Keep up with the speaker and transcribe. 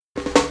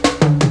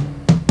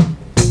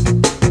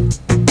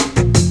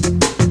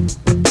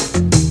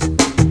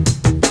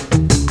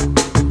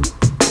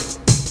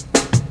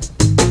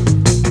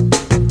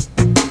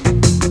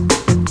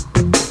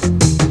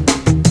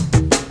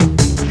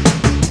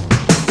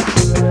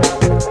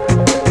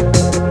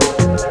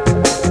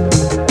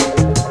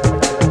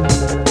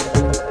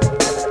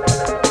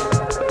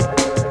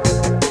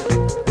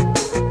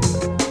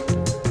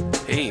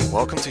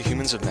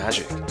Humans of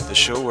Magic, the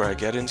show where I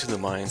get into the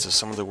minds of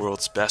some of the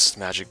world's best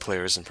Magic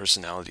players and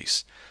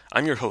personalities.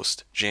 I'm your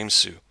host, James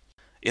Su.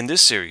 In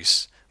this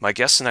series, my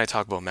guests and I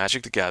talk about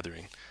Magic the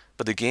Gathering,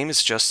 but the game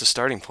is just a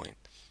starting point.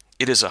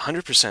 It is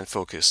 100%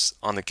 focused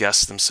on the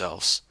guests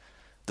themselves.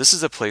 This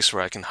is a place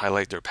where I can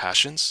highlight their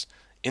passions,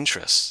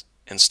 interests,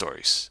 and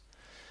stories.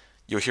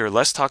 You'll hear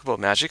less talk about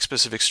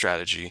Magic-specific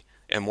strategy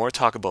and more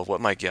talk about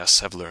what my guests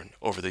have learned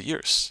over the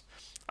years.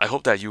 I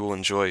hope that you will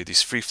enjoy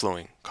these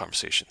free-flowing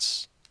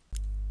conversations.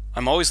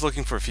 I'm always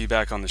looking for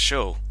feedback on the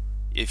show.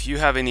 If you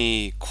have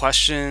any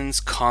questions,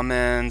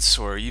 comments,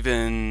 or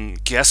even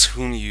guests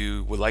whom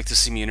you would like to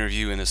see me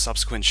interview in a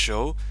subsequent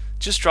show,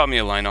 just drop me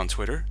a line on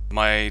Twitter.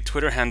 My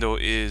Twitter handle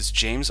is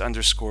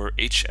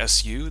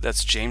James_HSU.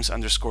 That's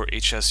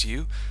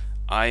James_HSU.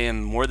 I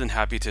am more than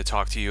happy to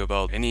talk to you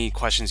about any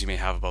questions you may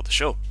have about the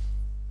show.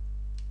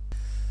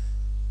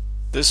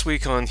 This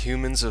week on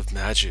Humans of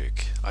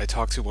Magic, I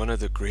talked to one of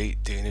the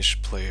great Danish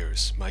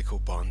players, Michael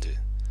Bonde.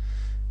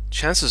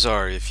 Chances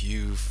are, if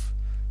you've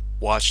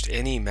watched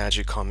any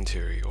Magic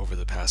commentary over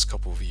the past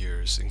couple of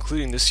years,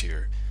 including this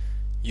year,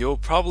 you'll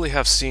probably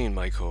have seen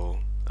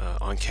Michael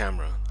on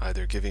camera,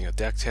 either giving a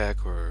deck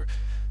tech or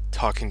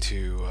talking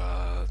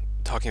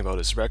about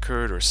his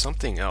record or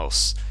something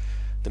else.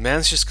 The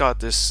man's just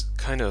got this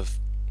kind of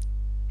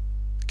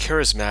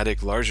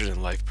charismatic,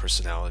 larger-than-life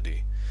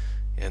personality.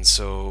 And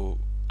so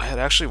I had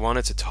actually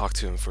wanted to talk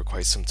to him for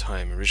quite some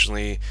time.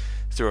 Originally,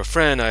 through a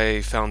friend,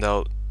 I found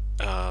out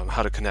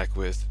how to connect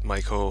with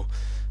Michael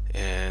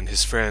and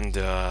his friend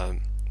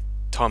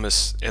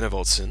Thomas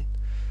Enevoldsen.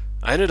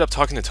 I ended up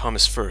talking to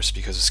Thomas first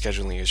because of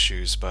scheduling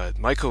issues, but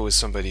Michael was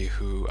somebody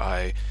who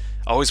I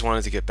always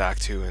wanted to get back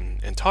to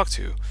and talk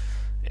to.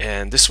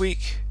 And this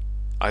week,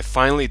 I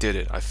finally did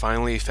it. I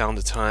finally found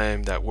a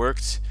time that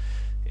worked,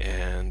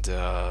 and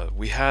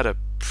we had a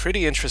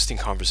pretty interesting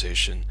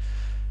conversation.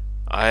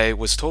 I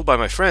was told by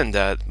my friend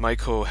that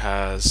Michael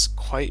has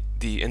quite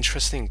the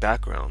interesting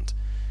background.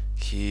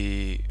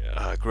 He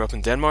grew up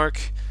in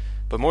Denmark,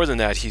 but more than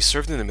that, he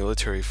served in the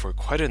military for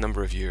quite a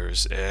number of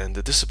years, and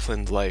the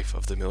disciplined life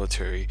of the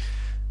military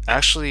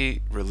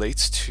actually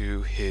relates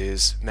to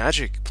his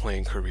Magic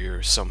playing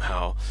career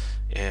somehow.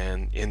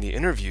 And in the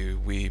interview,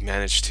 we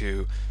managed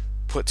to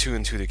put two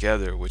and two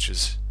together, which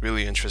is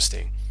really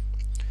interesting.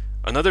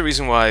 Another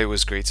reason why it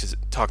was great to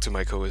talk to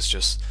Michael is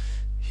just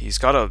he's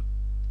got a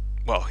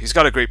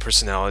great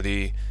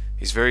personality.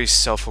 He's very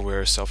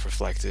self-aware,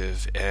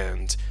 self-reflective,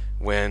 and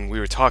when we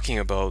were talking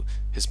about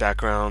his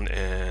background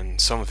and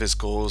some of his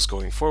goals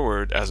going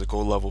forward as a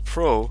gold level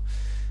pro,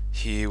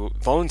 he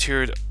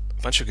volunteered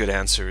a bunch of good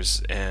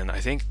answers, and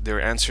I think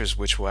they're answers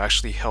which will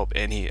actually help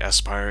any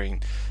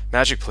aspiring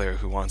Magic player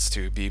who wants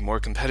to be more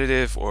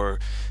competitive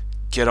or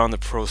get on the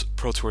pro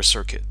tour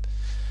circuit.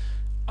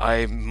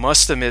 I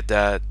must admit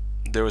that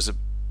there was a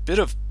bit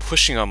of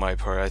pushing on my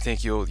part. I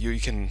think you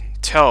can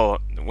tell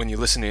when you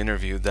listen to the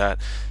interview that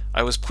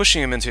I was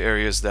pushing him into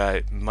areas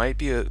that might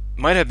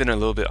have been a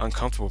little bit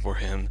uncomfortable for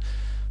him,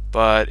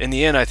 but in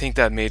the end, I think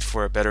that made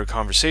for a better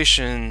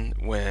conversation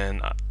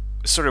when I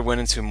sort of went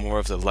into more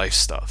of the life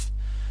stuff.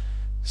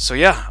 So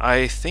yeah,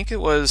 I think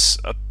it was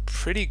a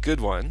pretty good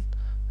one,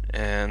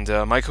 and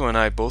Michael and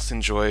I both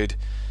enjoyed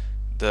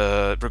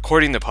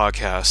recording the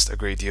podcast a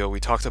great deal. We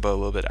talked about it a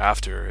little bit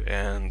after,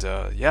 and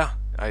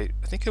I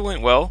think it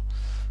went well,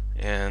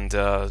 and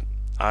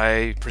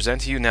I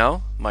present to you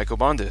now Michael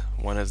Bonde,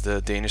 one of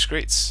the Danish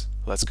greats.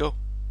 Let's go.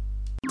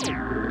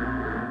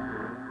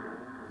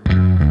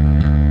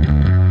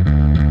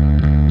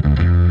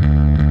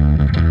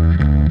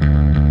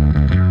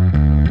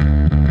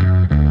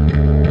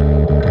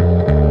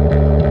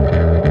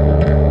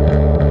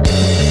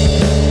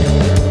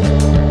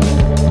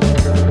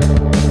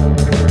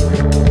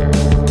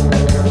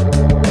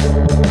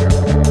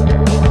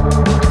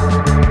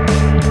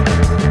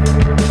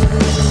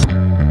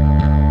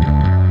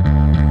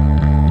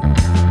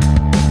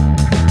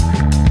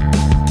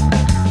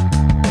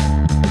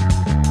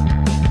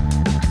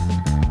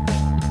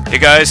 Hey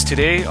guys,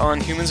 today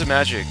on Humans of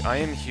Magic, I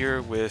am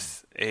here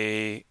with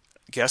a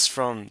guest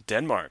from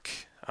Denmark.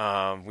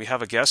 We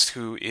have a guest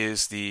who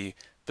is the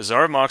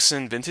Bazaar of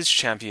Moxen Vintage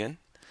Champion.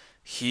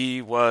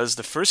 He was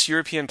the first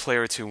European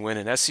player to win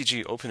an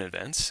SCG Open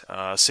event,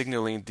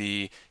 signaling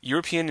the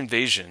European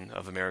invasion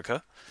of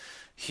America.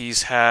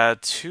 He's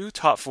had 2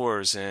 top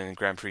 4s in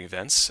Grand Prix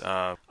events.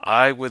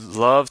 I would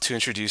love to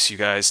introduce you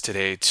guys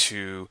today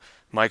to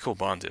Michael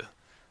Bonde.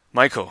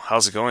 Michael,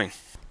 how's it going?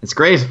 It's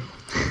great.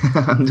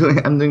 I'm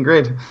doing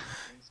great.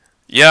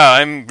 Yeah,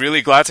 I'm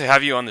really glad to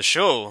have you on the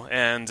show,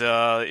 and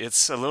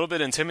it's a little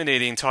bit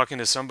intimidating talking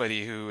to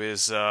somebody who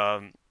is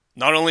not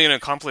only an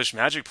accomplished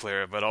Magic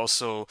player, but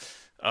also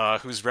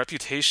whose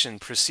reputation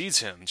precedes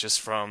him,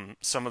 just from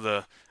some of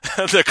the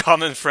the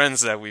common friends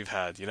that we've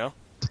had, you know?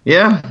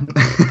 Yeah,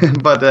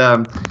 but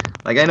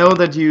I know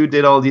that you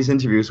did all these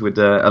interviews with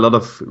a lot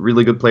of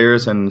really good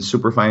players and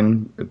super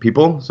fine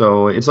people,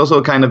 so it's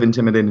also kind of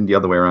intimidating the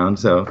other way around.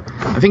 So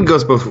I think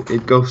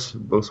it goes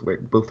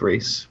both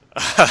ways.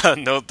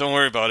 No, don't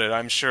worry about it.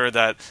 I'm sure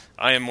that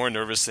I am more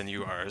nervous than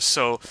you are.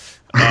 So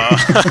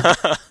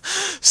How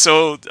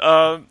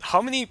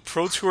many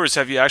pro tours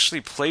have you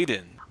actually played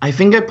in? I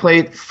think I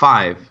played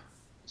 5,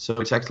 so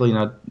it's actually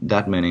not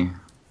that many.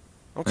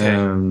 Okay.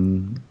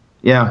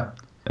 Yeah,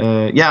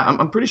 yeah,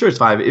 I'm pretty sure it's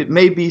 5. It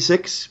may be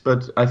 6,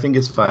 but I think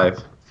it's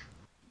 5.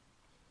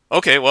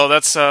 Okay, well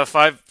that's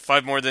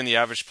five more than the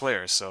average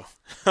player. So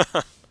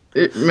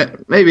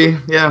Maybe,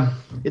 yeah.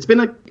 It's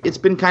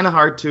been kind of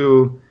hard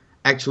to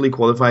actually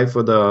qualify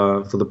for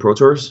the Pro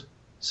Tours.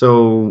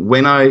 So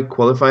when I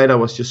qualified, I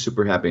was just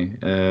super happy.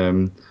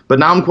 But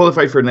now I'm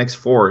qualified for the next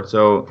 4,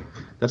 so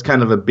that's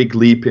kind of a big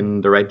leap in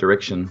the right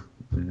direction,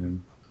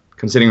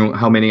 considering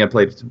how many I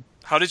played.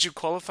 how did you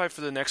qualify for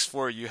the next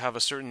four? You have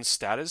a certain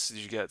status? Did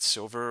you get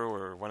silver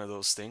or one of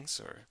those things?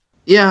 Or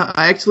Yeah,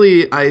 I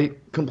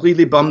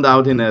completely bummed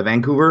out in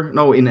Vancouver.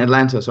 No, in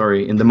Atlanta.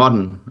 Sorry, in the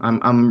modern.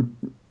 I'm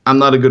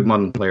not a good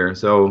modern player,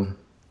 so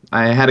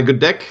I had a good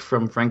deck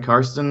from Frank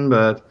Karsten,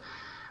 but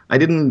I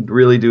didn't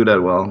really do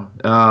that well.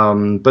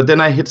 But then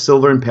I hit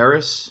silver in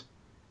Paris,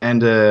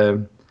 and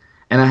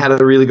I had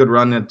a really good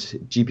run at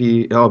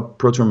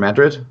Pro Tour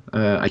Madrid.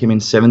 I came in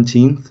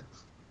 17th,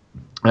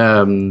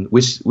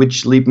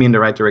 which lead me in the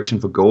right direction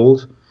for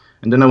gold.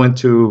 And then I went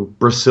to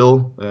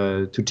Brazil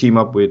to team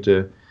up with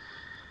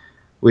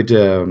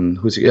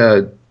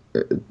Tomohiro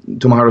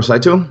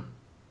Saito.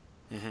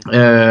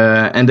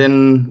 And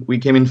then we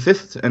came in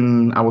 5th,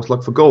 and I was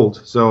locked for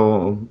gold.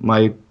 So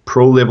my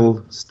pro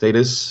level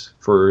status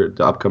for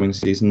the upcoming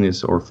season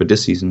for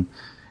this season,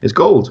 is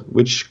gold,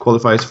 which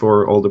qualifies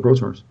for all the pro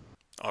tours.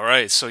 all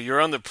right, so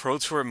you're on the Pro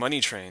Tour money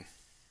train.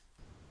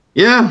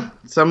 Yeah,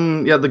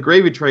 the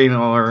gravy train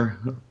or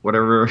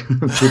whatever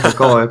people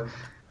call it.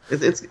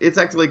 It's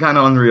actually kind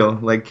of unreal.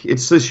 Like,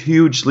 it's this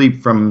huge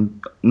leap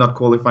from not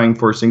qualifying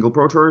for a single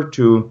pro tour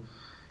to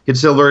hit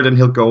silver, then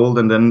hit gold,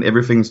 and then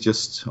everything's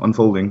just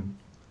unfolding.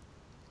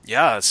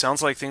 Yeah, it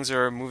sounds like things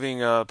are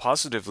moving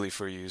positively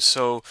for you.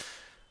 So,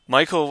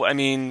 Michael, I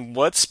mean,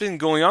 what's been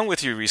going on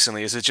with you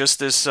recently? Is it just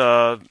this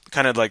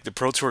kind of like the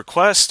Pro Tour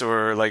quest,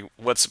 or like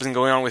what's been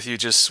going on with you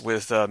just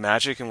with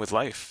Magic and with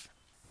life?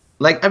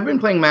 Like, I've been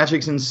playing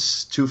Magic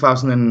since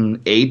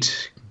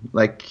 2008,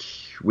 like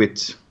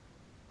with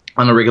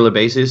on a regular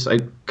basis. I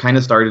kind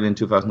of started in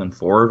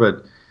 2004,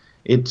 but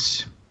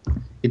it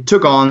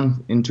took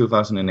on in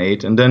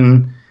 2008, and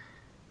then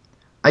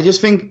I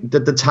just think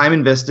that the time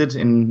invested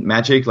in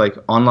Magic, like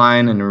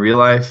online and in real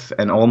life,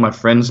 and all my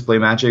friends play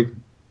Magic,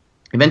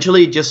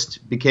 eventually it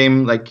just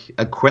became like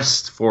a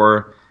quest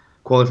for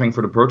qualifying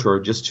for the Pro Tour,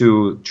 just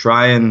to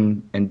try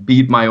and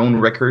beat my own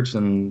records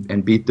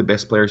and beat the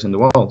best players in the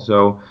world.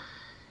 So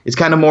it's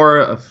kind of more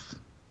of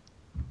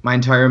my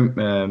entire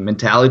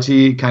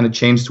mentality kind of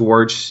changed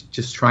towards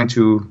just trying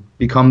to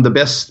become the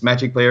best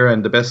Magic player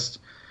and the best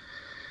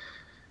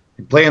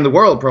player in the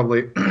world,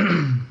 probably,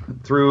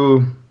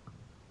 through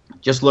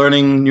just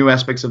learning new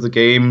aspects of the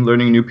game,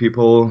 learning new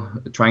people,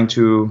 trying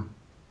to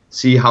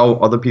see how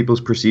other people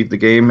perceive the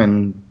game,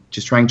 and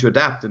just trying to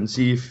adapt and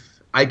see if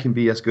I can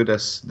be as good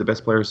as the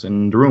best players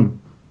in the room.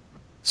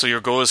 So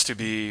your goal is to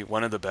be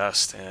one of the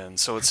best, and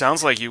so it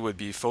sounds like you would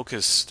be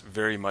focused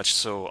very much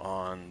so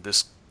on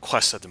this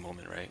quest at the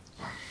moment, right?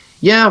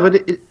 Yeah,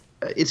 but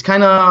it's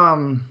kind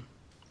of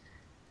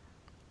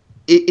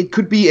it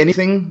could be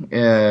anything.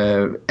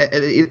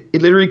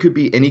 It literally could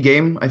be any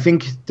game. I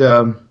think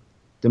the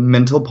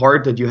mental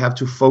part, that you have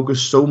to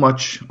focus so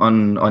much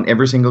on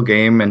every single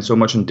game and so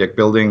much on deck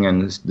building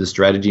and the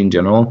strategy in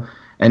general,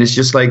 and it's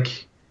just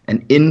like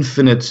an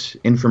infinite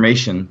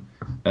information.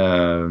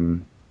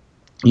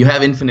 You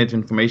have infinite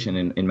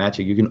information in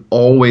Magic. You can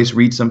always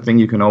read something.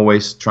 You can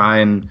always try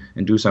and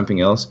do something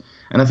else.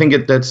 And I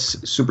think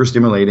that's super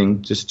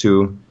stimulating, just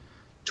to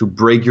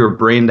break your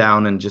brain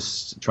down and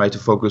just try to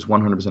focus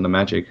 100% on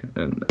Magic.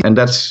 And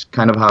that's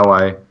kind of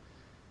how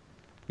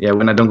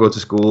when I don't go to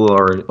school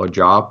or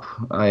job,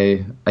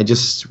 I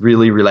just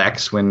really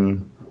relax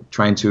when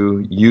trying to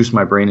use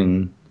my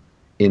brain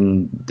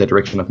in the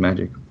direction of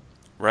Magic.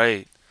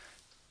 Right.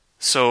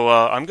 So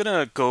I'm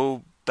gonna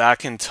go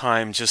back in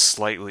time just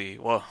slightly.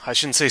 Well, I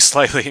shouldn't say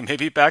slightly,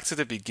 maybe back to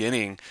the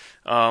beginning.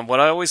 What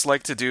I always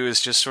like to do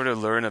is just sort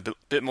of learn a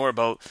bit more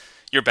about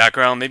your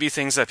background, maybe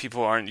things that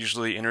people aren't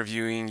usually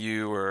interviewing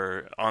you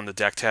or on the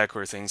deck tech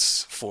or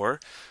things for.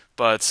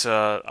 But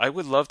I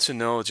would love to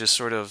know, just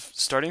sort of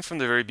starting from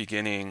the very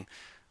beginning,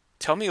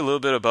 tell me a little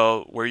bit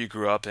about where you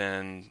grew up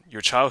and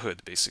your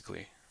childhood,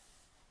 basically.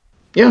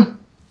 Yeah.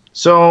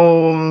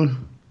 So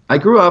I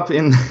grew up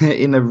in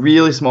in a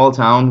really small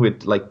town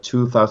with like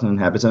 2,000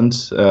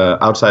 inhabitants,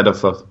 outside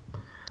of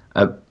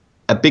a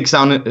big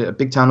town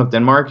of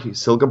Denmark,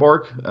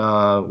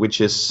 Silkeborg, which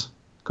is,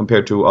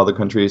 compared to other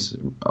countries,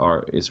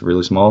 is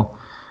really small.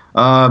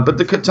 But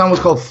the town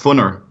was called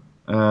Funner,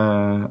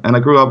 and I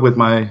grew up with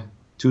my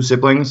 2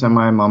 siblings and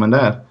my mom and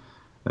dad.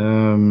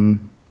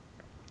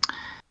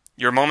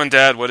 Your mom and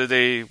dad, what did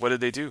they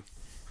do?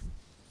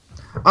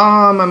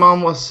 My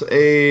mom was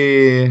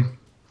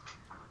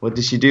what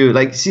did she do?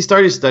 Like, she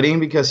started studying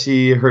because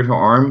she hurt her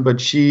arm,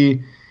 but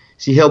she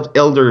helped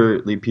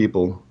elderly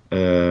people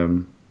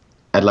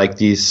at like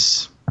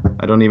these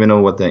I don't even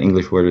know what the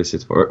English word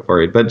is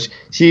for it. But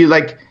she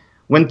like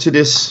went to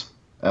this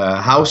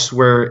house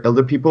where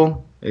elder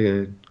people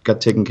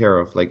got taken care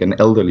of, like an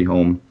elderly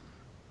home.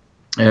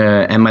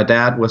 And my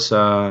dad was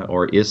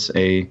or is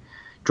a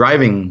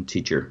driving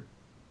teacher.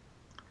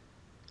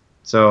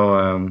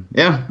 So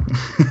yeah,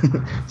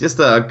 just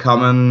a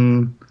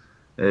common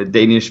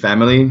Danish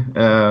family,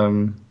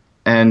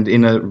 and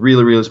in a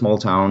really really small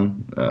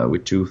town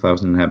with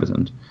 2,000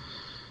 inhabitants.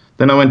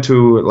 Then I went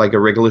to like a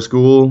regular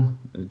school,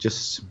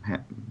 just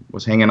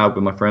was hanging out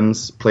with my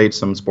friends, played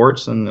some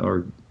sports, not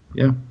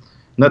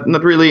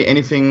really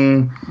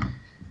anything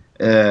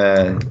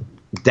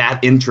that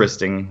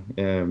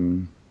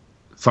interesting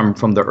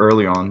from the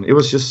early on. It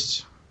was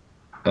just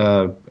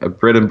a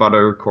bread and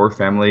butter core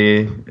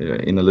family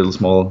in a little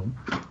small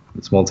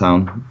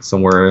town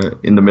somewhere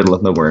in the middle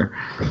of nowhere.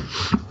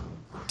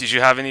 Did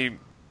you have any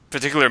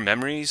particular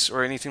memories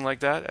or anything like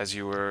that as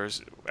you were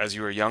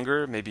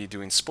younger, maybe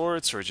doing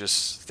sports or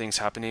just things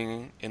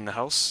happening in the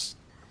house?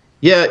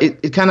 Yeah,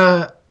 it kind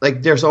of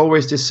like there's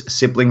always this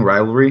sibling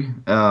rivalry.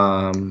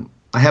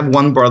 I have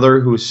one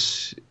brother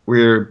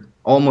we're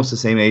almost the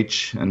same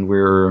age, and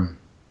we're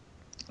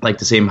like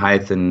the same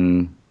height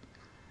and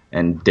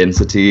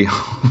density.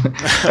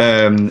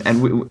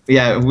 And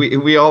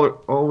we all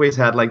always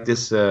had like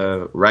this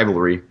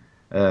rivalry,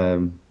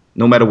 no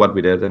matter what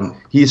we did. And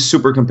he's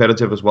super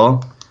competitive as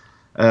well.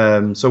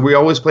 So we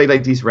always played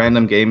like these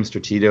random games,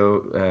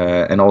 Tortito,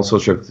 and all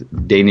sorts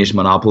of Danish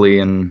Monopoly,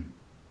 and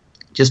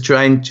just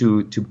trying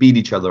to beat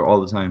each other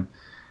all the time.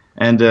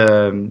 And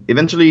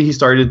eventually he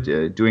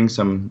started doing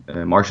some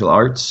martial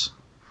arts,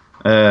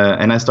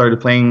 and I started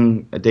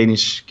playing a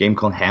Danish game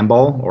called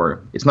handball. Or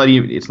it's not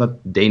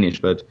Danish,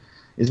 but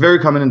it's very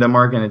common in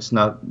Denmark, and it's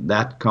not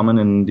that common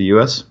in the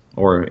US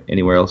or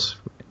anywhere else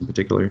in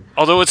particular.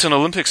 Although it's an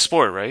Olympic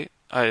sport, right?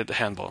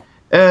 Handball.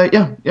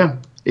 Yeah.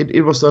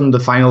 It was on the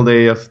final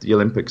day of the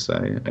Olympics,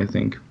 I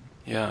think.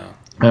 Yeah.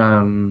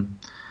 And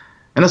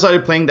I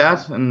started playing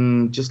that,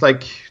 and just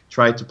like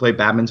tried to play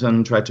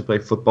badminton, tried to play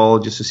football,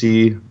 just to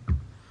see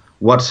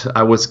what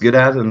I was good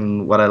at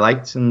and what I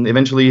liked. And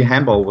eventually,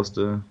 handball was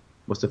the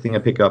thing I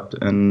picked up.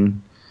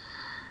 And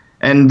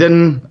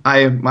then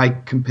my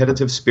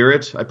competitive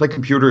spirit. I played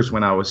computers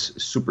when I was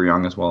super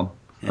young as well.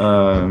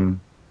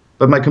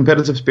 But my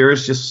competitive spirit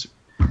just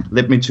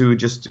led me to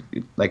just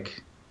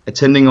like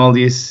attending all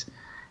these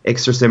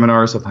extra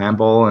seminars of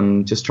handball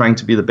and just trying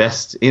to be the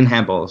best in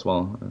handball as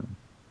well.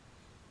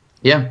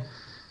 Yeah.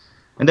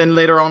 And then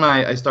later on,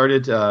 I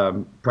started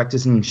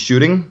practicing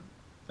shooting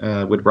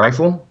with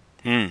rifle.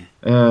 And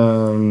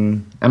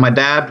my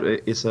dad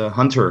is a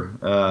hunter,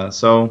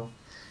 so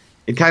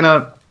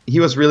he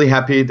was really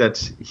happy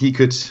that he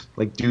could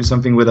like do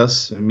something with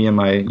us, me and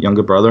my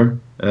younger brother.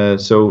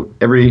 So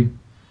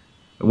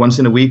once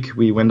in a week,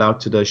 we went out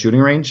to the shooting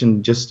range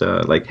and just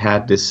like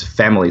had this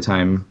family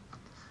time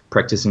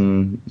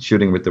practicing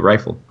shooting with the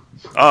rifle.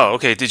 Oh,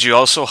 okay. Did you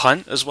also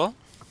hunt as well?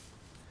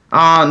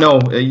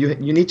 No.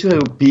 You need to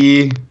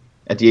be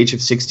at the age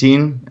of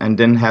 16 and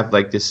then have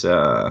like this.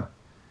 You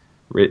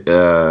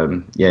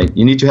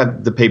need to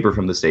have the paper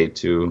from the state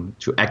to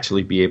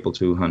actually be able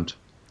to hunt.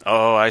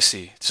 Oh, I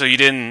see. So you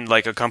didn't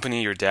like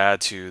accompany your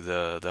dad to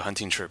the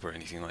hunting trip or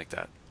anything like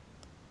that?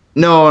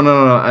 No.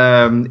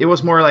 It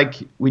was more like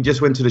we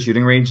just went to the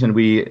shooting range and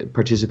we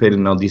participated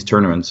in all these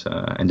tournaments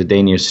and the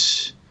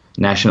Danish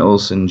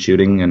nationals in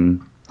shooting,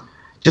 and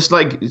just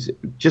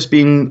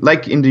being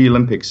like in the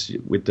Olympics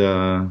with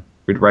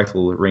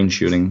rifle range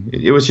shooting.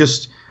 It was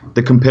just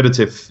the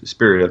competitive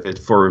spirit of it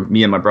for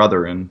me and my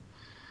brother, and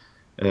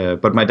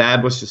but my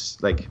dad was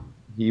just like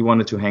he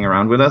wanted to hang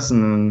around with us,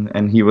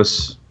 and he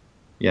was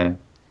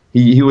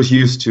he was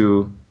used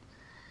to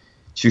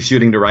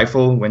shooting the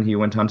rifle when he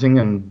went hunting,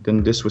 and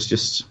then this was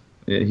just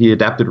he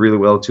adapted really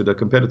well to the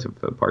competitive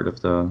part of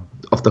the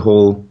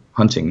whole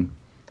hunting.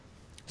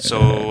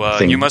 So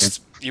you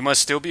must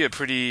still be a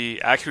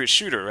pretty accurate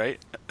shooter, right?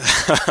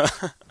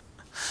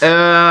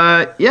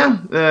 Yeah.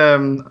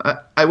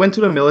 I went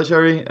to the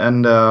military,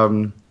 and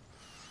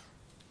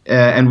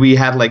we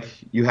had like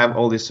you have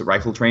all this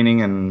rifle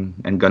training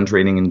and gun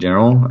training in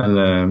general,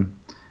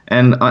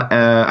 and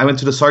I went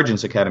to the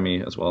Sergeant's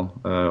Academy as well,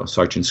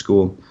 Sergeant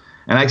School,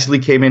 and I actually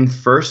came in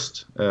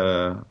first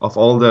of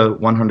all the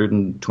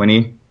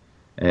 120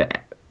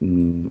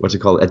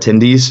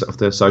 attendees of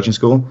the Sergeant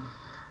School.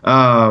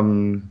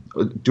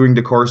 During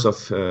the course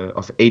of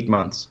 8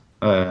 months,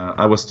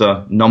 I was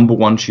the number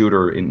one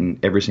shooter in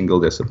every single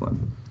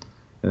discipline.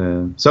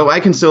 So I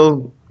can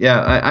still,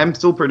 I'm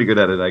still pretty good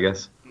at it, I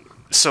guess.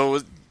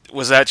 So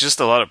was that just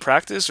a lot of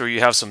practice, or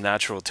you have some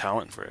natural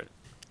talent for it?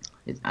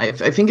 I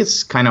think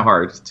it's kind of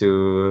hard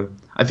to.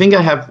 I think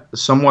I have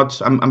somewhat.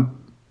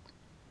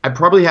 I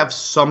probably have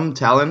some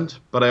talent,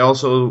 but I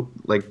also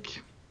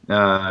like.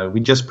 We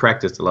just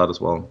practiced a lot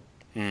as well.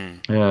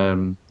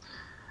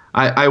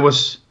 I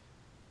was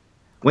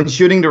when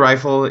shooting the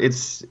rifle.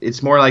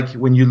 It's more like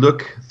when you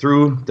look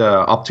through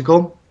the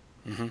optical.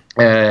 Mm-hmm.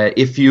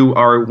 If you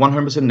are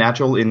 100%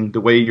 natural in the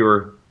way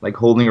you're like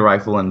holding a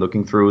rifle and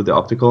looking through the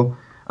optical,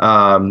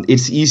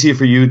 it's easier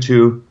for you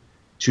to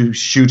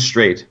shoot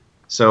straight.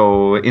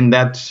 So in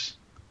that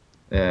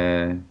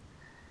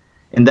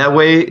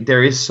way,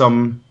 there is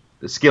some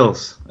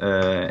skills,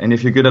 and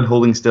if you're good at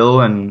holding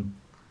still and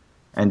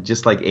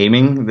just like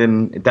aiming,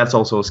 then that's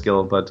also a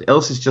skill. But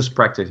else is just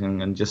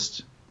practicing and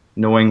just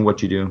knowing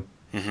what you do.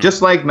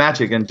 Just like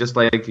Magic and just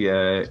like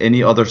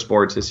any other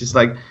sports, it's just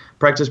like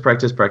practice.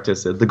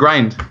 The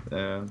grind.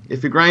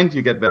 If you grind,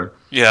 you get better.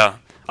 Yeah.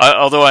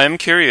 Although I am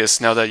curious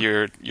now that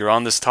you're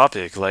on this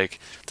topic, like,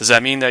 does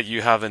that mean that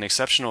you have an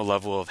exceptional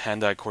level of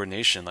hand-eye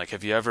coordination? Like,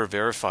 have you ever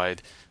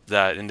verified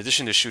that in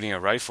addition to shooting a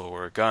rifle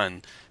or a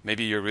gun,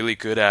 maybe you're really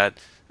good at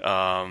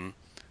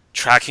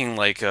tracking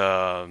like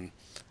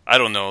I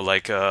don't know,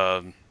 like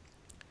a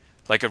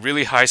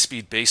really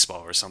high-speed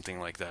baseball or something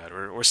like that,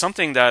 or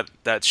something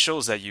that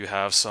shows that you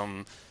have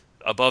some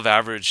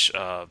above-average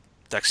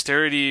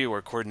dexterity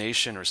or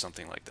coordination or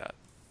something like that?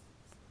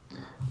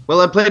 Well,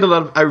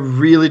 I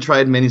really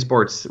tried many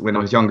sports when I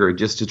was younger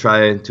just to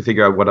try to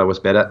figure out what I was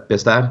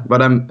best at.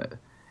 But I'm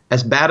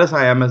as bad as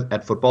I am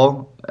at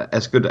football,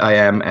 as good I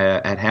am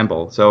at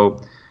handball.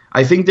 So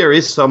I think there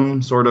is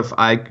some sort of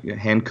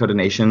eye-hand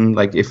coordination.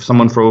 Like if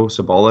someone throws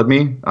a ball at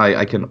me,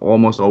 I can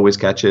almost always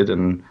catch it,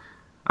 and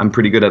I'm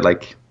pretty good at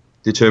like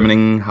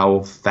determining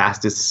how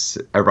fast it's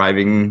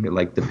arriving,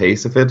 like the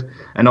pace of it.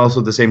 And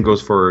also the same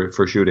goes for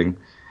shooting.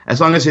 As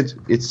long as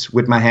it's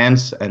with my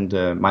hands and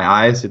my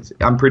eyes,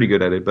 I'm pretty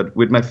good at it. But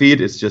with my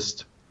feet, it's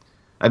just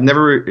I've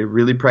never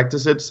really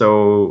practiced it.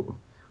 So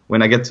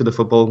when I get to the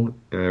football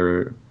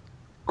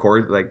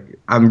court, like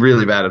I'm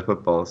really bad at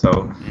football.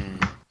 So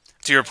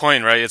to your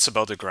point, right? It's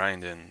about the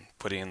grind and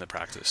putting in the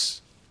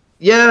practice.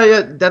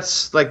 Yeah,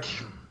 that's like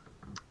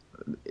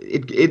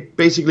it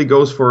basically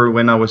goes for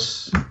when I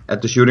was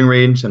at the shooting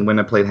range and when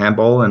I played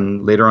handball,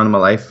 and later on in my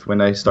life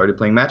when I started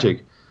playing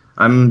Magic.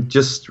 I'm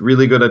just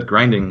really good at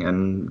grinding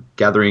and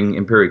gathering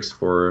empirics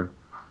for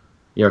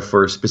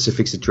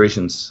specific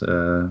situations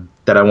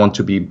that I want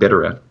to be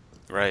better at.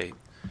 Right.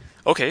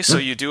 Okay, so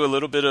you do a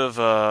little bit of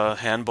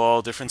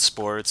handball, different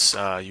sports.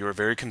 You were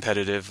very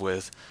competitive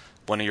with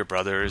one of your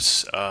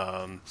brothers.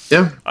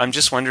 Yeah. I'm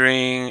just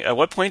wondering, at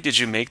what point did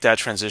you make that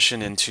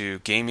transition into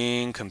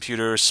gaming,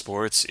 computer,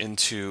 sports,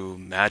 into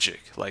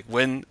Magic? Like,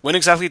 when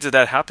exactly did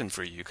that happen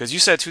for you? Because you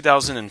said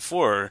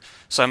 2004,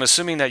 so I'm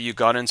assuming that you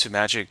got into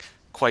Magic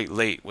quite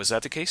late. Was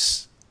that the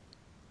case?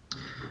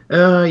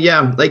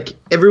 Yeah, like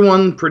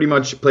everyone pretty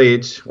much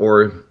played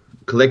or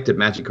collected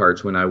Magic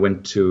cards when I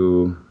went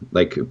to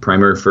like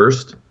primary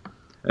first.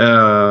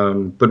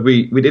 But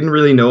we didn't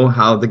really know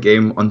how the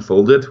game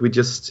unfolded. We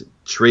just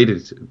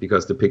traded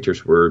because the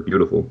pictures were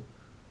beautiful.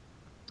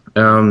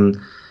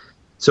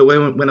 So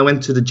when I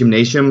went to the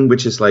gymnasium,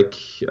 which is like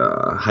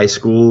high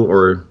school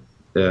or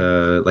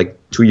like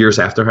 2 years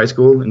after high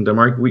school in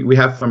Denmark, we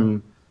have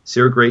from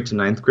 0th grade to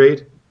 9th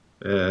grade.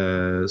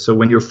 So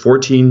when you're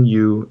 14,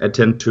 you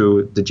attend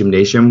to the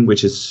gymnasium,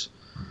 which is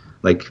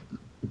like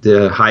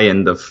the high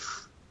end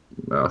of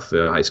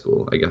high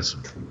school, I guess.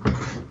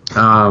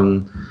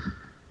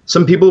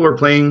 Some people were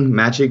playing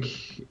Magic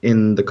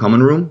in the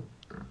common room,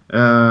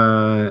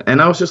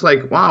 and I was just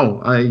like, wow,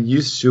 I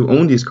used to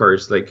own these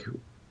cards. Like,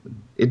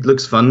 it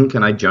looks fun.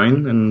 Can I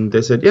join? And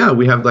they said, yeah,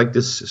 we have like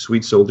this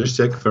sweet soldiers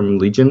deck from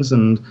Legions,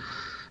 and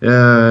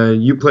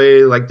you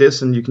play like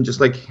this, and you can just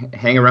like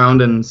hang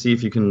around and see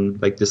if you can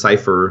like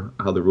decipher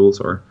how the rules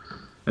are.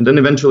 And then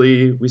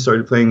eventually we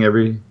started playing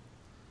every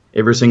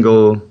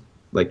single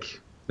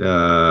like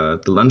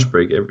the lunch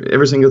break.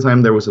 Every single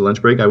time there was a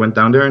lunch break, I went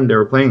down there and they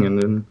were playing,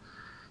 and then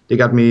they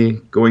got me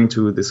going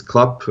to this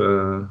club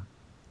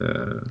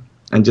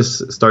and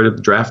just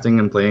started drafting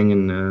and playing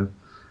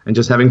and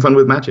just having fun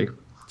with Magic.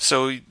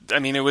 So, I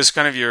mean, it was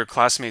kind of your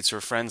classmates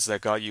or friends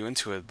that got you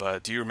into it,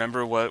 but do you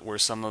remember what were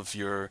some of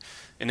your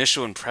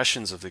initial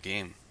impressions of the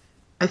game?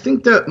 I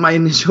think that my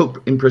initial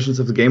impressions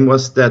of the game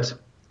was that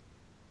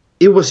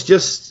it was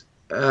just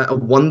a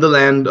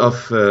wonderland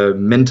of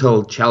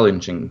mental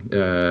challenges.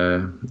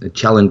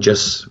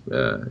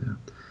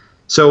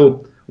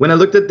 So when I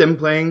looked at them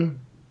playing,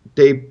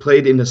 they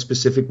played in a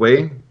specific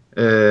way,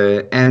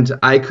 and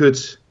I could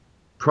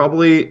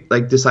probably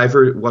like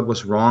decipher what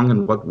was wrong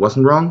and what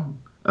wasn't wrong.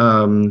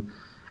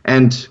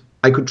 And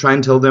I could try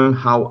and tell them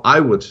how I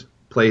would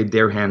play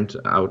their hand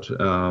out.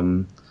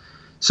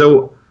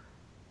 So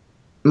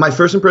my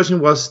first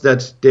impression was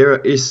that there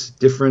is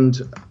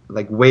different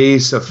like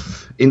ways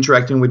of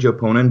interacting with your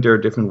opponent. There are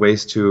different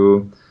ways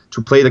to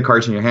play the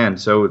cards in your hand.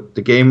 So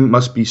the game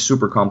must be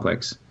super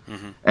complex.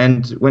 Mm-hmm.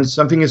 And when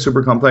something is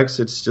super complex,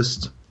 it's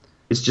just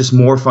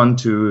more fun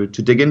to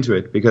dig into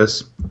it,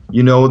 because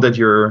you know that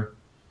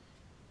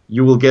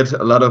you will get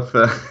a lot of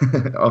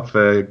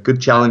good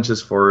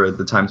challenges for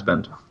the time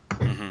spent.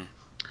 Mm-hmm.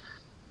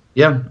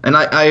 Yeah, and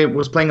I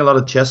was playing a lot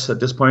of chess at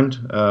this point,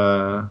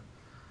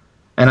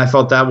 and I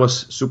thought that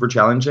was super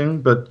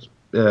challenging. But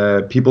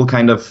people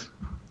kind of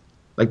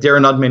like, there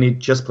are not many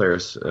chess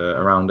players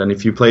around, and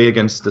if you play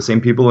against the same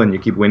people and you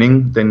keep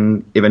winning,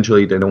 then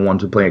eventually they don't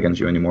want to play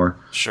against you anymore.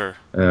 Sure.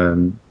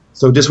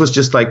 So this was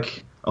just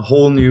like a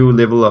whole new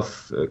level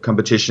of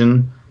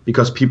competition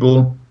because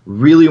people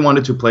really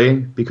wanted to play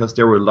because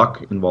there were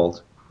luck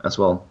involved as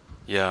well.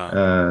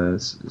 Yeah.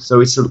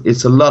 So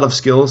it's a lot of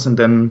skills, and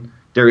then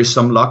there is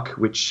some luck,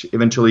 which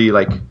eventually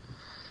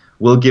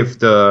will give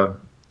the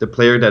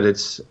player that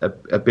it's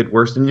a bit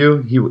worse than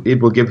you.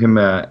 It will give him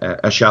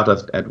a shot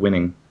at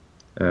winning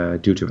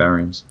due to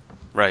variance.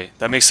 Right.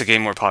 That makes the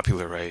game more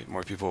popular, right?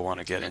 More people want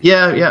to get in.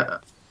 Yeah.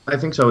 I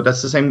think so.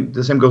 That's the same.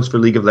 The same goes for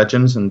League of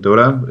Legends and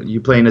Dota.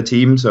 You play in a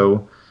team,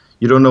 so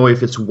you don't know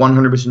if it's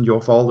 100% your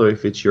fault or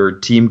if it's your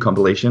team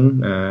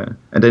compilation.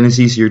 And then it's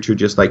easier to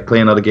just play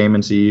another game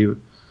and see.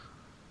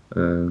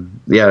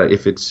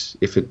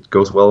 If it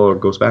goes well or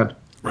goes bad.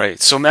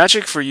 Right. So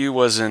Magic for you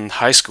was in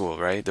high school,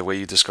 right? The way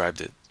you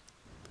described it.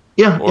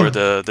 Yeah. Or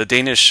the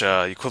Danish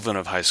equivalent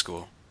of high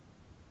school.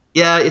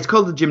 Yeah, it's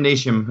called the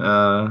gymnasium.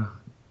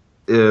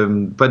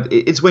 But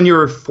it's when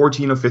you're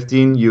 14 or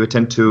 15, you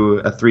attend to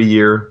a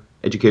 3-year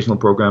educational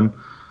program,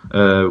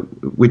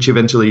 which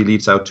eventually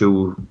leads out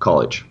to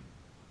college.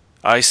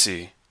 I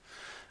see.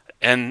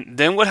 And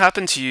then what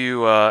happened to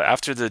you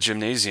after the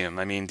gymnasium?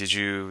 I mean, did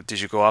you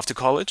go off to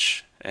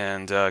college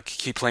and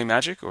keep playing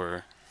Magic,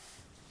 or?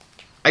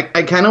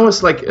 I kind of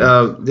was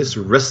this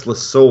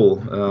restless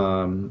soul.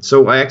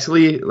 So I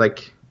actually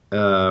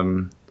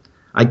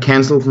I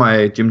canceled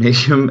my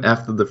gymnasium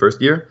after the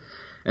first year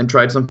and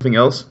tried something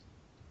else.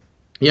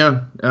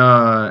 Yeah,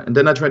 and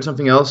then I tried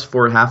something else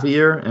for half a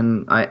year,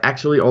 and I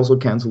actually also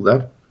canceled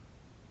that.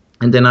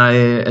 And then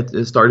I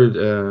started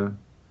the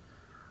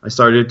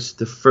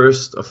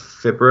 1st of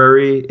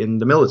February in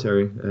the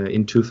military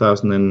in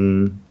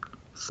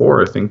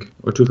 2004, I think,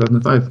 or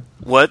 2005.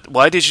 What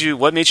made you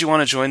want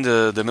to join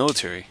the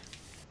military?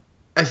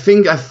 I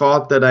think I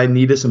thought that I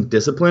needed some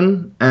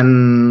discipline,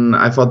 and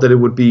I thought that it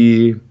would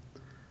be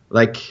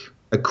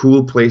a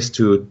cool place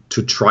to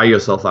try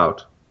yourself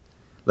out.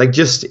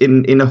 Just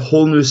in a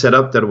whole new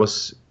setup that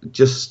was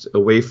just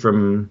away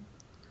from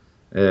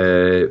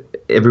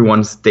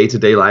everyone's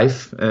day-to-day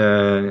life,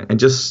 and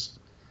just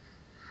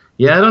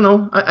I don't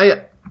know.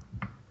 I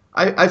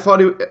thought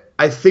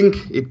I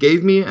think it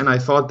gave me, and I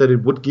thought that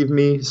it would give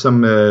me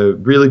some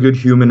really good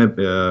human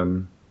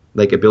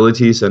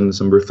abilities and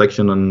some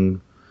reflection on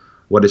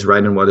what is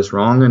right and what is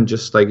wrong, and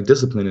just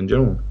discipline in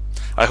general.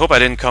 I hope I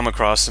didn't come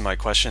across in my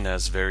question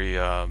as very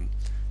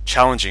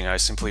challenging. I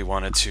simply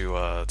wanted to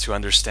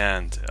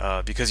understand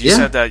because you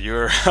said that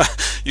you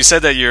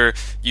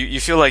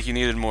feel like you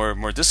needed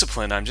more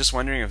discipline. I'm just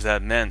wondering if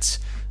that meant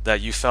that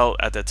you felt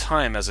at the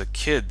time as a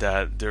kid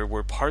that there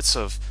were parts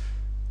of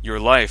your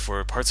life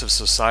or parts of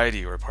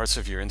society or parts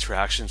of your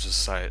interactions with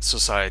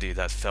society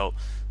that felt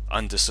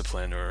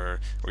undisciplined, or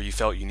you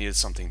felt you needed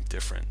something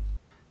different.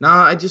 No,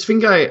 I just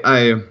think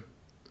I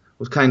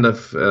was kind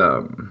of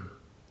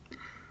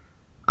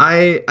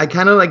I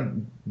kind of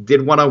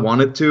did what I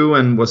wanted to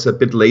and was a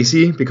bit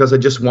lazy because I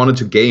just wanted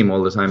to game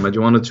all the time. I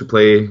just wanted to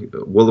play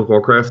World of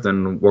Warcraft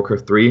and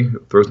Warcraft 3,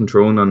 Frozen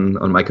Throne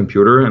on my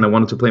computer, and I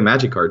wanted to play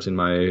Magic cards in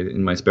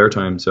my spare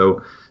time.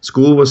 So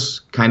school was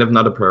kind of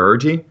not a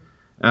priority,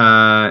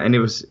 and it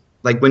was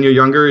when you're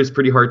younger, it's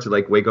pretty hard to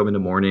wake up in the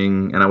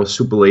morning, and I was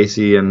super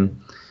lazy, and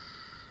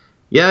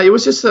yeah, it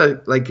was just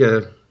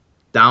a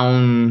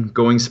down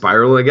going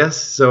spiral, I guess.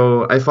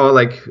 So I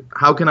thought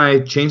how can I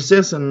change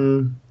this?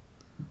 And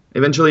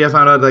eventually I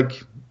found out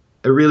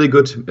a really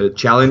good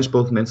challenge,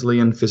 both mentally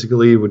and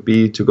physically, would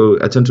be to go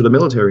attend to the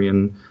military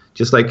and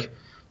just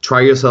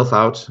try yourself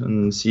out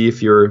and see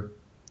if you're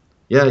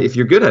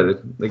good at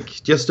it.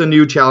 Just a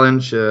new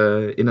challenge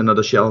in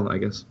another shell, I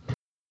guess.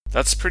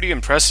 That's pretty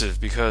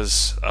impressive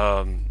because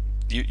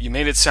you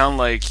made it sound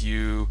like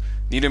you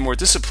needed more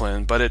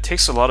discipline, but it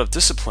takes a lot of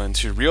discipline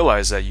to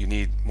realize that you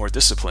need more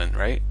discipline,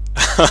 right?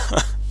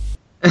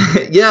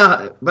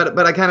 Yeah, but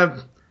I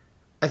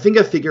think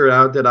I figured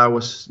out that I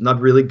was not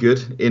really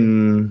good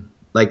in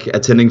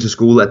attending to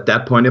school at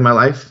that point in my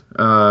life.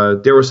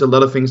 There was a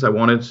lot of things I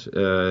wanted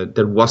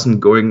that wasn't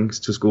going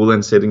to school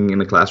and sitting in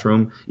a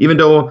classroom, even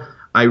though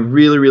I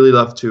really, really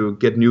love to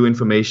get new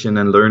information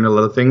and learn a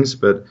lot of things,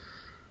 but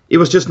it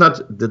was just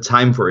not the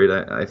time for it.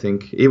 I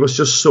think it was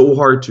just so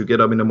hard to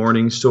get up in the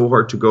morning, so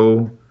hard to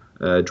go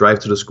drive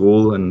to the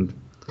school, and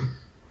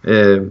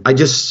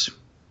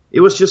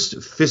it was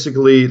just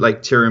physically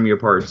tearing me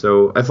apart.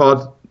 So I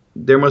thought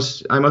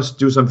I must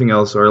do something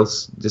else, or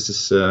else this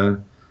is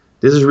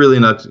really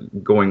not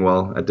going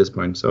well at this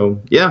point. So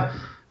yeah,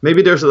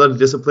 maybe there's a lot of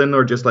discipline,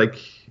 or just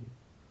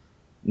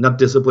not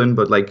discipline,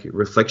 but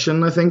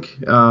reflection, I think,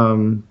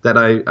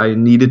 that I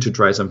needed to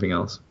try something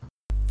else.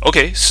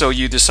 Okay, so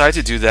you decide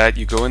to do that.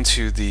 You go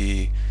into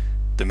the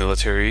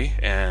military,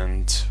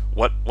 and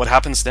what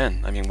happens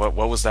then? I mean, what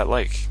was that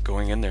like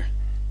going in there?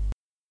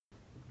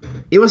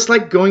 It was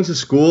like going to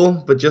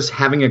school, but just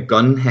having a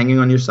gun hanging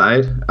on your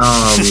side.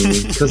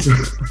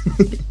 Cause,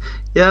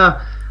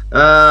 yeah,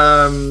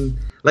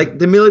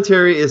 the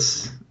military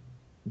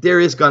there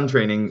is gun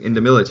training in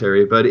the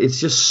military, but it's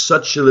just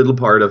such a little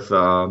part of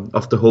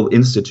the whole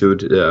institute,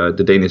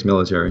 the Danish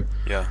military.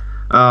 Yeah.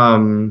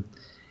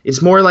 It's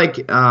more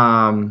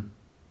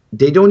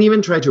they don't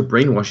even try to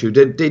brainwash you.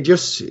 They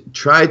just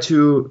try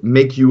to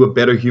make you a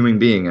better human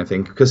being, I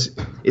think, because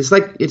it's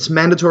like it's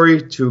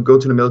mandatory to go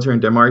to the military in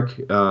Denmark,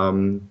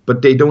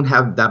 but they don't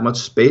have that much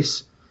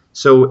space.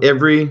 So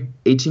every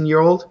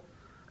 18-year-old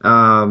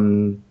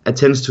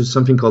attends to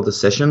something called the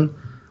session,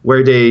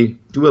 where they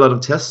do a lot of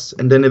tests,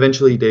 and then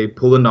eventually they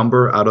pull a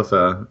number out of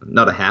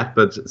not a hat,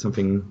 but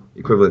something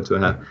equivalent to a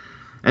hat.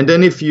 And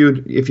then if you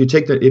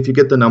get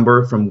the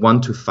number from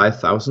 1 to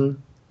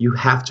 5,000, you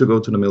have to go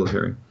to the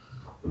military.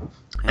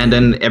 And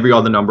then every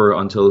other number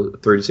until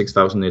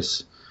 36,000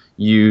 is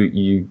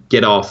you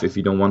get off if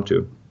you don't want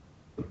to.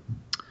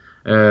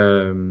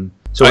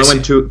 So I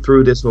went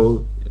through this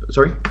whole.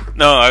 Sorry?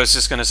 No, I was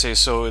just going to say,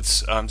 so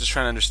it's, I'm just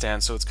trying to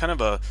understand. So it's kind of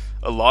a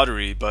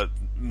lottery, but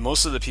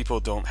most of the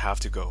people don't have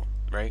to go,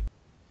 right?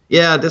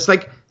 Yeah, there's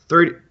like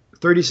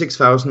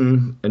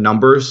 36,000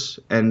 numbers,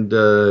 and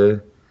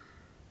the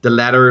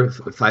latter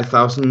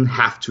 5,000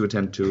 have to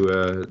attend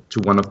to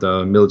one of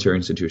the military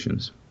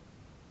institutions.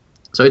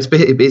 So it's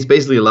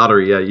basically a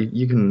lottery. Yeah,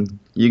 you can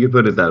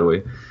put it that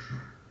way.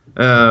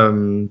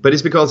 But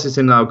it's because it's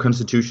in our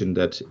constitution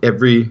that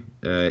every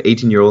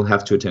 18-year-old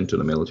have to attend to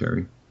the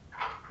military.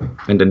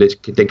 And then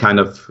they kind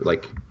of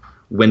like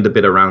went a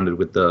bit around it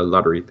with the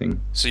lottery thing.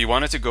 So you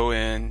wanted to go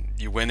in,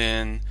 you went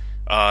in.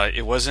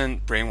 It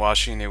wasn't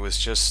brainwashing. It was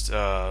just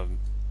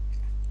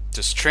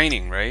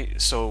training,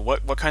 right? So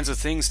what kinds of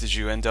things did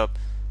you end up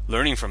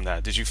learning from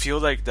that? Did you feel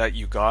like that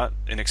you got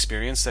an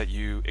experience that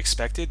you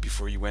expected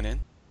before you went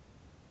in?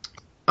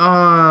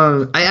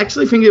 I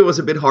actually think it was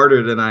a bit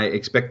harder than I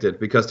expected,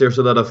 because there's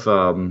a lot of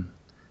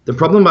the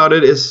problem about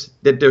it is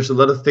that there's a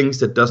lot of things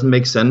that doesn't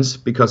make sense,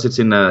 because it's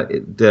in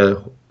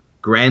the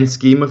grand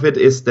scheme of it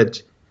is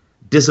that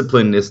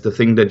discipline is the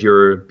thing that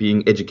you're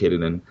being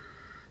educated in.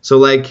 So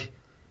like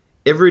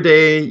every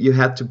day you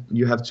have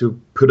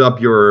to put up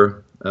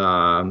your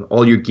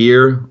all your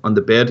gear on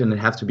the bed, and it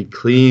have to be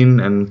clean,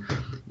 and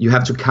you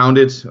have to count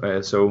it.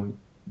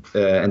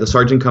 And the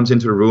sergeant comes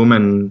into the room,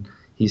 and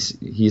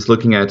he's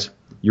looking at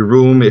your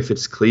room, if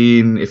it's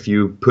clean, if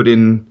you put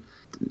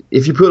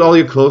all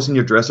your clothes in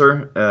your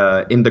dresser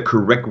in the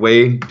correct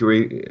way.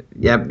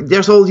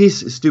 There's all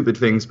these stupid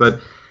things, but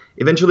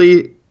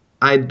eventually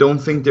I don't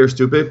think they're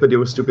stupid, but it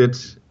was stupid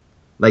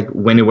like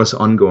when it was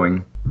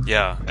ongoing.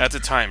 Yeah, at the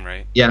time,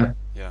 right? Yeah,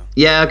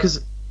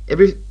 because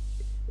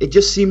it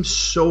just seems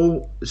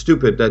so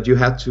stupid that you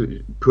had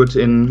to put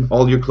in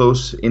all your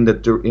clothes in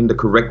the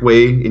correct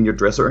way in your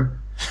dresser.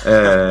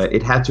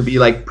 It had to be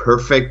like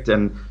perfect,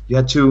 and you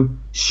had to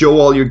show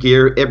all your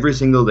gear every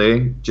single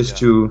day just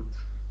to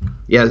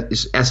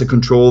as a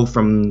control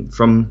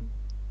from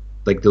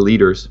like the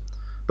leaders.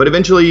 But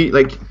eventually,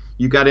 like,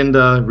 you got in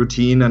the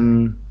routine,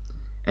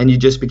 and you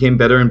just became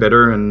better and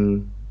better,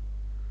 and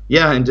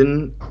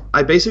then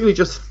I basically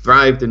just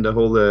thrived in the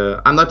whole.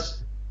 I'm not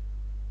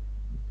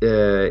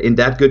in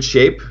that good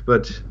shape,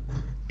 but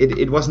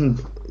it wasn't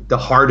the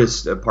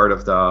hardest part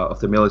of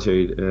the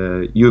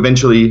military. You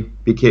eventually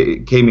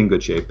came in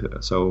good shape.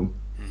 So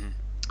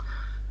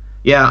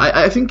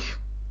I think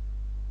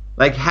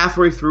like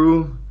halfway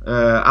through,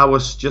 I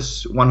was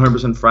just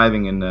 100%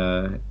 thriving in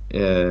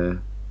the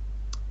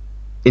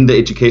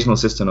educational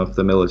system of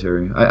the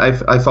military.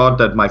 I thought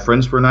that my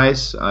friends were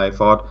nice. I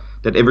thought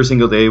that every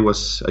single day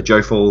was a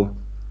joyful.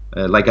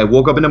 Like I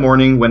woke up in the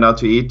morning, went out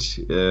to eat,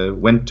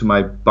 went to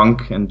my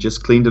bunk and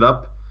just cleaned it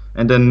up,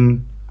 and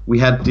then we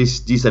had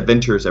these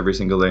adventures every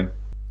single day.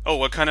 Oh,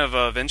 what kind of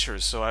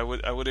adventures? So I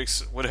would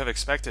have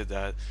expected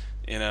that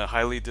in a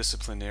highly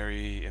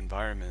disciplinary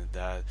environment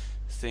that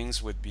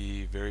things would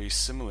be very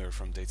similar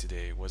from day to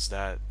day. Was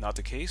that not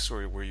the case,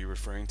 or were you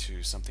referring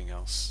to something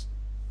else?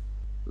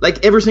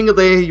 Like every single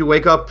day you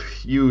wake up,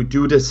 you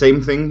do the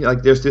same thing.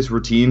 Like there's this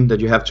routine that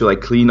you have to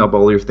like clean up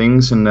all your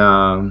things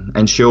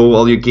and show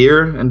all your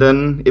gear, and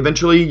then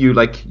eventually you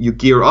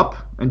gear up,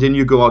 and then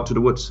you go out to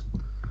the woods.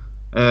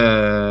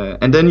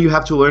 And then you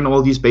have to learn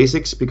all these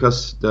basics,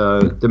 because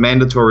the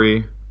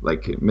mandatory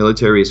like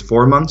military is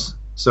 4 months.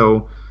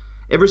 So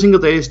every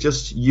single day is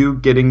just you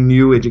getting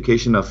new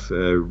education of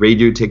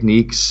radio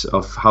techniques,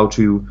 of how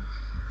to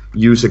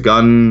use a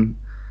gun,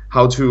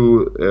 how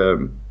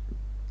to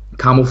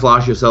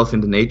camouflage yourself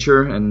in the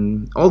nature,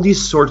 and all these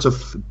sorts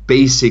of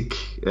basic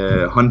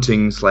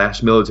hunting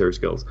 / military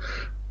skills.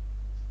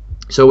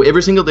 So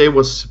every single day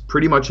was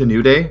pretty much a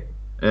new day.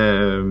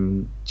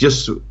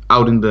 Just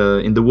out in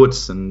the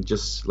woods, and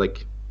just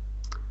like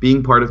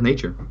being part of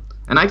nature.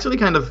 And actually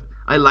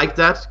I liked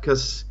that,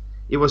 because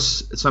it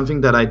was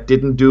something that I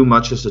didn't do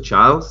much as a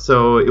child,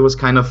 so it was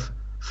kind of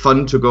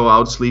fun to go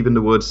out, sleep in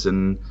the woods,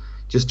 and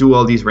just do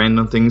all these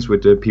random things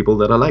with the people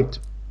that I liked.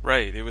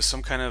 Right, it was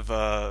some kind of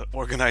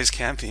organized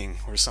camping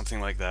or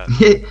something like that.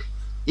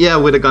 Yeah,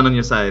 with a gun on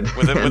your side.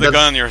 With a gun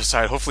on your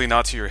side, hopefully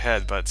not to your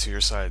head, but to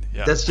your side.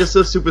 Yeah. That's just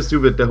so super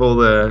stupid, the whole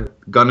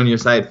gun on your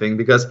side thing,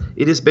 because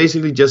it is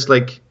basically just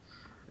like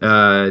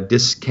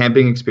this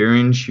camping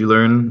experience. You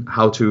learn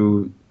how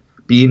to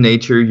be in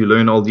nature, you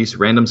learn all these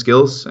random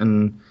skills,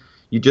 and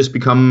you just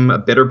become a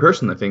better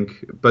person, I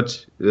think,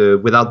 but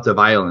without the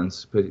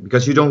violence,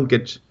 because you don't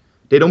get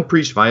they don't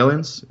preach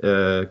violence.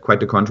 Quite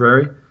the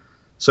contrary.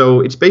 So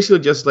it's basically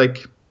just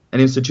like an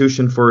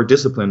institution for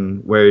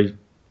discipline where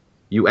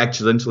you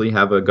accidentally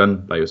have a gun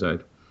by your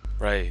side.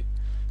 Right.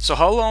 So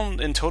how long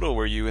in total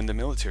were you in the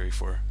military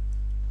for?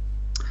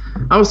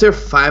 I was there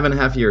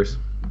 5.5 years.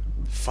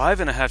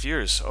 5.5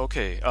 years.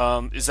 Okay.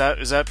 Is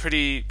that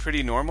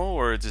pretty normal,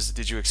 or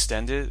did you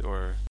extend it,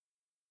 or?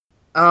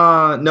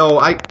 No,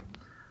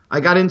 I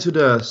got into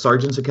the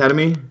Sergeant's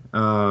Academy.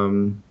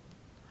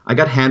 I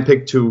got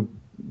handpicked to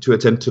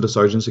attend to the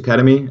Sergeant's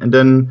Academy, and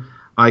then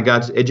I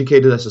got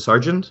educated as a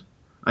sergeant.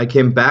 I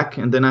came back,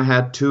 and then I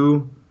had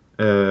two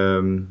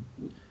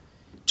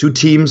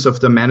teams of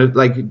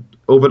the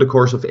over the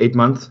course of 8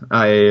 months.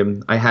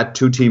 I had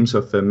two teams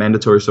of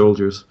mandatory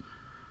soldiers,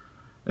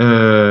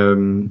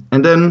 and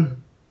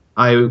then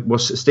I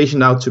was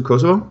stationed out to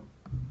Kosovo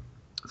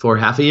for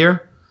half a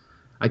year.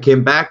 I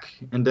came back,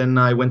 and then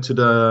I went to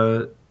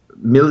the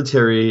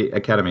military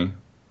academy,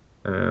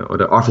 or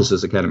the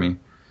officers academy,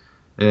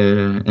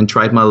 and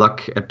tried my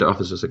luck at the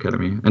officers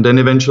academy. And then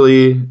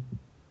eventually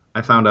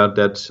I found out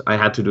that I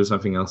had to do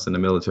something else in the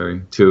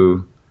military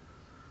to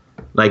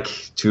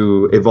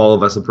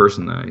evolve as a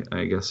person,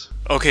 I guess.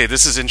 Okay,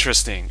 this is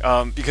interesting,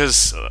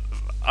 because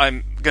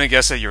I'm going to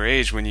guess at your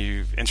age, when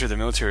you entered the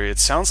military, it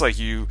sounds like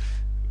you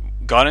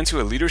got into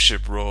a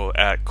leadership role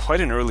at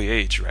quite an early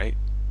age, right?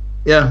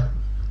 Yeah.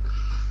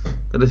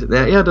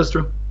 That's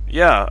true.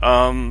 Yeah.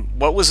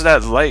 What was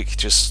that like,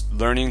 just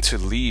learning to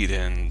lead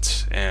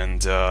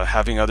and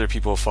having other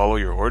people follow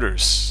your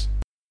orders?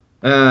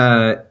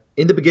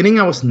 In the beginning,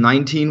 I was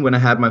 19 when I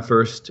had my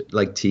first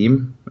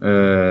team.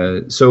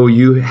 So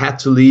you had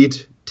to lead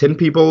 10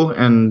 people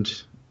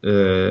and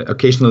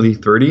occasionally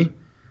 30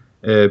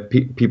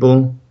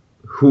 people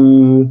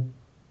who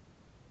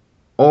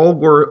all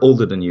were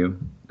older than you.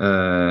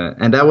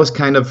 And that was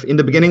kind of, in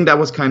the beginning, that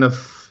was kind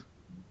of,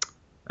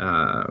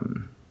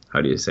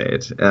 how do you say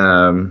it?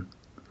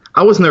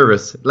 I was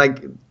nervous.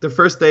 Like the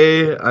first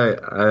day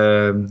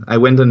I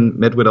went and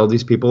met with all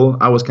these people,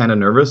 I was kind of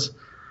nervous.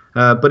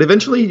 But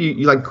eventually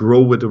you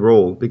grow with the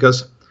role,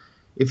 because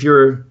if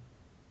you're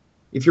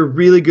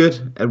really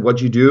good at what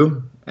you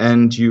do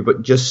and you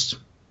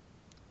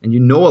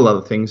know a lot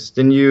of things,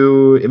 then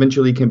you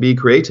eventually can be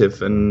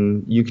creative,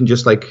 and you can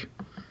just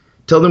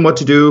tell them what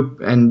to do,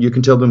 and you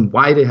can tell them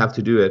why they have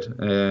to do it.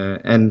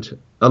 And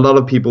a lot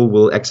of people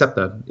will accept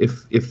that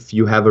if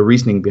you have a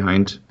reasoning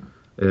behind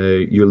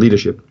your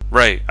leadership.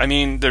 Right. I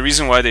mean, the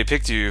reason why they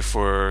picked you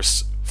for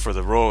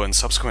the role and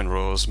subsequent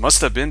roles must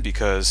have been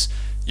because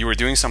you were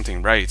doing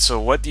something right. So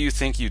what do you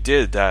think you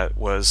did that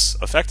was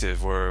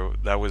effective, or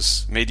that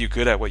made you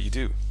good at what you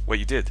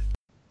did?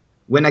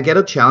 When I get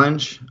a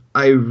challenge,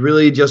 I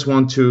really just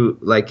want to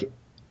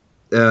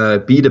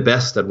be the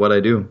best at what I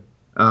do.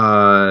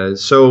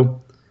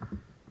 So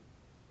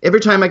every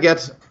time I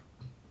get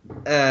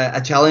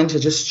a challenge, I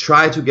just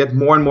try to get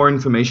more and more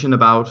information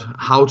about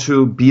how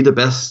to be the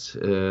best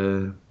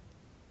in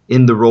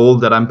the role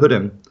that I'm put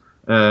in.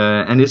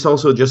 And it's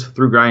also just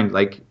through grind,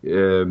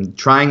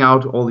 trying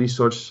out all these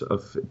sorts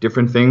of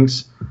different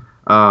things,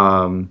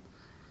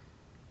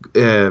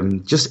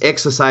 just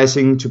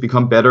exercising to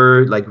become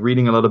better,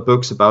 reading a lot of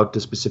books about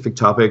the specific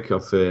topic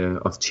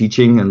of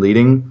teaching and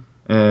leading,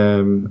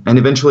 and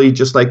eventually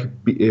just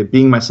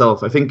being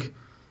myself. I think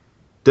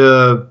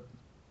the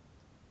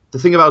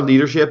thing about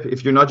leadership,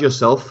 if you're not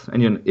yourself,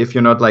 and if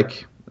you're not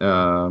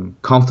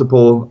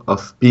comfortable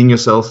of being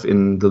yourself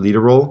in the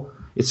leader role,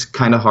 it's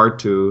kind of hard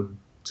to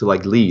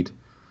lead.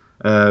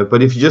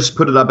 But if you just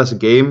put it up as a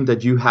game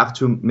that you have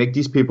to make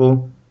these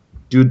people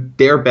do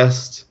their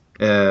best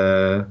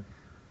and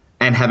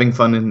having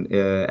fun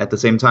at the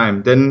same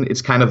time, then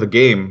it's kind of a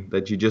game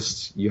that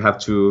you have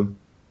to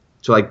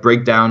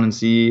break down and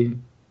see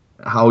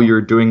how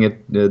you're doing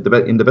it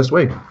in the best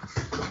way.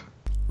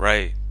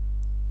 Right.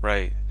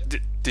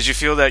 Did you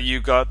feel that you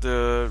got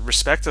the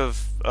respect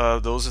of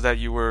those that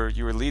you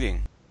were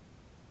leading?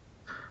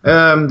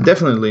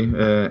 Definitely.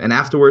 And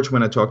afterwards,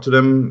 when I talk to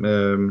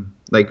them,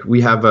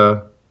 we have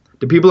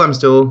the people I'm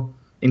still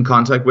in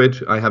contact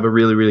with, I have a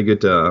really, really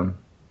good,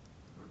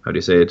 how do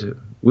you say it?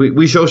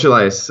 We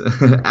socialize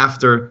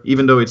after,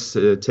 even though it's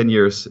 10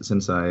 years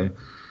since I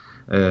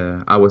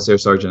was their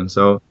sergeant.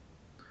 So,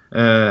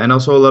 and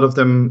also a lot of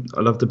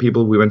the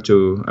people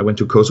I went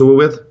to Kosovo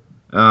with,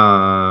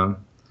 I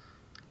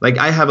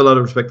have a lot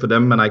of respect for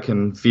them, and I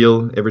can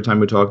feel every time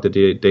we talk that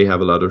they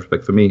have a lot of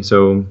respect for me.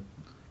 So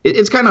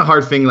it's kind of a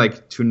hard thing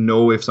to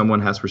know if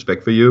someone has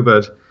respect for you,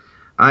 but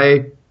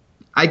I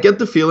get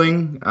the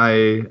feeling,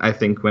 I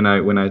think, when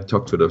I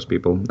talk to those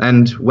people.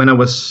 And when I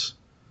was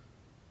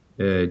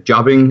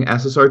jobbing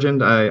as a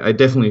sergeant, I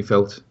definitely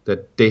felt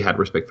that they had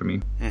respect for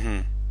me. Mm-hmm.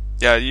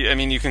 Yeah, I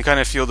mean, you can kind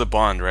of feel the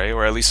bond, right?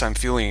 Or at least I'm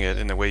feeling it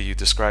in the way you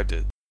described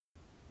it.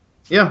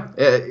 Yeah,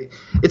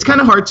 it's kind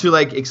of hard to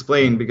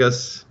explain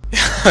because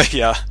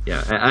yeah,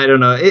 I don't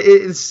know. It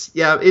is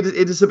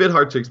a bit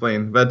hard to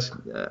explain, but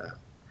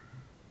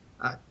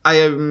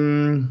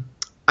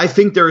I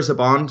think there is a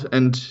bond,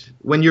 and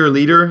when you're a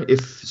leader,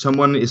 if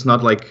someone is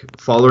not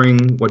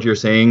following what you're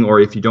saying, or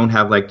if you don't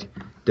have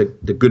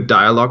the good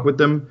dialogue with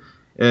them,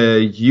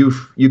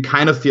 you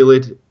kind of feel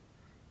it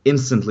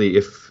instantly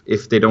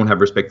if they don't have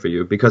respect for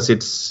you, because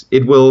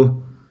it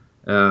will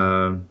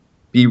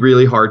be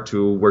really hard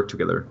to work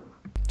together.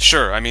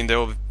 Sure. I mean,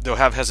 they'll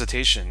have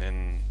hesitation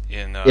in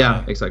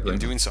Yeah, exactly. in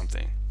doing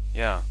something.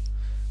 Yeah.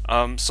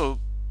 So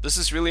this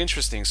is really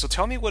interesting. So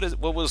tell me what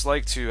was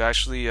like to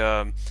actually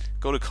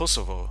go to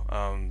Kosovo.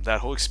 That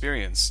whole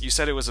experience. You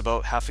said it was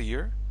about half a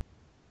year.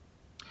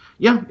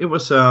 Yeah, it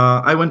was.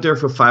 I went there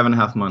for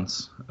 5.5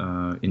 months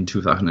in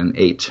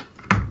 2008.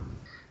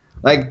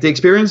 Like the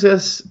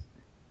experiences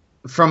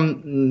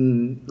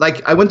from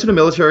like I went to the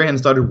military and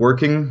started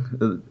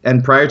working,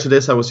 and prior to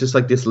this I was just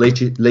like this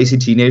lazy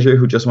teenager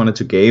who just wanted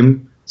to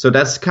game. So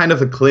that's kind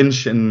of a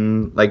clinch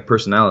in like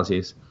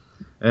personalities.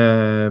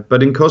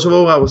 But in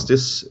Kosovo I was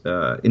this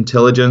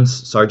intelligence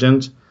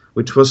sergeant,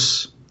 which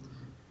was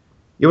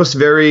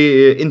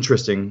very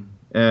interesting.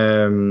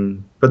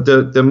 But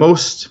the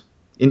most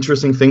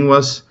interesting thing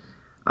was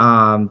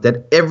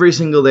that every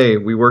single day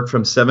we worked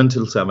from 7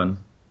 till 7.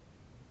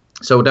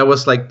 So that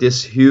was like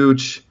this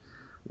huge,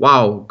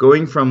 wow,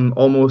 going from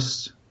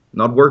almost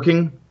not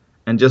working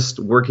and just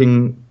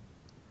working,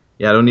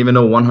 yeah, I don't even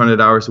know, 100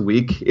 hours a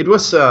week. It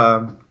was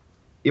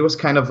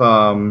kind of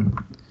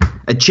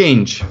a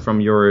change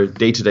from your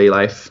day-to-day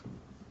life.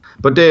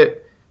 But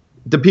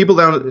the people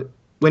down,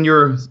 when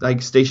you're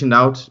like stationed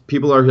out,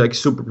 people are like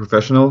super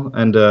professional,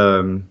 and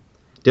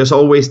there's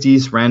always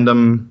these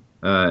random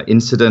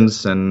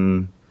incidents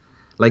and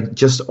like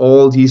just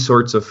all these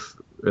sorts of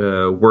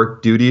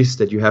work duties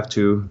that you have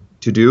to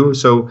do.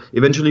 So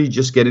eventually you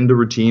just get in the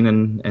routine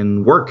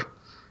and work,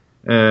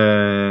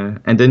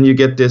 and then you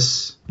get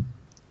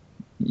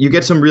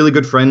some really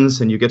good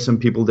friends, and you get some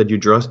people that you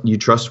trust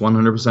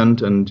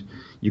 100%, and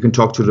you can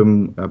talk to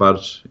them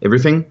about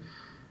everything.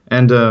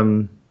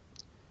 And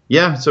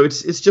yeah, so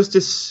it's just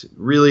this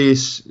really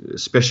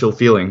special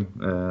feeling.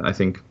 I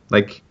think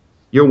like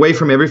you're away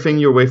from everything,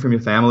 you're away from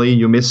your family,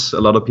 you miss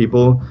a lot of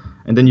people,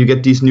 and then you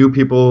get these new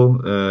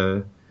people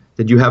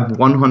that you have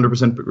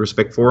 100%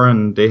 respect for,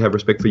 and they have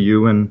respect for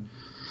you, and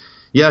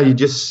yeah, you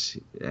just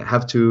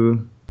have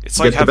to. It's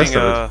like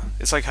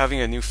having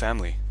a new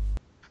family.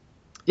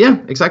 Yeah,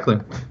 exactly.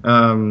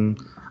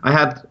 I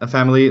had a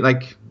family.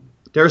 Like,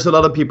 there's a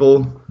lot of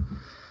people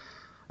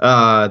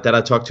that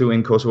I talk to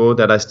in Kosovo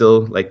that I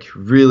still like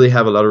really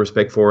have a lot of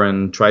respect for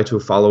and try to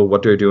follow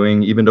what they're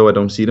doing, even though I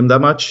don't see them that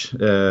much.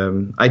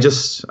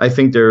 I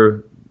think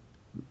they're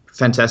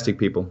fantastic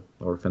people,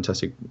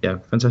 fantastic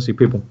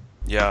people.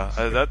 Yeah,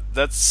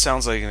 that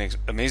sounds like an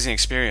amazing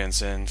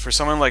experience. And for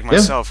someone like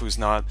myself who's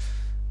not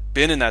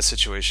been in that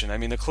situation, I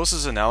mean, the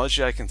closest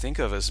analogy I can think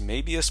of is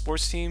maybe a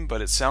sports team,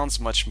 but it sounds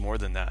much more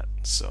than that.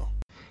 So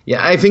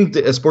yeah, I think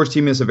a sports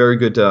team is a very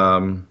good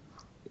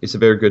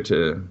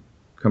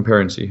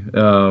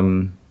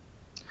comparison.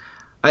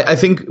 I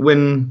think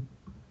when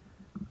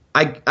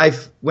I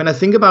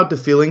think about the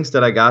feelings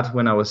that I got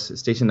when I was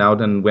stationed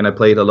out and when I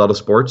played a lot of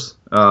sports,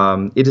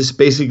 it is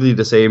basically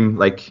the same.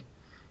 Like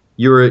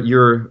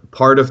you're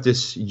part of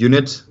this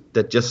unit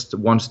that just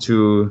wants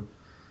to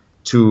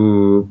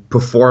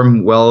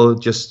perform well,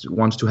 just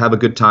wants to have a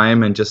good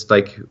time, and just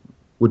like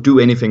would do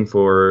anything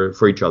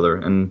for each other.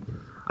 And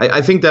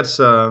I think that's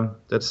a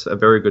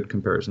very good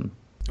comparison.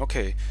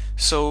 Okay,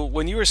 so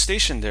when you were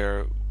stationed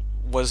there,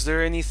 was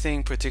there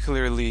anything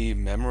particularly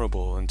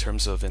memorable in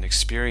terms of an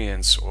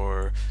experience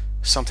or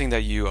something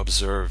that you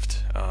observed,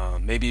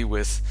 maybe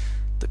with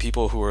the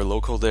people who were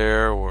local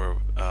there, or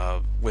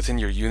within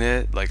your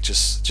unit, like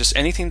just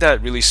anything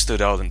that really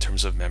stood out in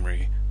terms of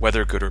memory,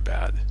 whether good or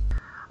bad?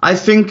 I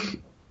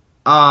think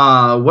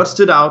what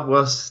stood out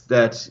was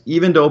that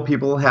even though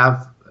people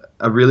have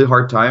a really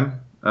hard time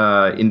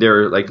in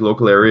their like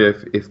local area,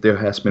 if there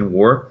has been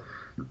war,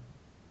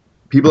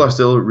 people are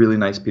still really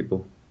nice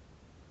people.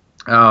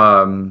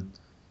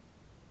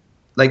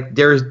 Like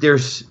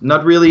there's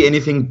not really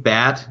anything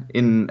bad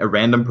in a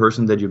random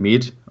person that you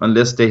meet,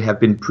 unless they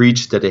have been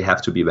preached that they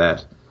have to be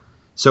bad.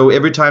 So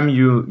every time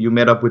you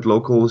met up with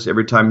locals,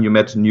 every time you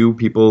met new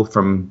people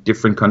from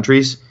different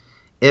countries,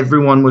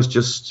 everyone was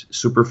just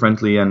super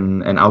friendly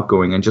and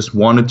outgoing, and just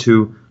wanted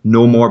to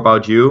know more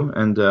about you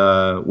and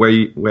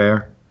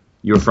where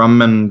you're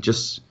from, and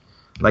just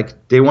like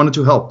they wanted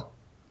to help.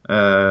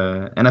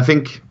 And I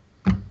think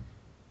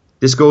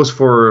this goes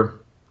for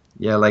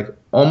like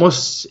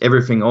almost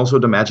everything. Also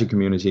the Magic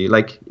community.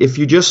 Like if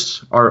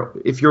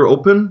you're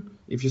open,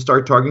 if you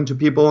start talking to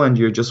people and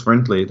you're just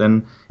friendly,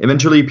 then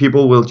eventually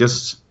people will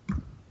just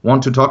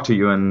want to talk to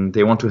you, and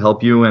they want to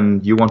help you,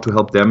 and you want to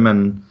help them,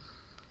 and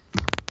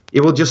it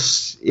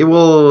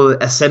will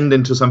ascend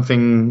into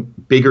something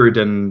bigger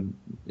than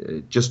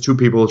just two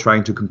people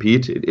trying to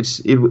compete.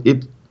 It's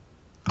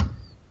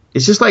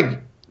just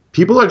like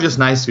people are just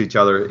nice to each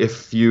other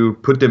if you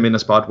put them in a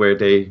spot where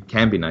they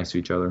can be nice to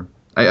each other.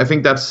 I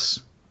think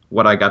that's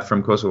what I got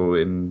from Kosovo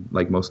in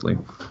like mostly.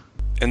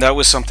 And that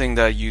was something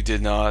that you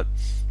did not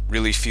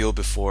really feel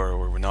before,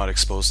 or were not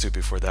exposed to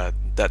before that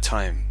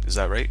time. Is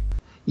that right?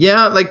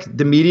 Yeah, like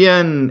the media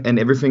and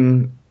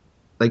everything.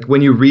 Like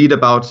when you read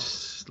about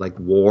like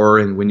war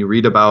and when you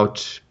read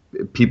about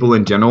people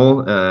in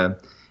general,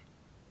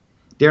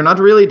 they're not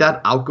really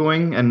that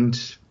outgoing,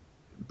 and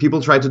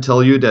people try to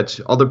tell you that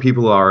other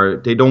people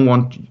they don't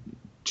want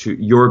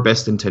your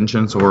best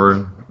intentions,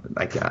 or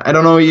like I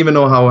don't even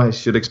know how I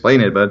should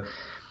explain it, but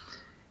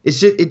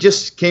it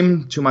just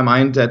came to my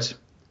mind that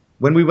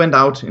when we went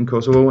out in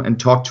Kosovo and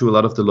talked to a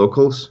lot of the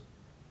locals,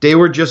 they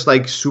were just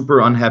like super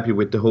unhappy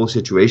with the whole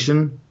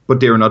situation, but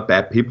they were not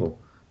bad people.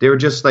 They were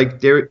just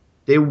like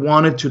they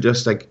wanted to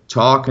just like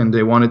talk, and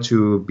they wanted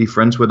to be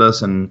friends with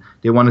us, and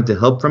they wanted the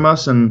help from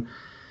us, and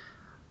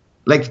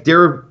like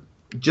they're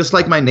just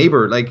like my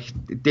neighbor. Like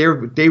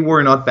they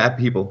were not bad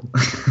people.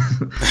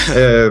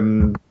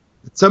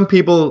 Some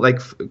people like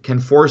can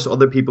force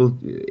other people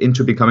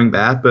into becoming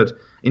bad, but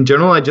in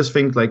general, I just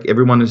think like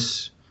everyone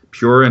is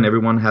pure and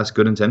everyone has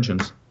good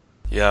intentions.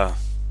 Yeah,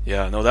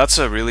 no, that's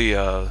a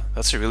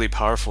really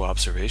powerful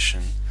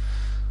observation.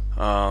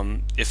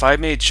 If I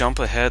may jump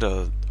ahead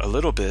a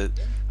little bit,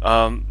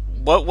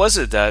 what was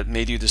it that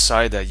made you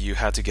decide that you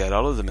had to get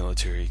out of the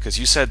military? Because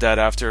you said that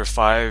after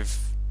 5+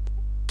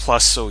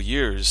 so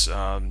years,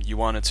 you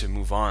wanted to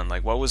move on.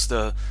 Like, what was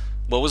the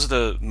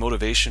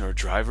motivation or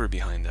driver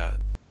behind that?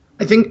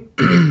 I think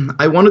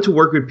I wanted to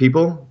work with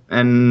people,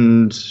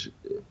 and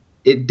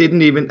I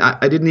didn't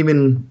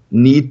even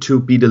need to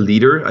be the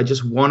leader. I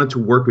just wanted to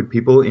work with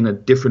people in a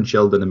different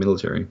shell than the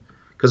military,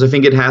 because I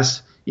think it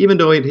has, even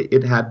though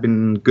it had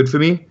been good for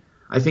me,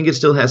 I think it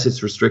still has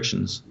its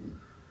restrictions.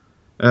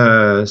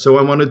 So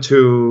I wanted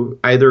to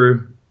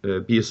either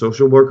be a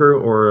social worker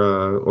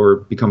or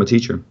become a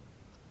teacher.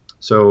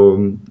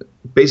 So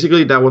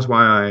basically, that was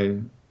why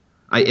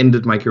I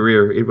ended my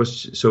career. It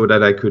was so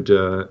that I could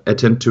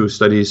attend to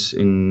studies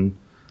in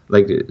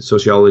like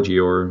sociology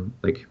or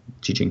like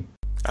teaching.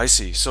 I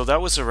see. So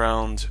that was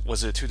around,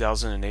 was it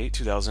 2008,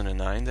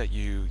 2009 that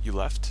you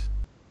left?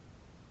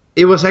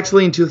 It was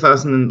actually in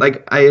 2000.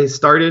 Like I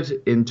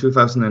started in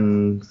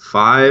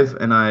 2005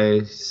 and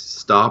I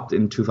stopped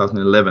in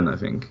 2011, I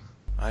think.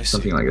 I see.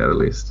 Something like that, at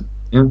least.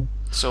 Yeah.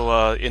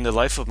 So in the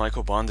life of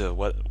Michael Bonde,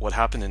 what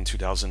happened in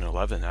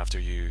 2011 after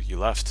you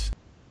left?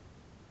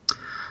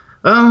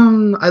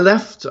 I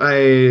left.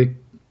 I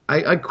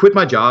quit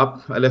my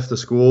job. I left the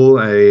school.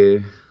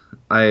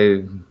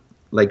 I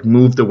like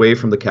moved away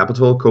from the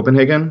capital,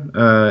 Copenhagen,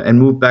 and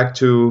moved back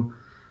to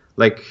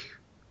like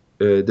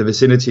the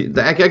vicinity.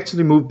 I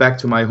actually moved back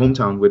to my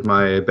hometown with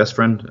my best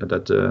friend at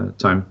that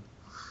time,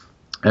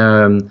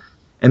 and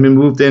we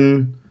moved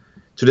in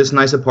to this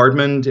nice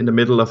apartment in the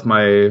middle of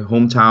my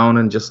hometown,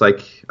 and just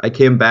like I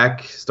came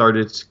back,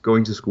 started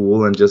going to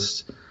school, and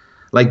just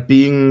like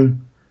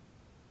being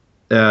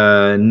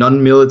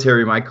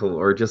non-military Michael,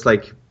 or just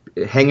like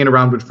hanging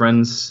around with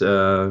friends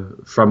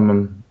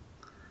from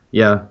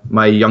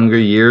my younger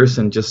years,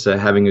 and just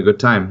having a good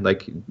time,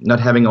 like not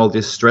having all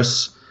this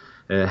stress,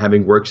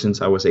 having worked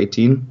since I was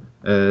 18.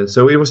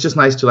 So it was just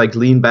nice to like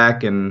lean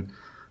back and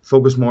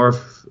focus more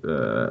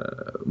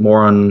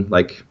on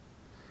like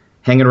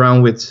hanging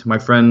around with my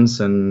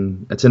friends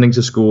and attending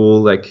to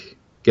school, like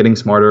getting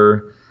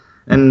smarter.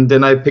 And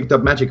then I picked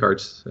up magic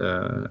arts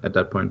at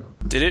that point.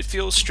 Did it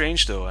feel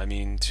strange, though? I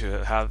mean,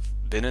 to have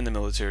been in the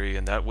military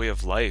and that way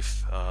of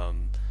life, I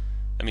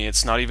mean,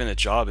 it's not even a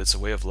job, it's a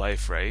way of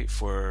life, right?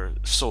 For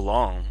so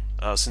long,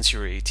 since you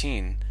were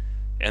 18,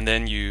 and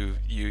then you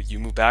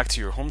move back to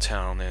your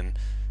hometown, and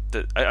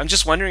I'm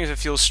just wondering if it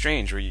feels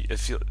strange,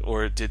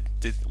 or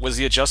was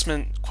the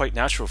adjustment quite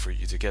natural for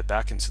you to get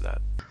back into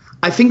that?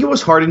 I think it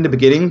was hard in the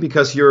beginning,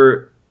 because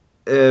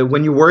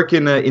when you work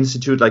in an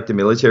institute like the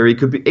military,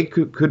 it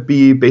could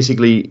be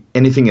basically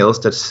anything else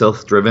that's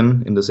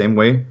self-driven in the same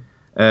way.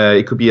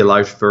 It could be a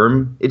large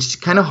firm. It's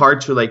kind of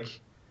hard to like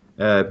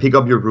pick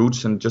up your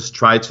roots and just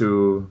try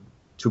to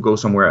go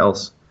somewhere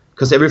else,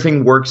 because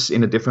everything works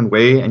in a different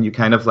way, and you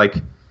kind of like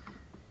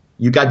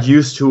you got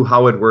used to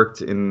how it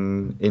worked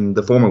in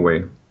the former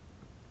way.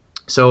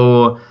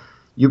 So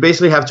you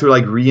basically have to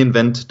like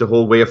reinvent the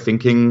whole way of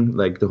thinking,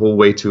 like the whole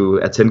way to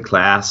attend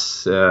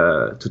class,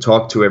 to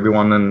talk to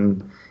everyone,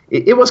 and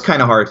it was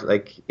kind of hard.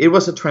 Like it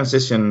was a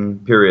transition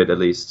period, at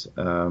least,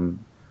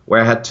 where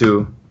I had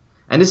to,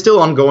 and it's still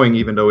ongoing,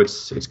 even though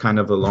it's kind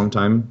of a long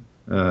time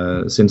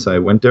since I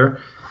went there.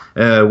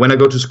 When I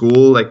go to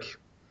school, like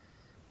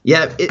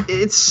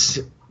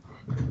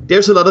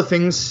there's a lot of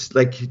things,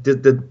 like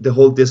the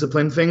whole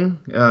discipline thing.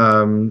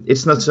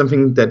 It's not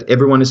something that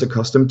everyone is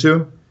accustomed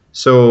to.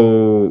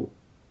 So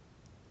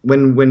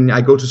when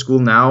I go to school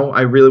now,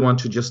 I really want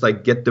to just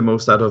like get the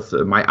most out of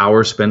my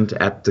hours spent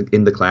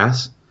in the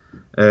class,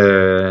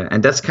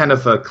 and that's kind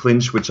of a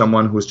clinch with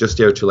someone who's just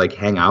there to like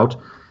hang out.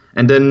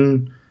 And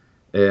then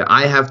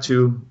I have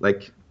to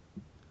like,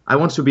 I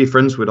want to be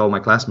friends with all my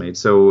classmates,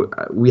 so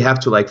we have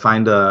to like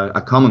find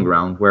a common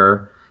ground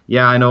where,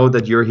 yeah, I know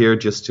that you're here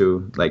just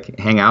to like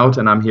hang out,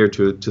 and I'm here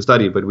to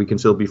study, but we can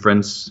still be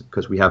friends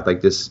because we have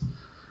like this.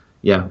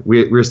 Yeah,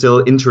 we're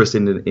still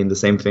interested in the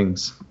same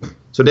things.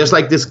 So there's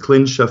like this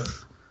clinch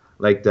of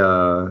like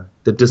the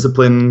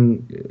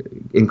discipline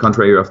in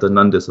contrary of the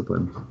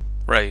non-discipline.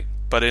 Right.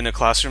 But in a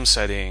classroom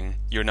setting,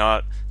 you're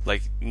not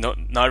like no,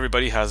 not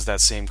everybody has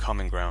that same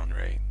common ground,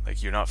 right?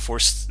 Like you're not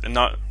forced,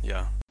 not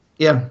yeah.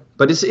 Yeah,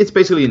 but it's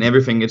basically in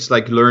everything. It's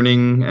like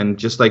learning and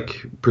just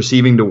like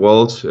perceiving the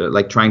world,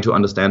 like trying to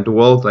understand the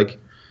world. Like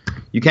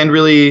you can't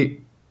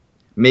really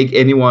make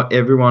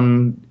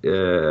everyone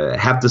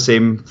have the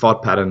same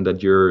thought pattern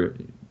that you're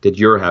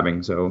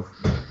having. So,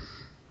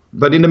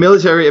 but in the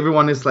military,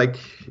 everyone is like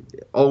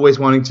always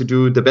wanting to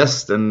do the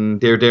best,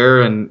 and they're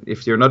there. And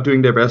if they're not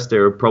doing their best,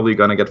 they're probably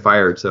gonna get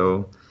fired.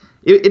 So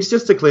it's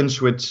just a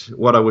clinch with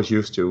what I was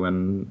used to,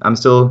 and I'm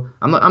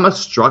not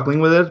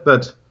struggling with it,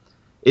 but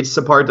it's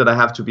a part that I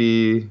have to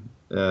be.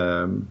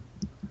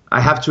 I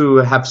have to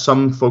have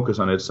some focus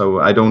on it, so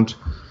I don't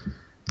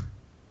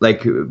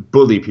like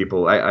bully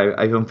people.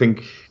 I don't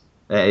think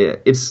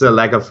it's a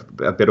lack of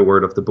a better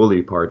word of the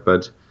bully part,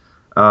 but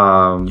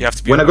you have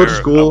to be when I go to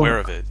school, aware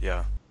of it.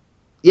 Yeah.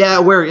 Yeah,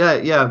 aware.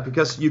 Yeah,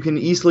 because you can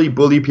easily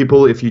bully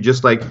people if you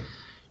just like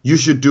you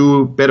should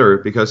do better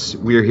because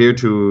we're here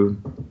to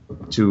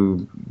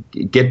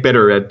get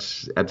better at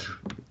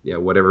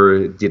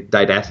whatever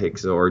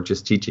didactics or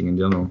just teaching in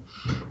general.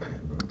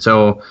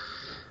 So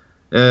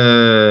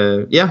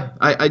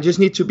I just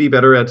need to be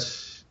better at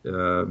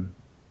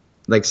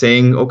like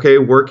saying okay,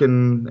 work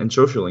and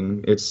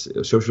socializing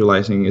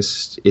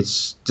is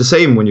it's the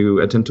same when you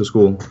attend to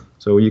school.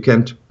 So you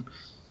can't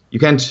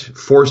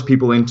force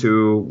people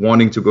into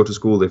wanting to go to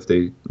school if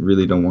they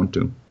really don't want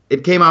to.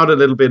 It came out a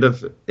little bit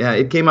of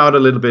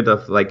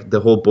like the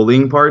whole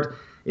bullying part.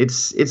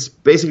 It's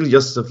basically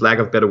just a lack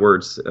of better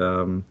words.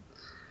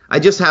 I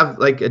just have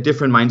like a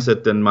different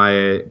mindset than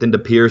the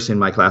peers in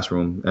my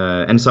classroom,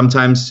 and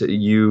sometimes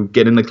you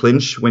get in a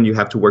clinch when you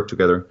have to work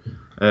together.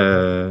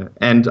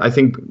 And I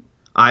think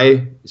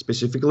I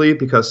specifically,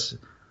 because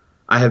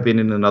I have been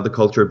in another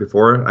culture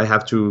before, I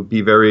have to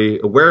be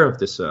very aware of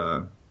this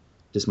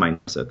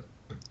mindset,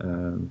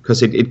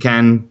 because it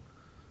can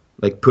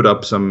like put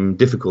up some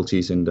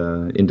difficulties in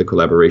the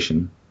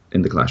collaboration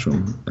in the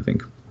classroom, I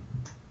think.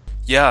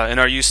 Yeah, and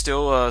are you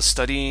still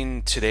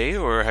studying today,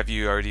 or have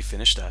you already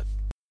finished that?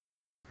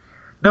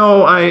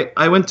 No,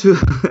 I went to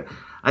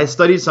I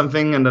studied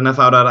something and then I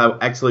found out I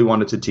actually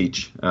wanted to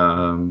teach.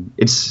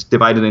 It's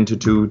divided into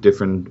two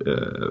different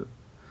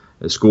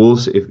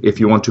schools. If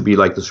you want to be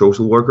like the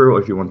social worker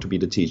or if you want to be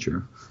the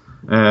teacher.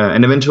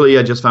 And eventually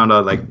I just found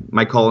out like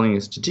my calling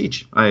is to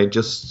teach. I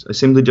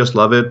simply just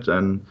love it,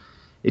 and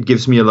it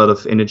gives me a lot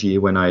of energy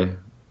when I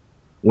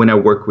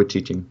work with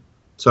teaching.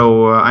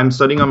 So I'm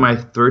studying on my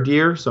third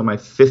year, so my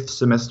fifth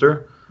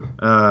semester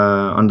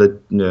on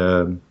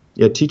the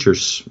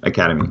Teachers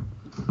Academy.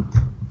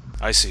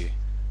 I see.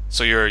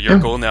 So your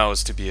goal now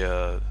is to be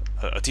a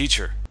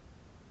teacher.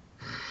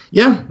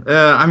 Yeah,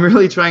 I'm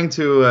really trying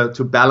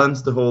to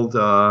balance the whole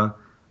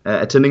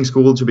attending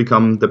school to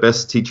become the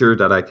best teacher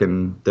that I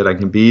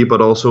can be,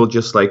 but also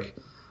just like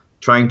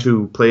trying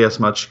to play as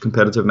much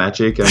competitive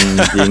Magic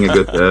and being a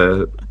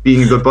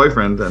good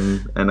boyfriend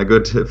and a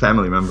good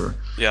family member.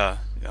 Yeah,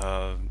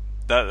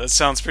 that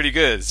sounds pretty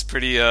good. It's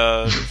pretty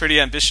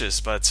ambitious,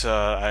 but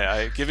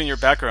given your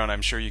background,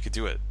 I'm sure you could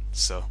do it.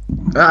 So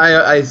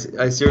I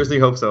seriously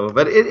hope so,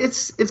 but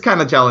it's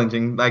kind of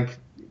challenging. Like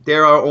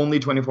there are only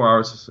 24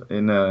 hours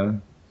in a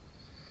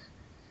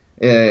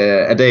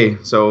day,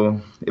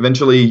 so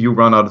eventually you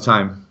run out of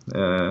time,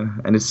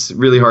 and it's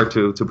really hard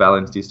to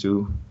balance these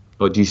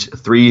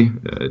three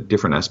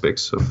different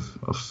aspects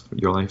of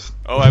your life.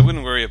 Oh, I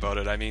wouldn't worry about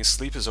it. I mean,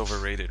 sleep is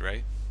overrated,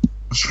 right?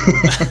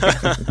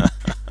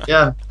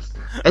 Yeah.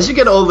 As you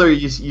get older,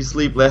 you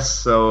sleep less,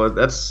 so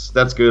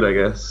that's good, I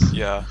guess.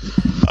 Yeah.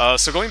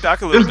 So going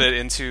back a little bit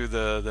into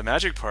the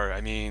Magic part,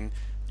 I mean,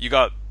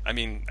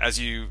 as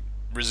you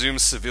resume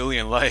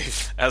civilian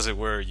life, as it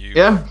were,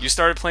 you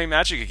started playing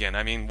Magic again.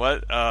 I mean,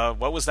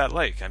 what was that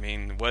like? I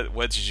mean,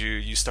 what did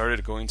you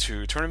started going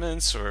to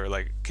tournaments, or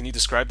like, can you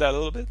describe that a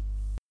little bit?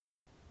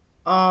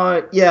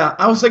 Yeah,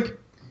 I was like,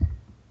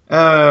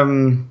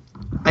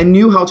 I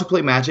knew how to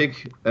play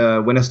Magic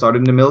when I started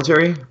in the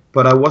military,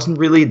 but I wasn't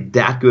really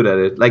that good at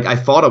it. Like I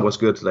thought I was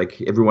good,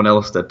 like everyone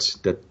else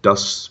that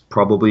does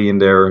probably in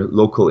their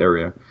local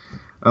area.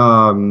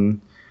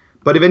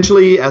 But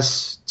eventually,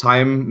 as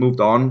time moved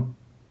on,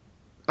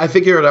 I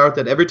figured out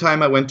that every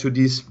time I went to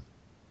these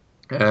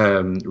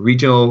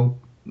regional,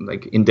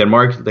 like in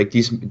Denmark, like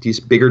these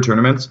bigger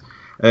tournaments,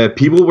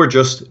 people were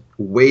just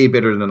way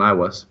better than I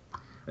was.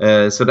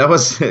 So that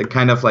was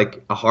kind of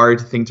like a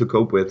hard thing to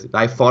cope with.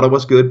 I thought I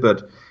was good,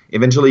 but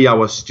eventually I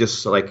was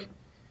just like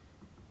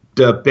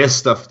the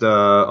best of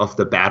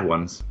the bad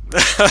ones.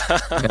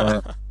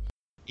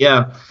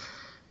 Yeah.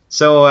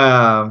 So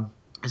I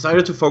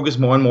started to focus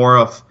more and more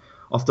of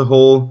the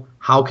whole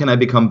how can I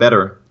become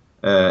better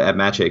at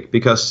Magic,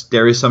 because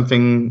there is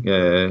something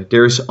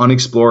there is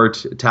unexplored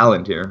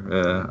talent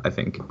here, I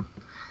think.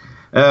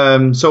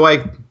 So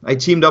I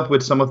teamed up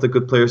with some of the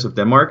good players of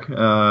Denmark.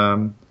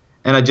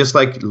 And I just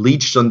like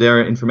leached on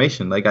their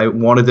information. Like I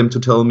wanted them to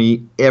tell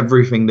me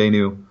everything they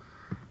knew,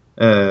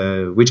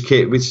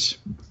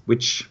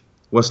 which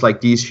was like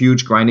these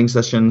huge grinding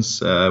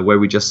sessions where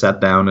we just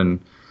sat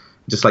down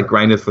just like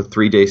grinded for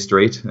 3 days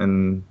straight.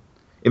 And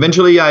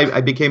eventually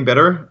I became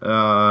better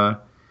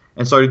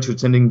and started to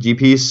attending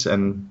GPs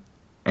and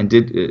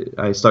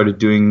I started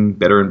doing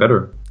better and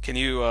better. Can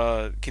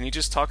you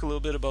just talk a little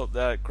bit about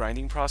that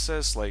grinding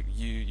process? Like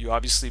you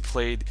obviously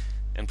played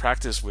and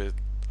practiced with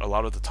a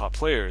lot of the top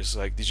players.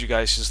 Like, did you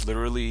guys just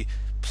literally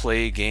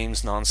play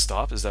games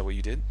nonstop? Is that what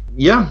you did?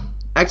 Yeah,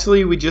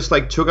 actually, we just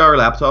like took our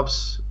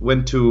laptops,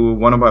 went to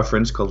one of our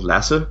friends called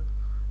Lasse,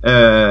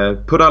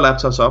 put our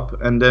laptops up,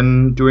 and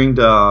then during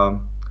the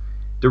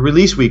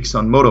release weeks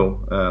on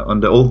Moto, on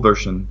the old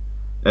version,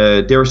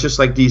 there was just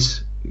like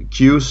these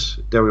queues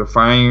that were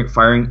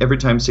firing every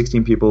time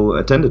 16 people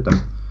attended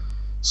them.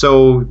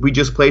 So we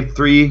just played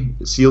 3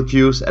 seal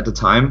queues at a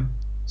time.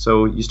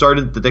 So you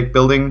started the deck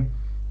building,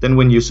 then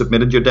when you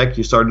submitted your deck,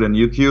 you started a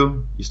new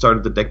queue, you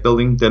started the deck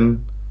building,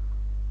 then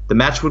the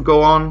match would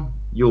go on,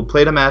 you'll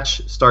play the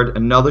match, start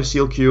another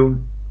seal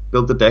queue,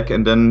 build the deck,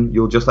 and then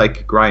you'll just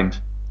like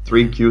grind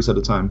 3 queues at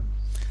a time.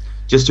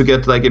 Just to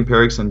get like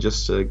empirics and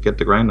just get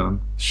the grind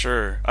on.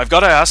 Sure. I've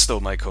got to ask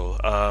though, Michael,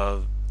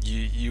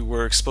 you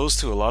were exposed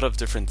to a lot of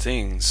different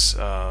things,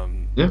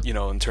 Yeah.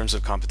 in terms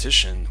of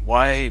competition.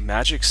 Why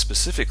Magic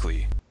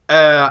specifically?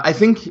 I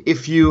think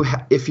if you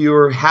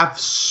have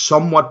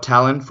somewhat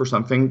talent for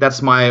something,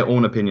 that's my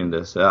own opinion.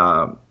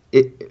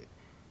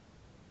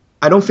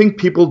 I don't think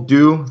people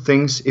do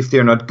things if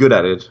they're not good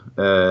at it.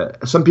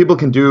 Some people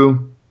can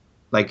do,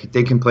 like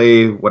they can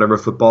play whatever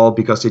football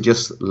because they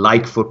just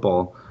like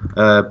football.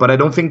 But I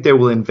don't think they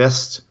will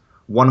invest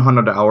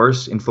 100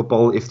 hours in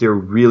football if they're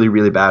really,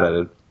 really bad at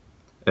it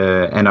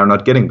and are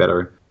not getting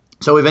better.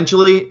 So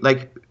eventually,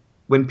 like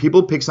when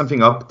people pick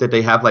something up that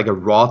they have like a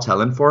raw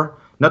talent for,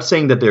 not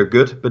saying that they're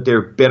good, but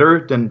they're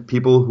better than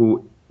people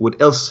who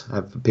would else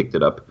have picked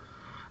it up.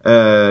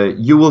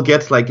 You will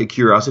get like a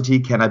curiosity,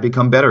 can I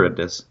become better at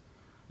this?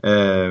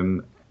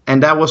 And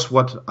that was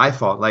what I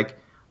thought. Like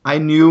I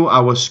knew I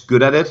was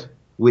good at it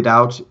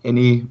without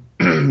any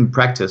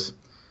practice.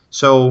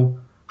 So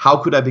how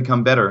could I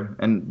become better?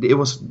 And it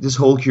was this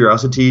whole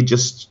curiosity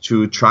just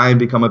to try and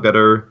become a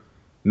better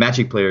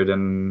Magic player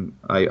than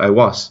I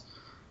was.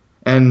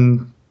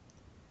 And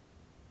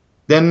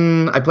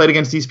then I played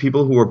against these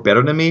people who were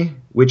better than me,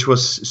 which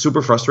was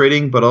super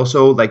frustrating, but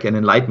also like an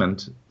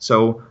enlightenment.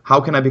 So how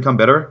can I become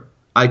better?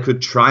 I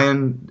could try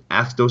and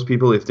ask those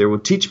people if they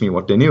would teach me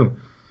what they knew.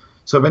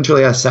 So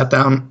eventually I sat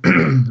down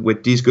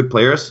with these good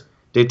players.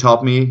 They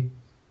taught me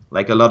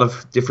like a lot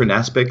of different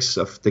aspects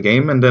of the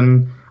game, and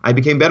then I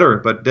became better.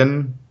 But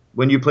then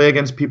when you play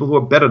against people who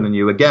are better than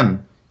you,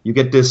 again, you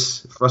get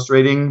this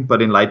frustrating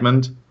but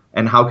enlightenment.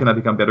 And how can I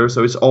become better?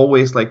 So it's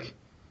always like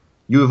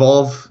you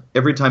evolve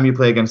every time you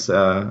play against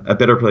a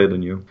better player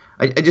than you.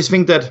 I just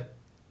think that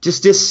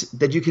just this,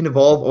 that you can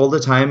evolve all the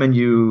time,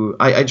 and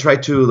I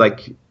tried to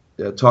like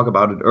talk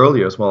about it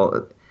earlier as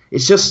well.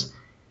 It's just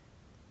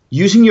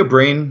using your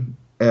brain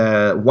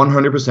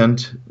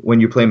 100%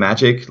 when you play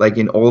Magic, like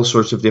in all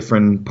sorts of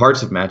different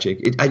parts of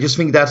Magic. I just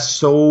think that's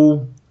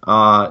so.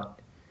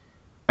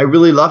 I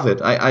really love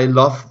it. I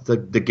love the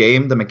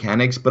game, the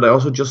mechanics, but I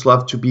also just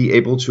love to be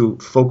able to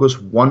focus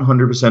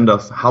 100%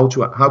 of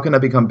how can I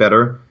become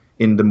better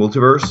in the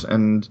multiverse,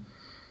 and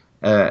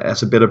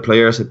as a better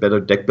player, as a better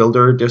deck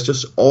builder. There's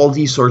just all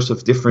these sorts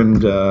of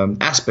different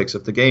aspects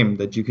of the game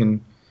that you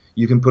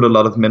can put a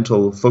lot of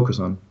mental focus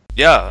on.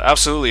 Yeah,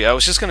 absolutely. I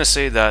was just going to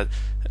say that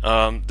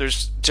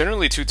there's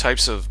generally 2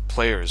 types of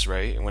players,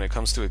 right? When it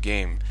comes to a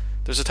game,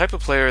 there's a type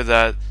of player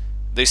that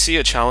they see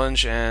a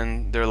challenge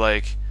and they're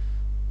like,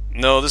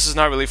 no, this is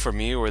not really for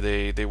me, or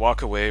they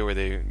walk away, or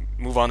they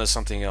move on to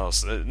something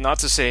else. Not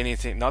to say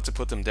anything, not to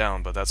put them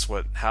down, but that's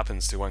what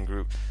happens to one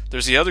group.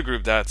 There's the other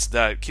group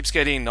that keeps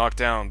getting knocked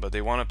down, but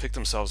they want to pick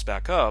themselves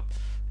back up,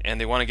 and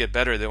they want to get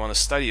better. They want to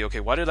study. Okay,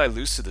 why did I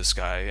lose to this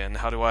guy, and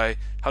how do I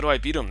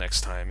beat him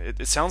next time?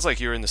 It sounds like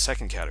you're in the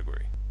second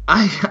category.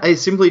 I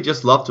simply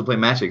just love to play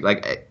Magic.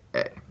 Like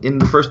in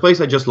the first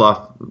place, I just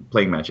love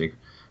playing Magic.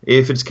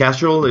 If it's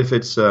casual, if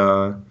it's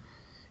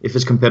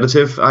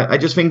competitive, I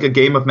just think a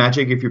game of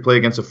Magic, if you play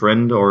against a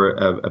friend or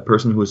a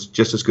person who's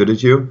just as good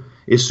as you,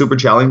 is super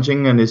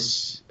challenging, and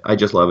I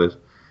just love it.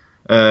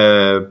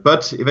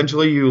 But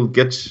eventually you'll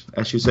get,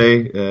 as you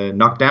say,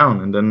 knocked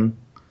down, and then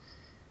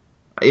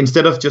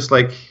instead of just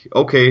like,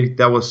 okay,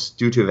 that was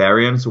due to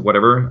variance or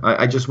whatever,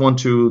 I just want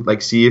to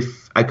like see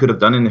if I could have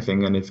done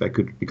anything and if I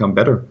could become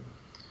better.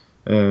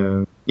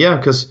 Yeah,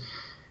 because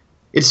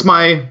it's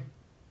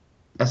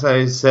as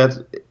I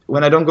said,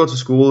 when I don't go to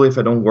school, if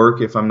I don't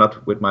work, if I'm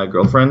not with my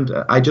girlfriend,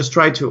 I just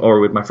try to, or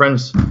with my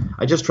friends,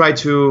 I just try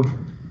to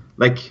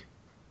like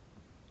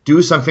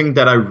do something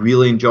that I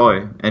really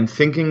enjoy. And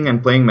thinking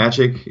and playing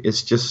Magic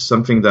is just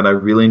something that I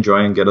really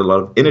enjoy and get a lot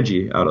of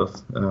energy out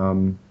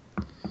of.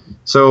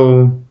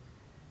 So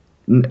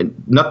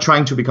not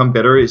trying to become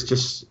better is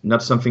just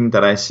not something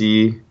that I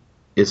see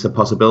is a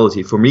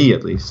possibility for me,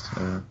 at least,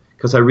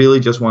 because I really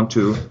just want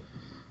to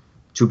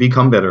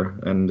become better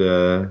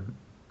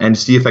and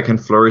see if I can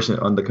flourish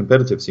on the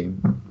competitive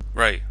scene.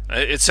 Right.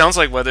 It sounds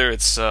like whether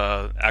it's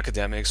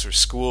academics or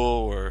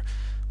school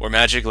or or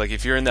Magic, like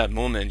if you're in that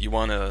moment, you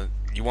wanna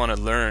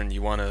learn,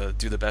 you wanna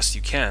do the best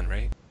you can,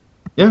 right?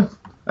 Yeah,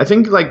 I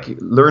think like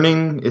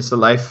learning is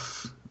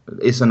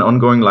an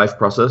ongoing life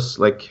process.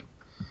 Like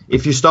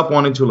if you stop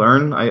wanting to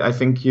learn, I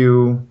think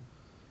you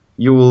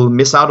will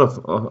miss out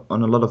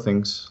on a lot of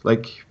things.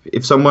 Like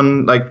if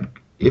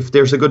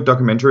there's a good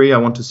documentary, I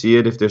want to see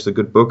it. If there's a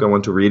good book, I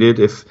want to read it.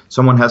 If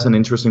someone has an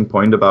interesting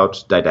point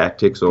about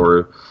didactics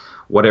or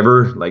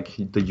whatever, like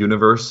the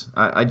universe,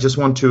 I just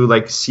want to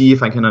like see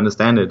if I can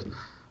understand it,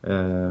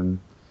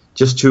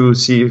 just to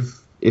see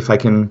if I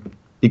can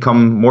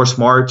become more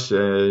smart,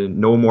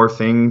 know more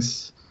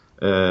things,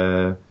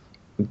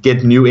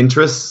 get new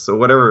interests or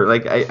whatever.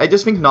 Like I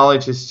just think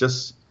knowledge is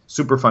just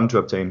super fun to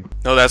obtain.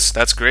 No,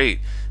 that's great.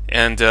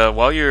 And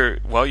while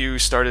you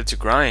started to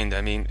grind,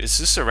 I mean, is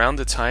this around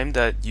the time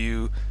that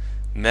you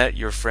met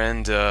your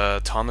friend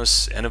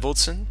Thomas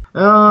Enevoldsen?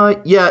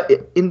 Yeah,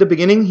 in the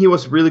beginning, he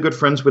was really good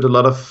friends with a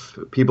lot of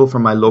people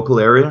from my local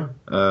area,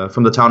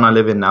 from the town I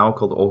live in now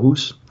called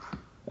Aarhus.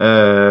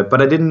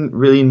 But I didn't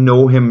really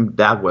know him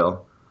that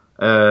well.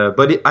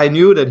 But I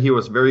knew that he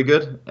was very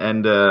good,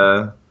 and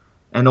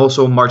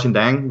also Martin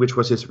Dang, which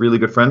was his really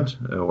good friend,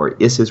 or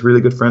is his really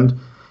good friend.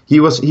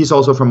 He's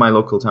also from my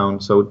local town,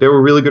 so they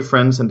were really good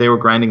friends, and they were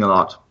grinding a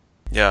lot.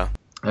 Yeah.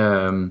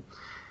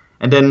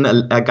 And then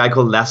a guy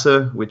called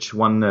Lasse, which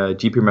won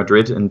GP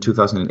Madrid in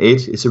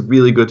 2008, is a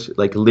really good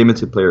like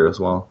limited player as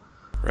well.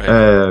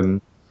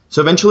 Right.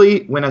 So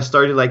eventually, when I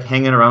started like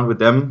hanging around with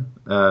them,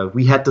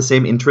 we had the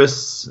same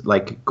interests,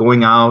 like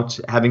going out,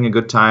 having a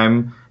good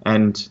time,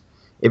 and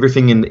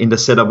everything in the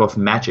setup of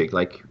Magic.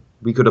 Like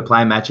we could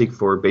apply Magic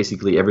for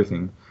basically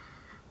everything.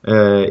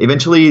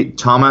 Eventually,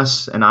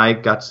 Thomas and I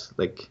got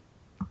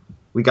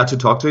to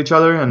talk to each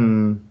other,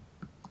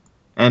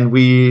 and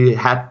we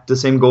had the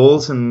same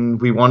goals,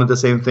 and we wanted the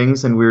same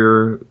things, and we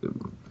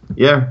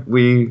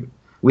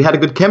had a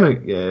good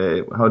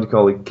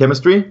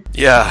chemistry.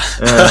 Yeah.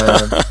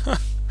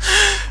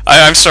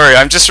 I'm sorry.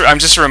 I'm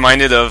just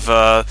reminded of.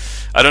 I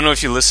don't know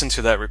if you listened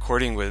to that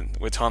recording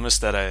with Thomas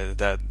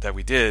that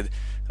we did,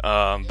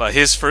 but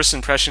his first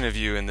impression of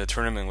you in the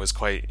tournament was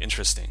quite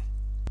interesting.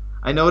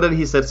 I know that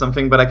he said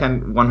something, but I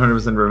can't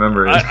 100%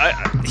 remember it.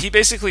 He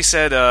basically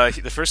said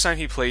the first time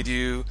he played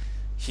you,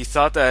 he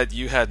thought that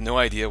you had no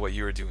idea what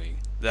you were doing,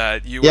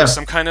 that you were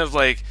some kind of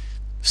like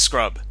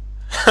scrub.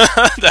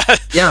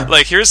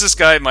 Like here's this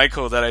guy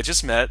Michael that I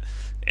just met,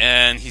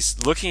 and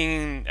he's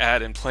looking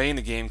at and playing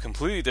the game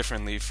completely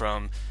differently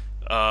from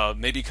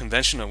maybe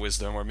conventional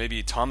wisdom, or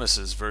maybe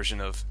Thomas's version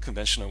of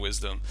conventional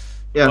wisdom.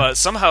 Yeah. But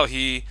somehow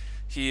he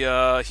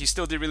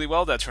still did really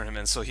well that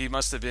tournament, so he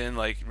must have been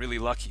like really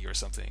lucky or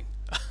something.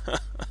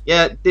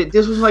 Yeah,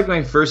 this was like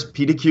my first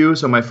PDQ,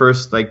 so my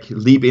first like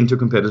leap into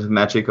competitive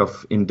Magic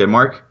in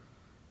Denmark.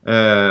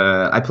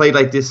 I played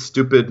like this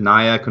stupid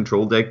Naya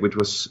control deck, which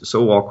was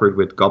so awkward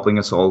with Goblin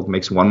Assault,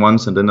 makes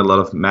 1/1s, and then a lot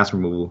of mass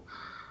removal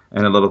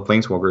and a lot of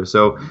Planeswalkers.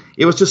 So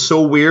it was just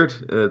so weird,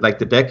 like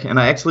the deck. And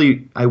I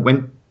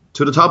went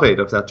to the top 8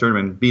 of that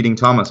tournament, beating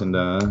Thomas in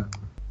the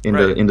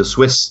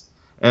Swiss.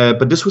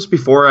 But this was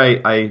before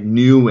I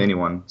knew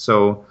anyone.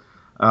 So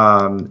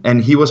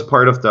and he was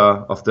part of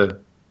the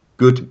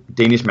good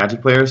Danish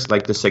Magic players,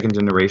 like the second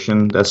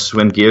generation. That's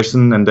Sven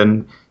Geersen, and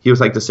then he was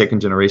like the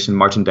second generation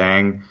Martin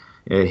Dang,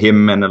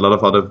 him, and a lot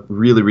of other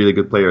really, really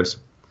good players.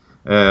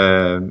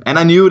 And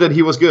I knew that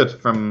he was good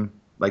from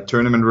like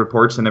tournament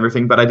reports and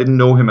everything, but I didn't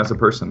know him as a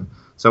person.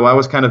 So I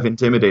was kind of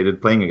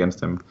intimidated playing against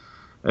him.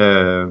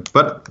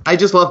 But I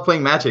just loved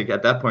playing Magic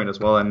at that point as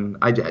well, and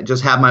I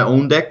just had my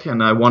own deck,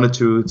 and I wanted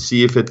to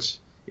see if it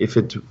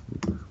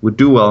would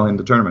do well in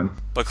the tournament.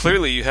 But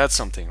clearly you had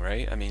something,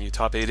 right? I mean, you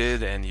top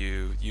 8'd and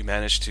you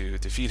managed to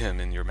defeat him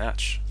in your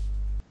match.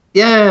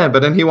 Yeah,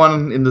 but then he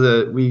won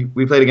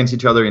we played against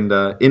each other in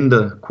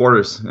the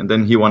quarters, and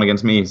then he won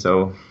against me.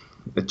 So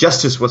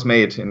justice was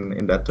made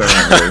in that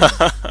tournament.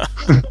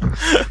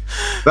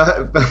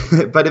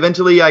 but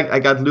eventually I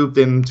got looped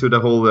into the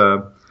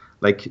whole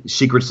like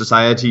secret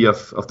society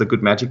of the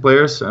good Magic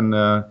players, and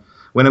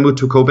when I moved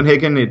to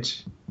Copenhagen,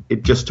 it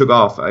just took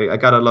off. I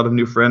got a lot of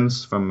new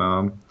friends from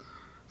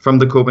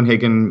the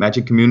Copenhagen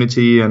Magic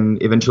community,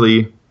 and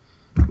eventually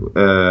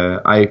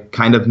I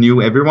kind of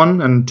knew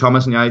everyone, and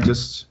Thomas and I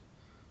just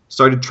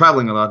started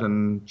traveling a lot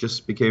and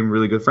just became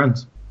really good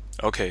friends.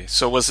 Okay,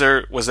 so was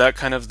that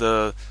kind of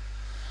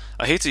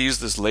I hate to use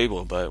this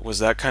label, but was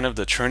that kind of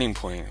the turning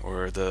point,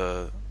 or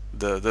the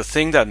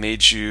thing that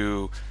made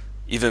you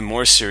even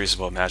more serious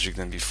about Magic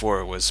than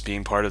before, was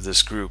being part of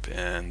this group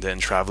and then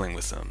traveling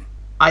with them?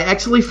 I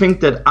actually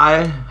think that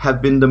I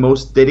have been the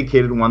most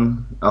dedicated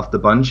one of the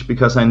bunch,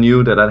 because I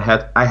knew that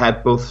I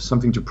had both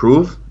something to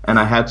prove and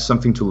I had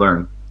something to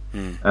learn.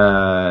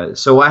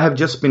 So I have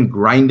just been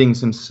grinding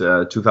since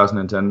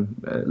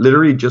 2010,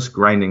 literally just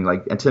grinding,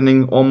 like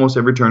attending almost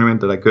every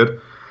tournament that I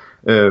could,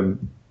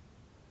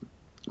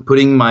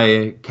 putting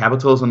my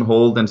capitals on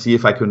hold and see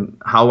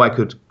how I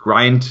could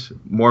grind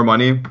more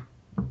money,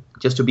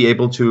 just to be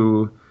able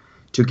to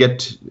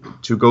get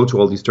to go to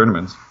all these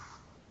tournaments.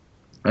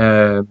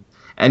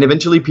 And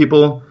eventually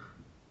people,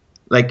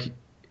 like,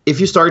 if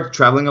you start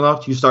traveling a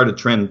lot, you start a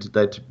trend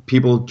that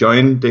people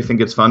join, they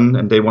think it's fun,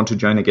 and they want to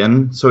join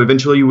again. So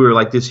eventually we were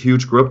like this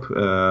huge group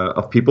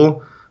of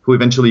people who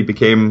eventually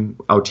became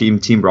our team,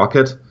 Team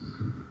Rocket.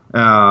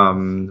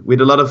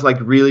 With a lot of like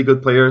really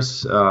good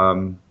players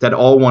that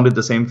all wanted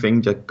the same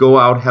thing, just go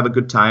out, have a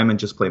good time, and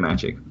just play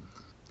Magic.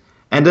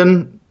 And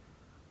then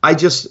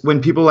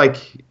when people like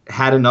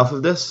had enough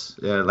of this,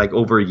 like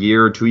over a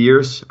year or 2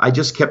 years, I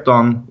just kept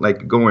on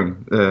like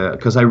going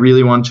because I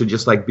really want to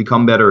just like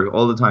become better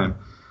all the time.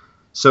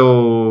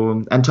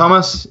 So, and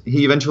Thomas,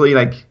 he eventually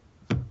like,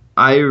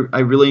 I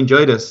really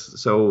enjoy this,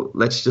 so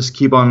let's just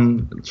keep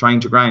on trying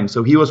to grind.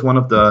 So he was one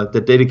of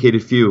the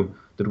dedicated few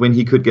that when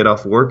he could get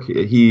off work,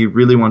 he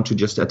really wanted to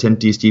just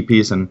attend these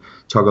GPs and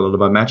talk a lot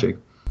about Magic.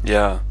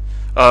 Yeah.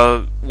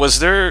 Was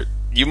there,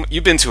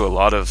 you've been to a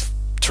lot of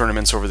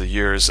tournaments over the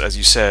years, as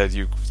you said,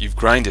 you've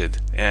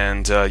grinded,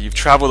 and you've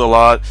traveled a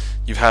lot.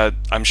 You've had,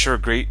 I'm sure,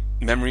 great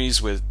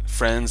memories with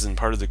friends and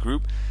part of the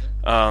group.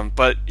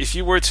 But if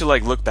you were to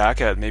like look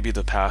back at maybe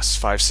the past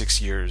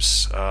 5-6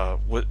 years,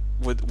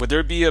 would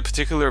there be a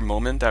particular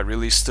moment that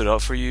really stood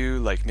out for you,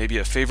 like maybe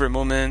a favorite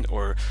moment,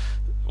 or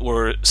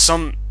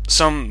some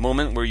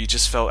moment where you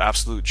just felt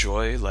absolute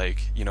joy,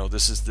 like, you know,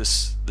 this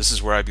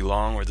is where I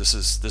belong, or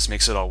this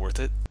makes it all worth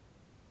it?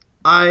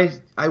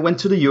 I went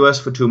to the US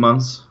for 2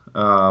 months.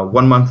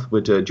 1 month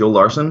with Joel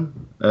Larson,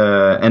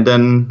 and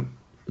then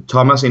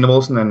Thomas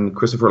Enevoldsen and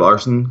Christopher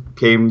Larson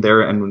came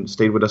there and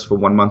stayed with us for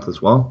 1 month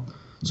as well.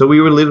 So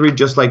we were literally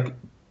just like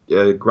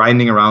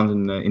grinding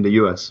around in the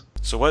US.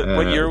 So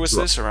what year was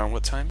this? Around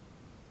what time?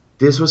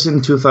 This was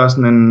in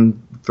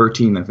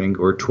 2013, I think,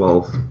 or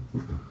 12.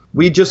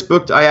 We just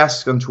booked. I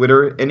asked on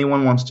Twitter,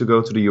 anyone wants to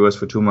go to the US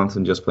for 2 months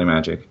and just play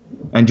Magic?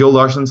 And Joel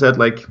Larson said,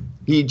 like,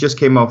 he just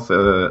came off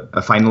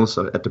a finals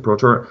at the Pro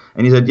Tour,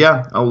 and he said,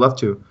 yeah, I would love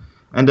to.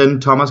 And then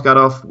Thomas got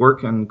off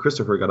work and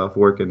Christopher got off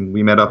work, and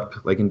we met up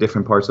like in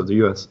different parts of the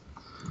US.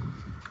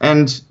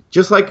 And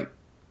just like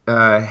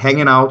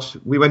hanging out,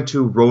 we went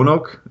to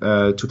Roanoke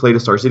to play the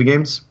Star City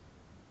games,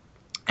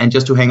 and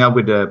just to hang out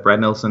with Brad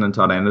Nelson and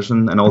Todd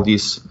Anderson and all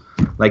these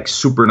like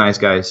super nice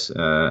guys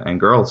and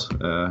girls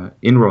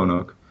in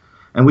Roanoke.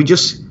 And we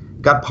just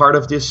got part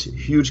of this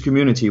huge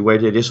community where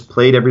they just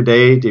played every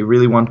day. They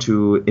really want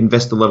to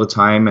invest a lot of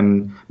time,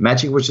 and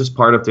Magic was just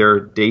part of their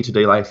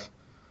day-to-day life.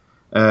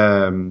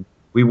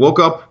 We woke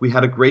up, we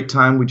had a great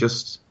time. We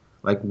just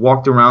like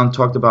walked around,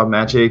 talked about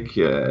Magic,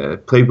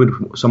 played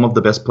with some of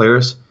the best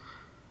players.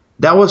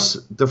 That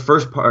was the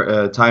first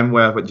time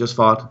where I just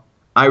thought,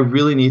 I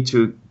really need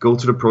to go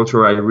to the Pro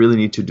Tour. I really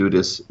need to do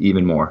this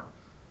even more.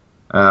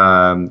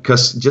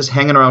 Because just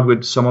hanging around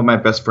with some of my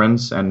best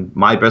friends, and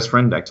my best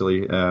friend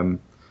actually,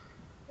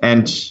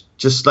 and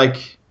just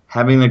like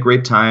having a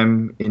great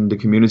time in the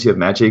community of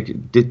Magic,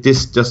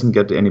 this doesn't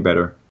get any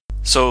better.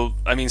 So,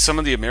 I mean, some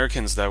of the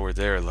Americans that were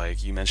there,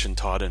 like you mentioned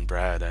Todd and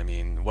Brad, I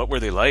mean, what were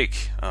they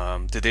like?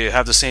 Did they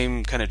have the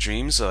same kind of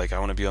dreams, like I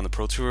want to be on the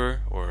Pro Tour,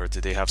 or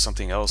did they have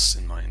something else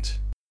in mind?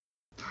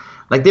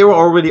 Like they were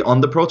already on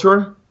the Pro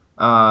Tour,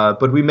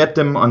 but we met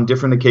them on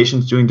different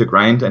occasions during the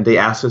grind, and they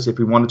asked us if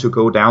we wanted to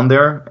go down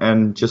there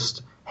and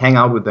just hang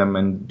out with them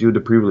and do the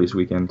pre-release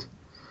weekend.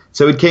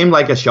 So it came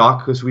like a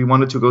shock, because we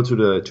wanted to go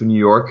to New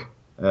York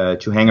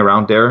to hang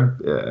around there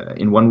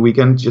in one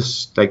weekend,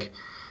 just like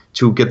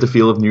to get the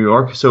feel of New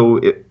York.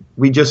 So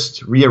we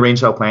just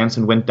rearranged our plans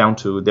and went down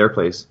to their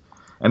place,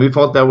 and we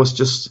thought that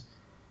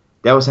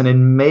was an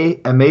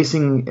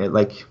amazing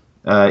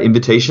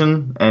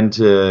invitation, and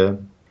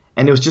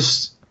it was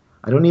just,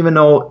 I don't even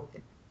know.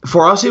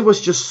 For us, it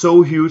was just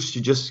so huge to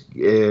just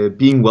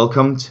being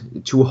welcomed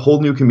to a whole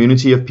new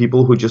community of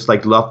people who just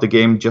like loved the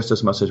game just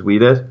as much as we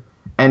did.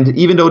 And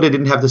even though they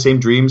didn't have the same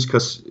dreams,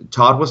 because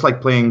Todd was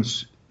like playing,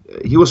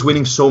 he was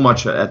winning so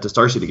much at the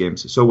Star City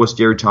games. So was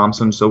Jerry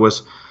Thompson. So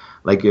was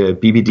like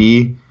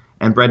BBD,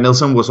 and Brad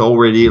Nelson was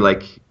already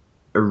like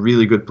a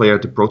really good player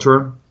at the Pro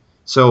Tour.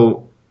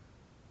 So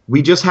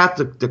we just had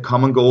the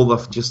common goal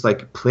of just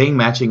like playing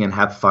Magic and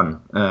have fun.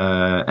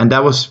 And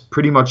that was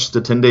pretty much the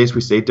 10 days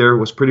we stayed there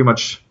was pretty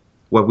much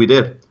what we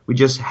did. We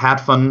just had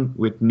fun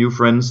with new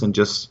friends and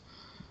just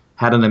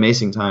had an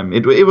amazing time.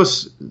 It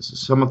was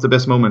some of the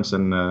best moments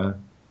in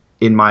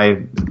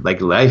my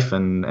like life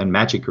and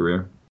Magic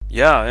career.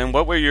 Yeah, and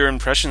what were your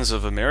impressions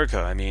of America?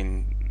 I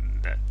mean,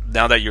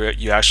 now that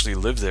you actually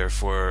lived there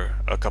for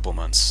a couple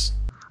months.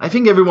 I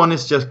think everyone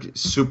is just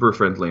super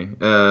friendly.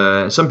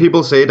 Some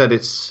people say that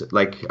it's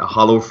like a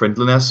hollow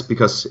friendliness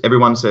because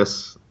everyone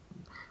says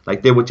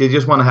like they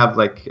just want to have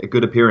like a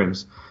good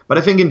appearance. But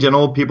I think in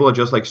general people are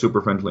just like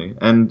super friendly.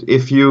 And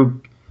if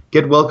you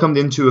get welcomed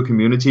into a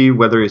community,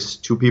 whether it's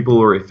 2 people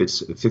or if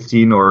it's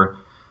 15 or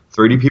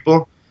 30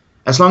 people,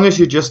 as long as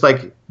you just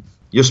like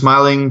you're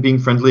smiling, being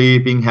friendly,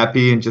 being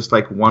happy, and just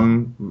like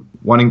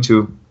wanting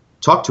to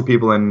talk to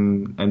people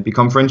and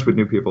become friends with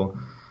new people.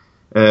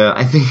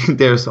 I think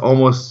there's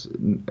almost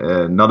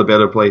not a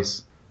better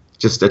place.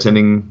 Just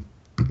attending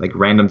like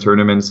random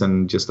tournaments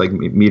and just like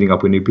meeting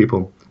up with new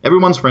people.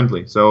 Everyone's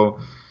friendly, so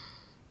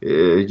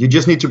you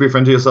just need to be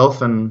friendly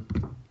yourself, and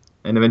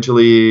and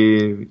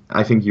eventually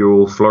I think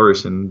you'll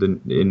flourish in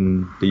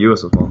the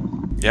US as well.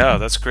 Yeah,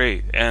 that's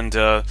great. And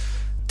to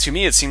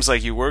me, it seems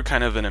like you were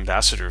kind of an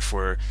ambassador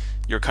for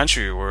your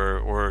country,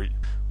 or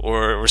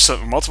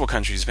some, multiple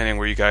countries, depending on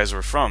where you guys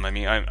were from. I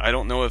mean, I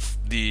don't know if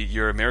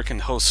your American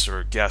hosts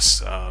or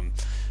guests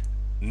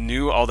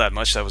knew all that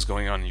much that was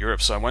going on in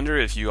Europe. So I wonder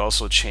if you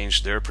also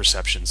changed their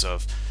perceptions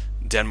of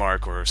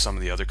Denmark or some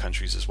of the other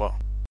countries as well.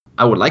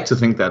 I would like to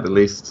think that, at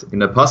least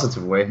in a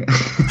positive way.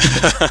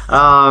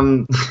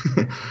 I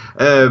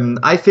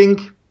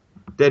think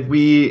that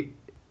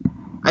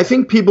I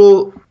think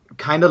people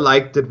kind of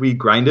like that we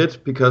grind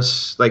it,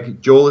 because like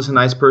Joel is a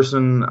nice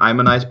person, I'm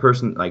a nice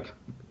person. Like,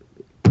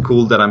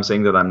 cool that I'm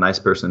saying that I'm a nice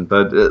person,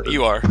 but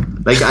you are.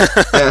 Like,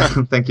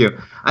 thank you.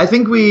 I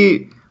think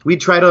we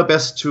tried our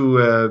best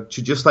to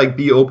just like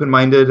be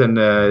open-minded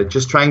and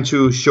just trying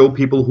to show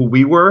people who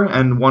we were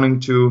and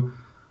wanting to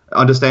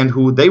understand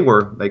who they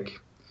were.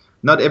 Like,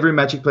 not every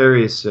Magic player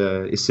is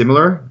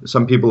similar.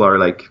 Some people are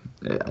like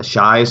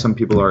shy, some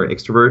people are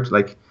extrovert.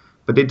 Like,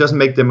 but it doesn't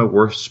make them a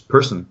worse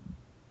person.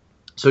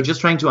 So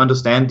just trying to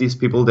understand these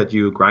people that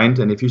you grind,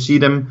 and if you see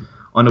them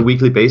on a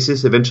weekly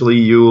basis, eventually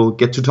you'll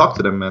get to talk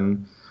to them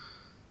and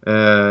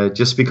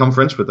just become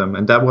friends with them.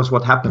 And that was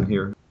what happened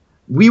here.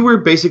 We were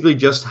basically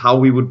just how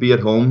we would be at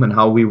home and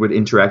how we would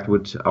interact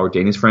with our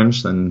Danish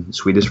friends and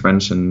Swedish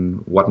friends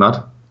and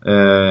whatnot.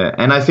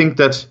 And I think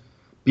that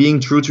being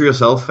true to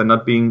yourself and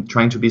not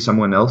trying to be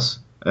someone else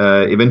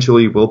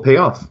eventually will pay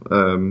off.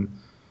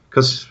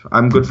 Because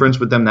I'm good friends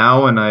with them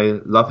now, and I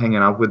love hanging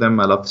out with them.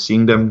 I love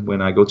seeing them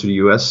when I go to the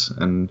US,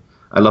 and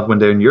I love when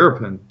they're in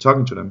Europe and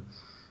talking to them.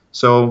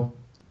 So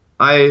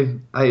I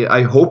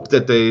hope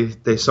that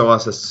they saw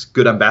us as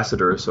good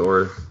ambassadors,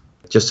 or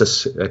just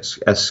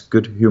as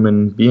good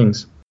human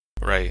beings.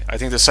 Right. I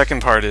think the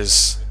second part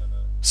is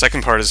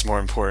more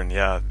important.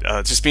 Yeah.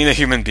 Just being a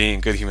human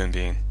being, good human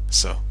being.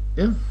 So.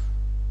 Yeah.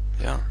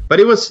 Yeah. But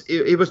it was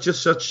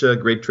just such a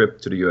great trip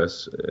to the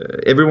US.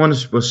 Everyone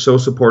was so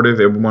supportive.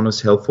 Everyone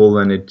was helpful,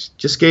 and it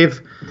just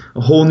gave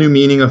a whole new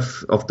meaning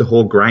of the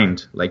whole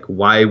grind. Like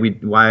why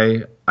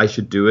I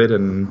should do it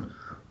and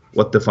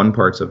what the fun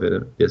parts of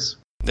it is.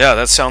 Yeah,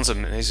 that sounds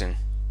amazing.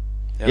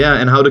 Yeah,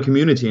 and how the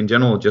community in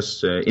general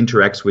just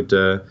interacts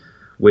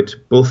with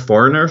both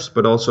foreigners,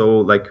 but also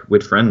like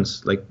with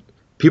friends. Like,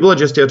 people are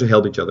just there to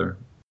help each other.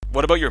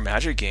 What about your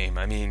Magic game?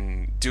 I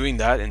mean, doing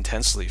that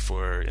intensely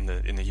in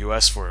the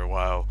US for a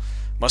while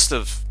must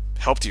have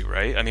helped you,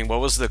 right? I mean,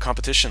 what was the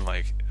competition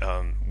like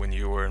when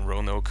you were in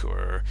Roanoke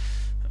or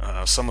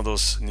some of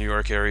those New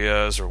York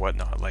areas or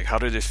whatnot? Like, how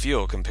did it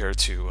feel compared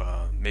to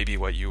maybe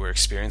what you were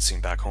experiencing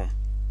back home?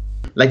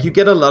 Like, you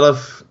get a lot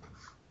of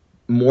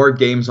more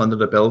games under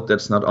the belt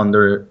that's not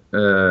under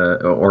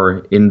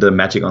or in the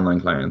Magic Online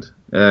client.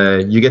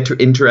 You get to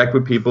interact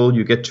with people.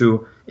 You get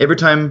to, every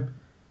time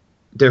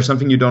there's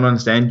something you don't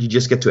understand, you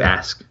just get to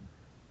ask.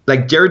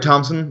 Like, Jerry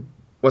Thompson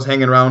was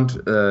hanging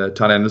around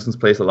Todd Anderson's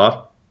place a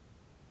lot,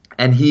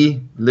 and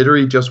he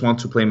literally just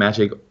wants to play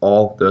Magic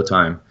all the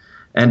time.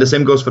 And the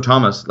same goes for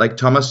Thomas. Like,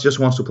 Thomas just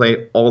wants to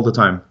play all the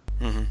time.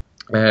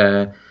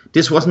 Mm-hmm.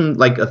 This wasn't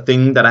like a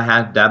thing that I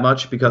had that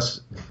much,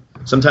 because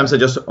sometimes I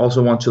just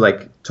also want to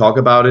like talk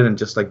about it and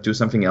just like do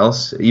something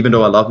else, even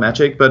though I love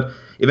Magic. But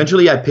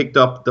eventually I picked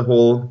up the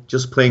whole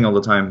just playing all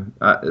the time.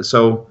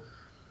 So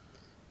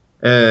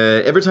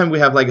every time we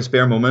have like a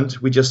spare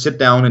moment, we just sit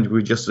down and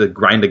we just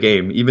grind a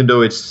game, even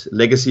though it's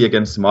Legacy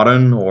against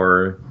Modern,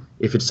 or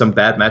if it's some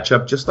bad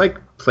matchup, just like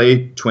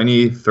play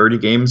 20, 30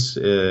 games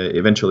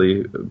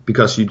eventually,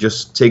 because you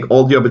just take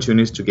all the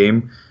opportunities to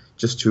game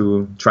just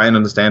to try and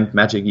understand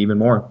Magic even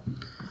more.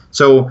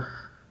 So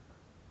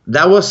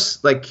that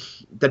was like,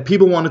 that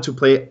people wanted to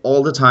play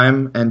all the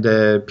time,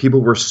 and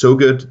people were so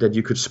good that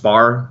you could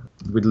spar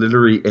with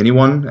literally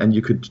anyone and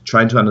you could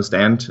try to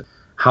understand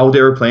how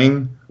they were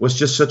playing, was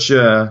just such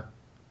a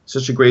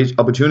great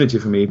opportunity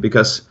for me,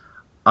 because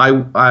I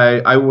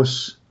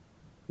was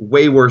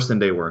way worse than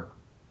they were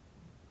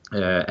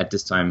at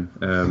this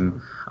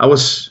time.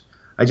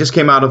 I just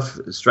came out of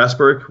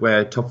Strasbourg,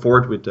 where I top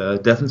 4'd with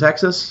Death and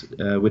Taxes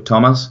with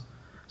Thomas.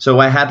 So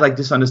I had like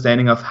this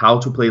understanding of how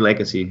to play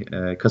Legacy,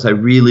 because I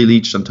really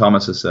leached on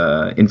Thomas's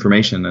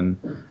information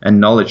and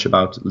knowledge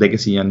about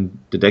Legacy and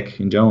the deck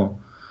in general.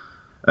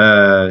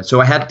 So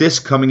I had this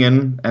coming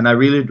in, and I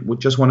really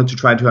just wanted to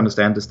try to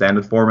understand the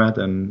standard format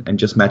and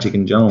just Magic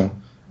in general.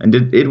 And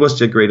it was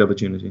a great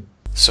opportunity.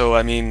 So,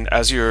 I mean,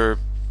 as you've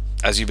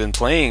been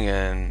playing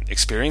and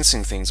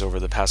experiencing things over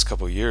the past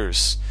couple of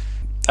years,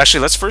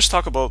 actually, let's first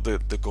talk about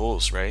the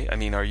goals, right? I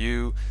mean,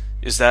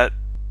 is that,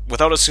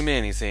 without assuming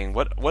anything,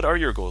 what are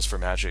your goals for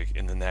Magic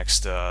in the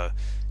next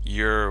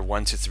year,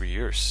 1 to 3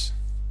 years?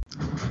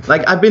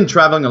 Like, I've been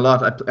traveling a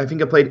lot. I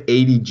think I played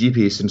 80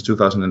 GPs since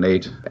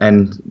 2008,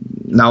 and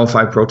now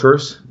 5 Pro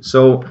Tours.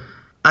 So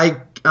I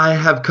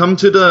have come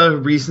to the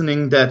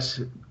reasoning that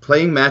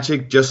playing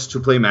Magic just to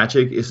play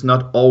Magic is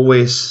not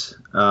always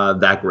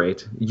that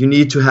great. You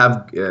need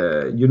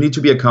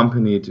to be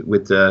accompanied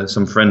with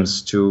some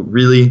friends to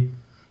really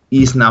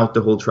ease out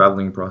the whole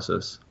traveling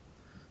process.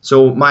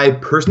 So my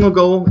personal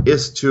goal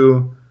is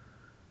to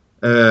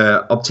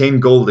obtain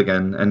gold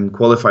again and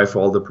qualify for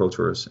all the Pro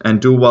Tours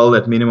and do well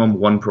at minimum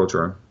one Pro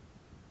Tour.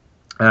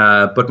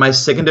 But my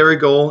secondary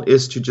goal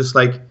is to just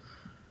like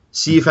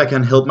see if I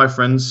can help my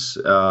friends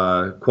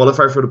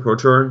qualify for the Pro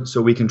Tour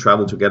so we can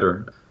travel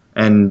together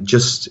and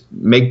just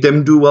make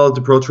them do well at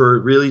the Pro Tour.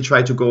 Really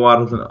try to go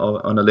out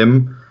on a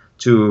limb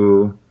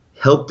to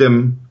help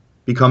them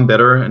become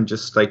better and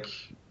just like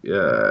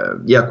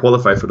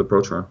qualify for the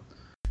Pro Tour.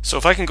 So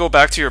if I can go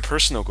back to your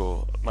personal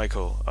goal,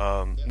 Michael,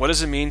 what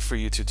does it mean for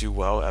you to do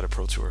well at a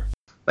Pro Tour?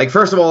 Like,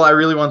 first of all, I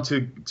really want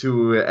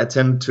to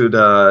attend to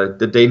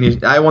the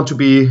Danish. I want to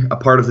be a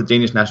part of the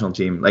Danish national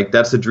team. Like,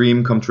 that's a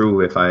dream come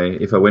true if I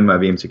win my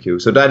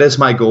VMTQ. So that is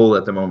my goal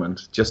at the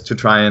moment, just to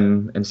try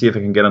and see if I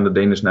can get on the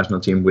Danish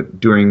national team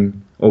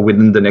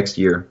within the next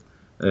year.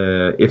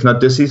 If not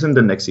this season,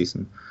 then next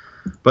season.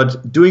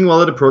 But doing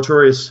well at the Pro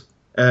Tour is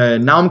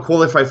now I'm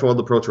qualified for all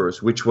the Pro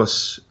Tours, which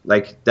was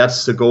like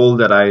that's the goal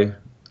that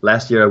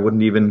last year I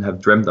wouldn't even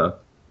have dreamt of.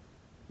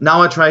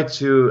 Now I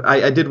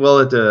did well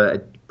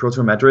at Pro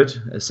Tour Madrid,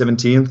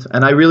 17th,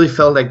 and I really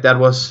felt like that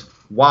was,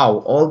 wow,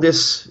 all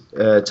this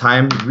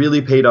time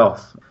really paid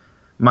off.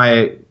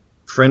 My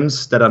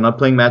friends that are not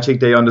playing Magic,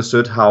 they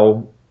understood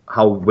how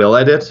well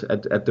I did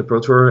at the Pro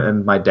Tour,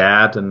 and my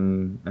dad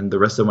and the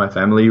rest of my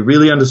family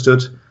really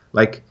understood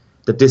like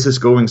that this is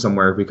going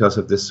somewhere because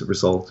of this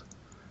result.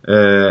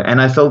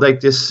 And I felt like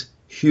this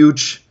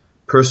huge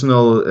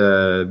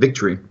personal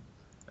victory.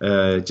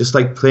 Just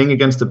like playing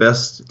against the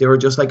best, there were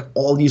just like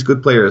all these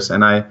good players,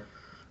 and I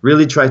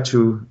really tried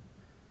to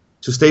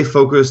stay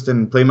focused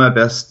and play my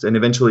best, and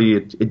eventually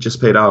it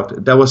just paid out.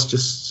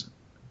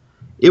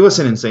 It was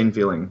an insane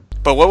feeling.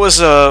 But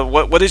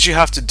what did you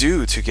have to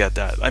do to get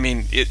that? I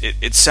mean,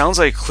 it sounds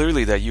like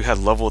clearly that you had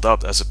leveled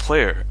up as a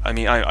player. I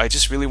mean, I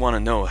just really want to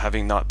know,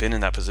 having not been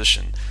in that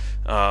position,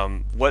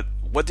 how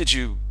did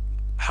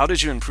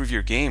you improve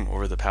your game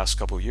over the past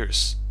couple of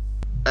years?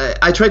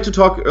 I tried to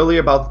talk earlier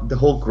about the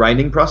whole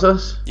grinding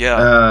process.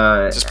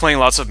 Yeah, just playing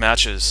lots of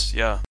matches.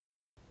 Yeah.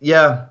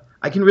 Yeah,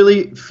 I can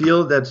really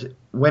feel that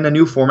when a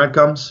new format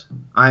comes,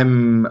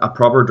 I'm a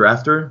proper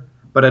drafter,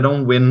 but I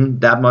don't win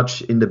that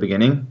much in the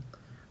beginning.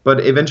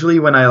 But eventually,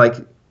 when I like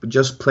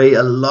just play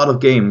a lot of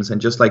games and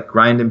just like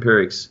grind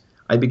empirics,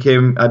 I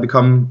become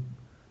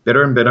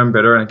better and better and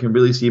better, and I can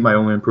really see my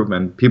own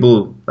improvement.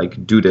 People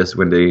like do this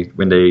when they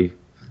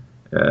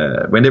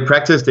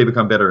practice, they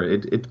become better.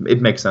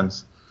 It makes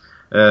sense.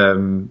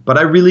 But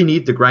I really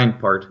need the grind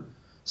part.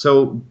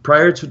 So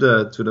prior to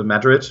the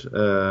Madrid,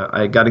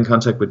 I got in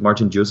contact with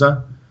Martin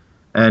Jusa,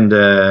 and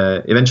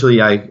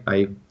eventually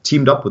I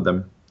teamed up with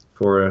them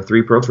for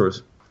 3 Pro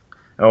Tours,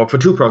 or for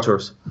 2 Pro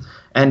Tours,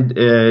 and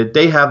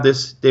they have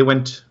this. They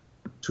went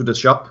to the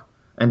shop,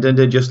 and then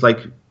they just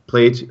like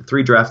played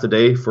 3 drafts a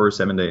day for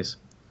 7 days,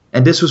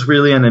 and this was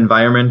really an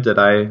environment that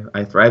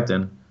I thrived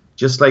in.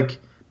 Just like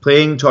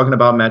playing, talking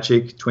about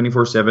Magic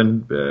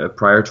 24/7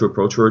 prior to a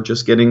Pro Tour,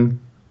 just getting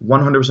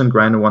 100%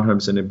 grind and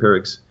 100%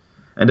 empirics.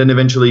 And then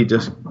eventually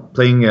just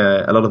playing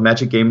a lot of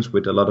Magic games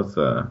with a lot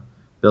of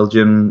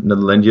Belgian,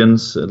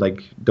 Netherlands,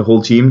 like the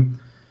whole team.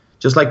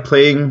 Just like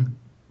playing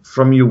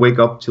from you wake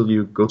up till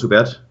you go to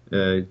bed.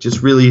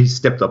 Just really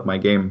stepped up my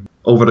game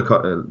over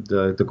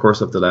the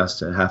course of the last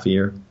half a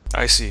year.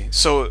 I see.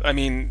 So, I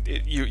mean,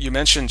 you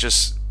mentioned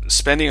just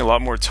spending a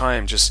lot more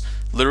time, just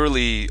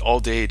literally all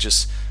day,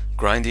 just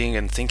grinding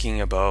and thinking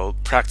about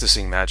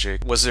practicing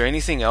Magic. Was there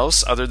anything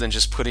else other than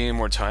just putting in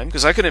more time?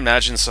 Because I could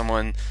imagine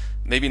someone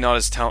maybe not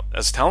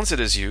as talented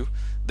as you,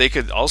 they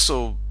could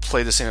also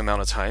play the same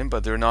amount of time,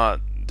 but they're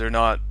not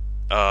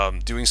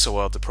doing so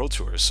well at the Pro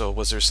Tour. So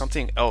was there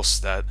something else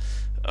that,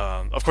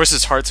 of course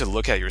it's hard to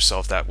look at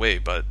yourself that way,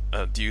 but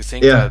do you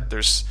think that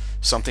there's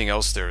something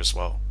else there as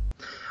well?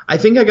 I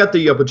think I got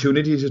the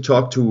opportunity to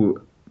talk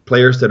to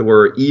players that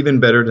were even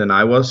better than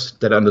I was,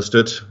 that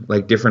understood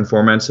like different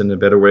formats in a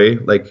better way,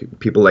 like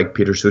people like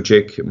Peter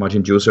Suchik,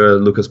 Martin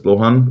Jusa, Lucas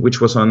Blohan,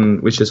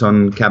 which is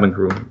on Cabin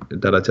Crew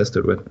that I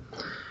tested with.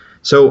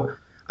 So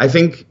I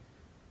think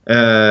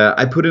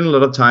I put in a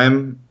lot of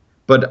time,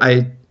 but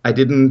I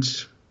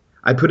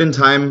put in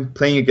time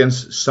playing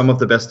against some of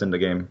the best in the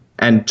game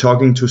and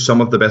talking to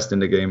some of the best in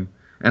the game.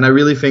 And I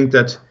really think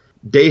that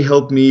they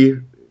helped me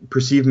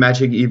perceive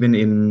Magic even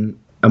in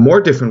a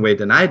more different way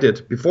than I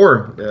did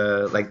before,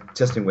 like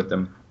testing with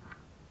them.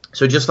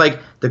 So just like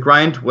the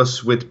grind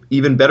was with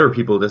even better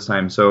people this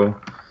time. So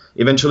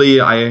eventually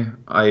I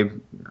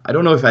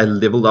don't know if I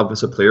leveled up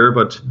as a player,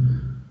 but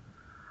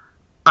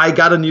I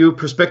got a new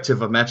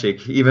perspective of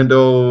Magic, even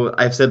though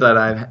I've said that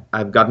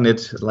I've gotten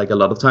it like a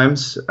lot of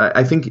times.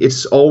 I think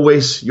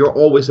you're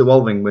always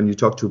evolving when you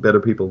talk to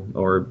better people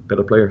or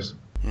better players.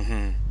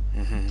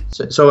 Mm-hmm.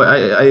 Mm-hmm. So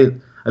I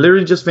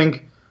literally just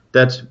think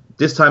that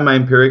this time my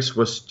empirics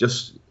was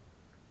just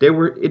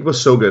it was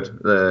so good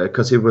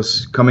because it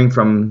was coming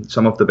from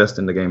some of the best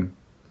in the game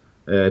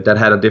that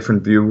had a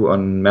different view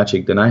on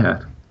Magic than I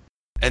had.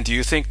 And do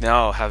you think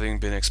now, having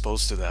been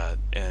exposed to that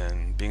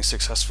and being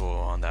successful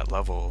on that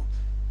level,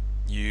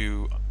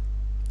 you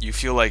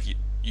feel like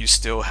you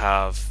still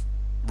have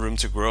room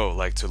to grow,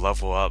 like to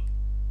level up,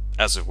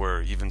 as it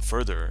were, even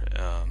further?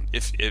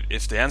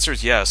 If the answer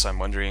is yes, I'm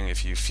wondering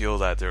if you feel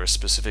that there are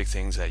specific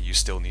things that you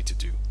still need to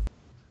do.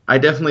 I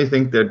definitely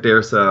think that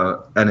there's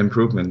an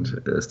improvement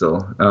still.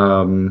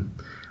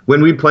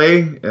 When we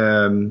play,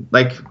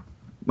 like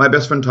my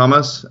best friend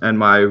Thomas and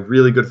my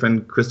really good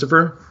friend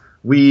Christopher,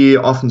 we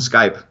often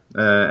Skype,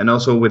 and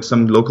also with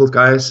some local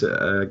guys,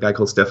 a guy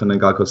called Stefan and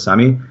a guy called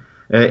Sami.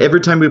 Every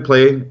time we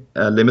play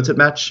a limited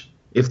match,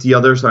 if the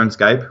others are on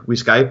Skype, we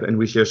Skype and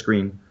we share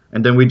screen,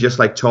 and then we just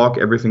like talk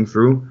everything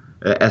through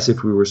as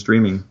if we were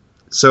streaming.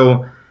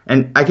 So,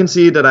 and I can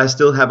see that I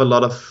still have a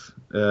lot of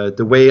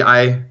the way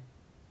I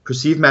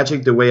perceive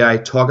Magic, the way I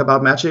talk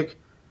about Magic.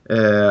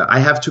 I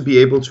have to be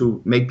able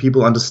to make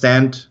people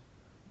understand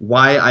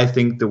why I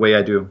think the way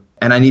I do,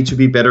 and I need to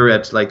be better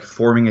at like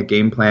forming a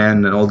game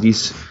plan and all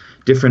these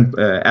different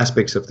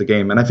aspects of the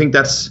game. And I think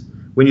that's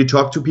when you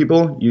talk to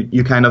people,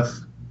 you kind of,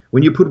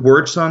 when you put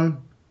words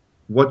on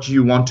what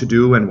you want to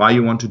do and why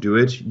you want to do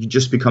it, you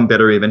just become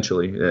better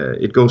eventually.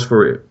 It goes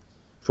for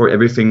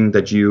everything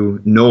that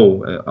you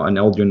know and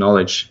all your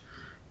knowledge.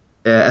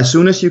 As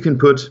soon as you can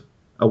put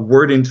a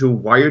word into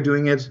why you're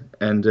doing it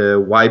and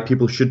why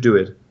people should do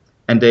it,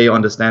 and they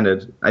understand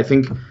it, I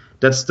think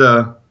that's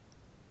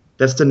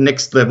the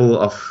next level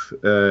of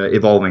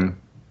evolving.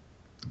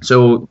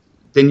 So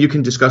then you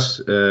can discuss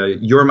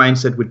your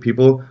mindset with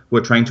people who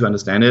are trying to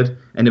understand it,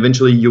 and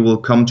eventually you will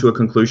come to a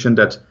conclusion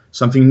that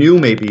something new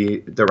may be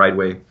the right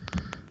way.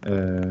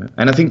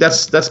 And I think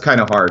that's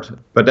kind of hard,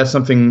 but that's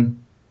something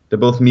that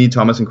both me,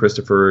 Thomas, and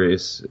Christopher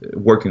is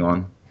working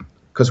on,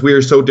 because we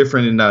are so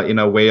different in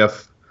a way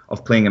of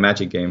playing a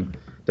Magic game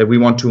that we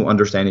want to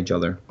understand each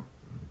other,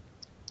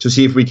 to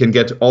see if we can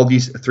get all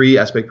these three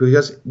aspects,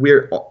 because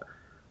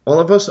all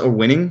of us are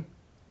winning,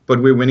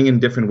 but we're winning in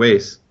different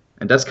ways,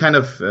 and that's kind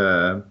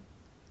of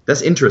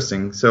that's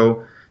interesting.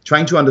 So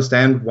trying to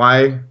understand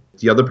why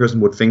the other person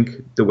would think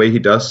the way he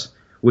does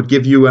would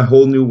give you a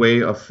whole new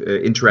way of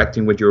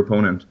interacting with your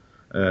opponent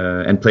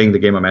and playing the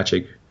game of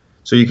Magic.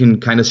 So you can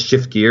kind of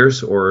shift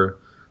gears or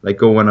like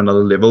go on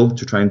another level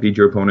to try and beat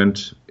your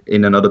opponent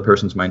in another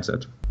person's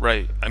mindset.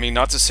 Right. I mean,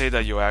 not to say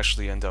that you'll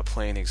actually end up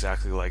playing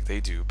exactly like they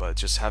do, but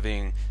just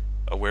having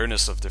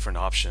awareness of different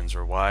options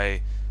or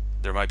why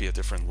there might be a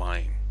different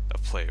line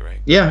of play,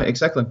 right? Yeah,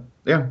 exactly.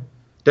 Yeah.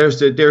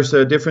 There's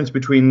a difference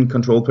between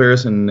control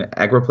players and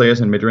aggro players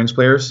and mid-range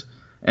players.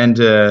 And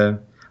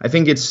I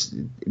think it's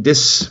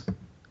this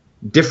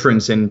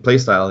difference in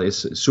playstyle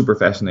is super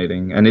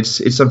fascinating, and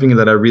it's something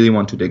that I really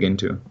want to dig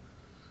into.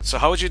 So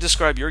how would you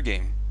describe your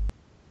game?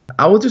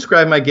 I would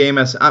describe my game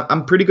as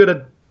I'm pretty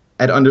good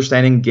at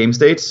understanding game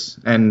states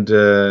and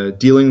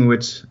dealing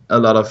with a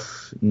lot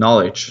of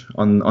knowledge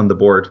on the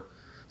board.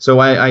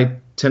 So I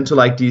tend to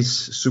like these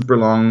super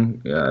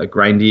long,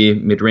 grindy,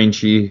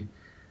 mid-rangey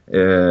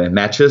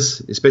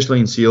matches, especially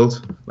in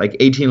sealed, like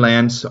 18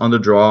 lands on the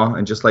draw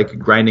and just like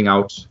grinding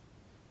out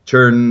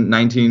turn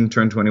 19,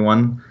 turn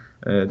 21.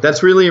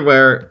 That's really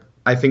where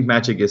I think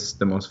Magic is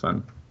the most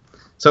fun.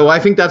 So I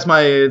think that's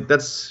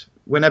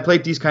when I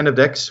played these kind of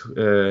decks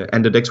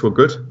and the decks were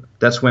good.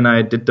 That's when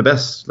I did the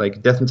best.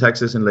 Like Death and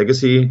Taxes and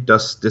Legacy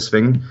does this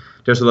thing.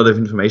 There's a lot of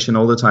information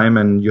all the time,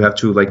 and you have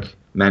to like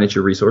manage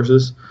your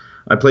resources.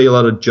 I play a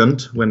lot of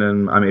Junt when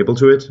I'm able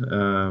to it.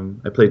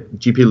 I played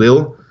GP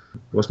Lille.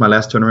 It was my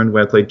last tournament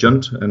where I played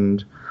Junt,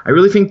 and I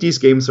really think these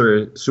games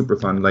are super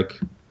fun. Like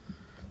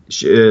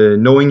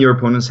knowing your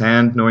opponent's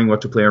hand, knowing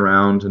what to play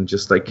around, and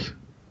just like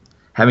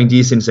having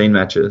these insane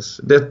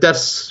matches.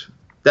 That's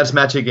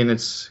Magic in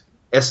its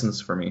essence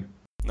for me.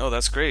 No,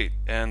 that's great.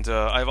 And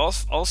I've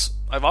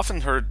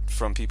often heard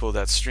from people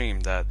that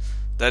stream that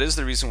is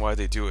the reason why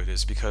they do it,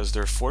 is because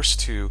they're forced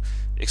to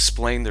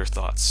explain their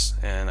thoughts.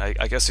 And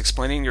I guess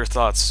explaining your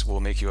thoughts will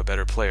make you a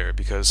better player,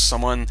 because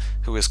someone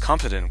who is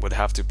confident would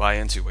have to buy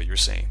into what you're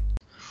saying.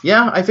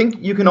 Yeah, I think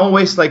you can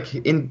always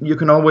you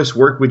can always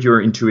work with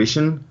your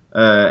intuition,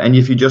 and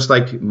if you just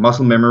like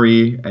muscle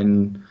memory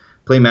and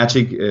play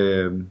Magic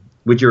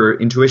with your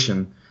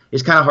intuition,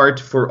 it's kind of hard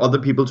for other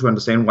people to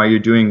understand why you're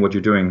doing what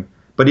you're doing.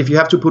 But if you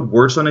have to put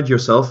words on it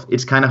yourself,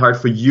 it's kind of hard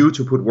for you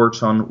to put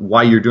words on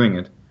why you're doing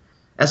it.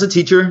 As a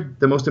teacher,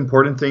 the most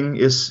important thing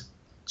is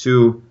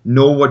to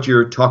know what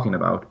you're talking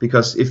about,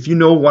 because if you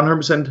know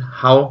 100%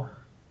 how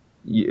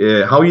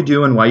you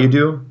do and why you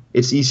do,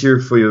 it's easier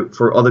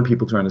for other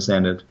people to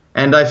understand it.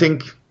 And I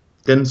think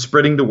then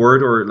spreading the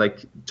word or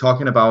like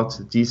talking about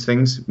these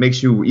things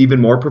makes you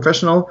even more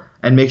professional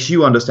and makes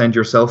you understand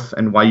yourself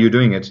and why you're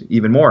doing it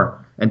even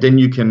more. And then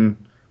you can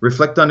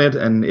reflect on it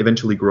and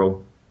eventually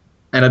grow.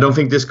 And I don't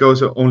think this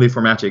goes only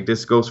for Magic.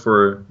 This goes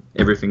for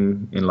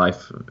everything in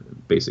life,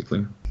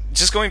 basically.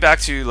 Just going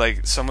back to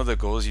like some of the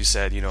goals you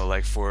said,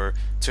 like to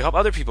help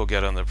other people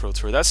get on the Pro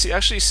Tour, that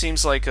actually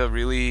seems like a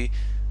really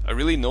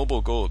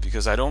noble goal,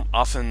 because I don't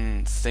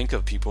often think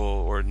of people,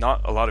 or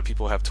not a lot of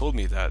people have told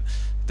me that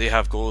they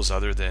have goals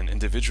other than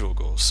individual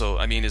goals. So,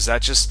 I mean, is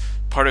that just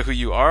part of who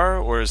you are,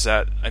 or is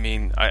that, I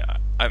mean,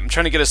 I'm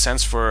trying to get a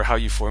sense for how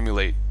you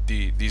formulate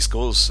these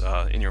goals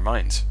in your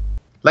mind.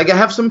 Like I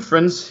have some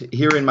friends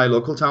here in my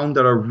local town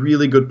that are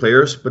really good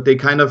players, but they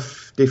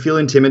feel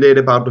intimidated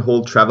about the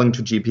whole traveling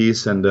to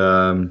GPs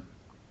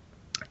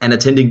and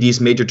attending these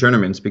major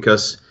tournaments,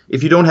 because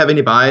if you don't have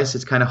any bias,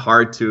 it's kind of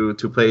hard to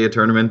play a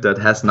tournament that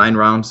has 9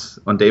 rounds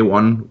on day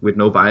one with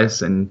no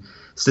bias, and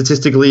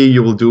statistically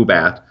you will do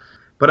bad.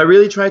 But I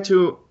really try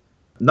to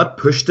not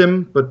push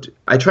them, but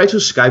I try to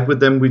Skype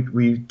with them.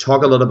 We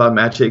talk a lot about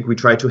Magic. We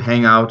try to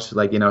hang out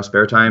like in our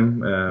spare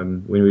time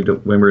when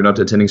we're not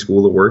attending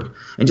school or work,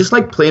 and just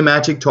like play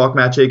Magic, talk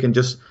Magic, and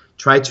just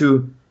try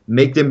to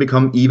make them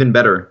become even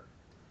better.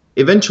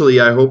 Eventually,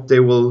 I hope they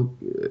will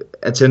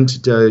attend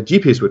the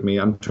GPs with me.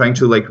 I'm trying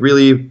to like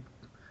really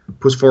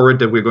push forward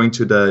that we're going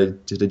to the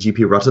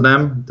GP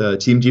Rotterdam, the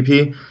team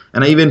GP,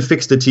 and I even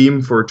fixed the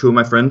team for 2 of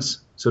my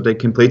friends so they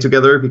can play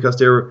together, because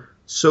they're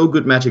so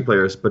good Magic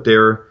players, but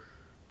they're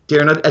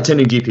not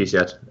attending GPs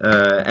yet.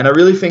 And I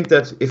really think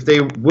that if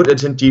they would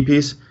attend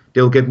GPs,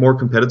 they'll get more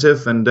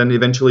competitive, and then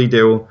eventually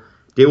they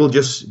will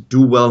just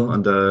do well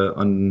on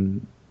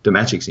the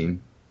Magic scene.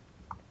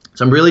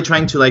 So I'm really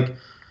trying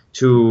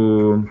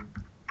to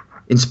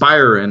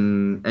inspire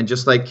and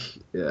just like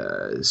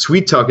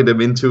sweet talking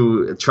them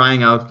into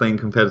trying out playing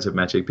competitive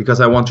Magic,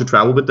 because I want to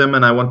travel with them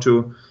and I want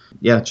to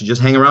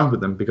just hang around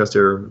with them because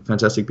they're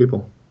fantastic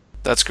people.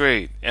 That's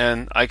great.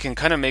 And I can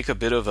kind of make a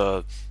bit of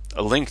a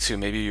link to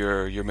maybe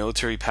your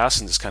military past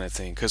and this kind of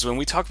thing, because when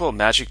we talk about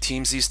Magic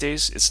teams these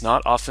days, it's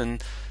not often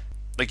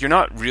like you're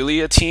not really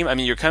a team. I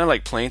mean, you're kind of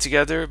like playing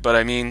together, but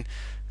I mean,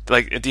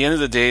 like at the end of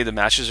the day, the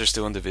matches are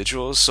still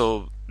individuals.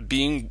 So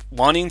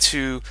wanting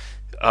to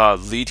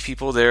lead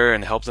people there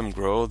and help them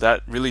grow,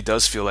 that really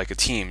does feel like a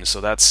team.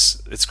 So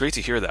it's great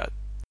to hear that.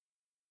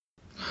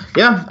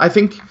 Yeah, I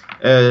think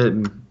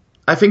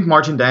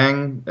Martin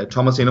Dang,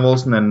 Thomas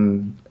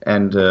Enevoldsen,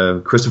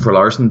 and Christopher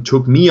Larsen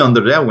took me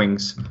under their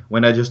wings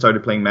when I just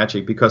started playing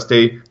Magic, because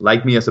they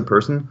like me as a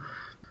person.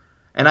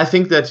 And I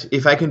think that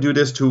if I can do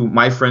this to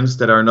my friends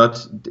that are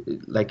not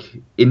like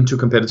into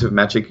competitive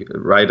Magic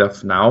right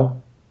off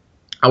now,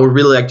 I would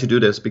really like to do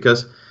this,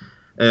 because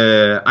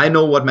I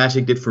know what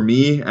Magic did for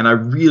me, and I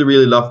really,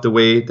 really love the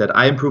way that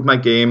I improved my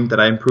game, that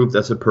I improved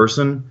as a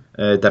person,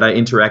 that I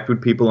interact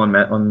with people in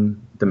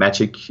the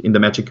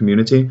Magic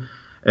community.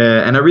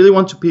 And I really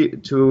want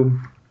to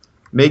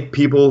make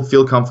people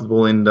feel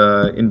comfortable in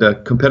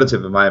the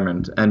competitive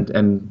environment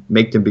and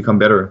make them become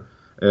better.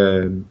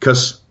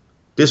 Because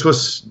this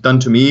was done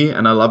to me,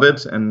 and I love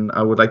it, and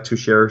I would like to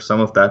share some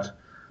of that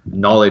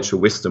knowledge or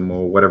wisdom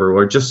or whatever,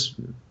 or just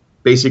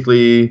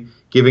basically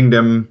giving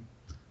them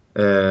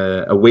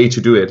a way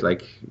to do it,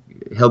 like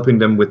helping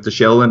them with the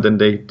shell, and then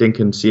they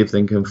can see if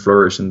they can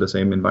flourish in the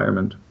same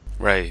environment.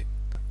 Right.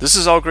 This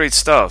is all great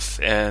stuff,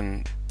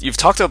 and you've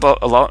talked about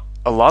a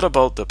lot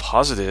about the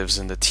positives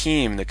and the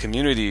team, the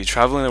community,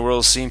 traveling the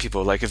world, seeing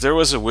people. Like if there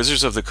was a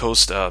Wizards of the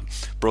Coast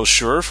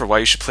brochure for why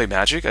you should play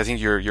Magic, I think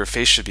your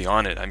face should be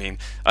on it. I mean,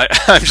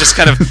 I'm just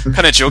kind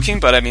of joking,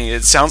 but I mean,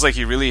 it sounds like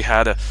you really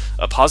had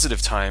a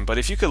positive time. But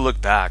if you could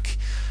look back,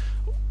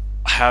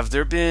 have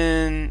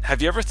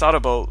you ever thought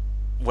about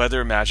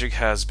whether Magic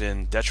has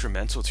been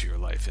detrimental to your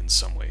life in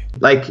some way?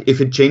 Like if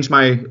it changed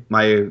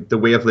the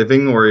way of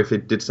living, or if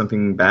it did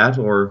something bad,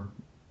 or...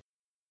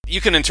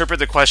 You can interpret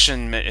the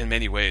question in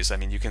many ways. I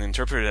mean, you can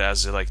interpret it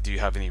as like, do you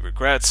have any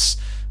regrets?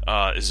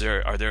 Are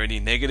there any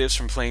negatives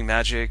from playing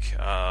Magic?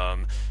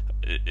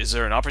 Is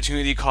there an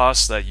opportunity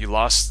cost that you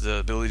lost the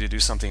ability to do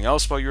something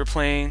else while you were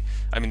playing?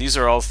 I mean, these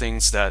are all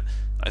things that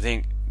I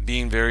think,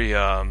 being very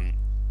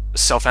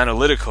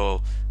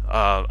self-analytical,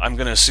 I'm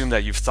going to assume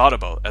that you've thought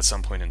about at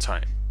some point in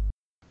time.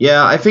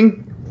 Yeah, I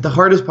think the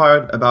hardest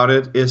part about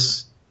it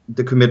is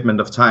the commitment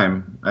of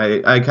time.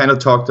 I kind of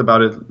talked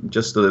about it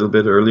just a little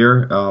bit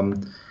earlier.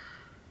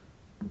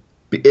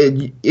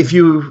 If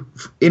you,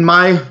 in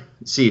my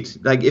seat,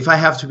 like if I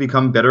have to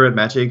become better at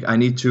Magic, I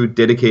need to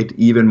dedicate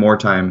even more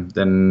time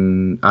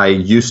than I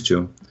used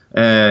to.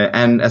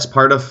 And as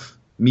part of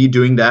me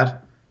doing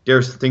that,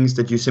 there's things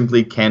that you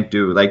simply can't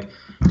do. Like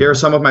there are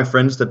some of my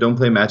friends that don't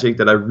play Magic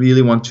that I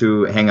really want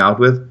to hang out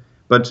with,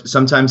 but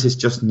sometimes it's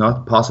just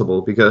not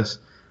possible, because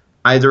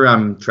either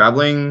I'm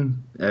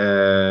traveling,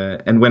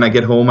 and when I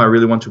get home, I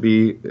really want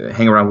to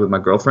hang around with my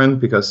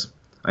girlfriend because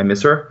I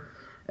miss her,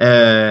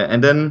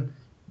 and then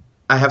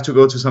I have to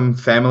go to some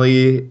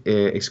family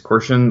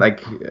excursion.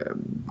 Like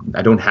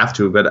I don't have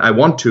to, but I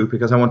want to,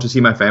 because I want to see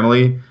my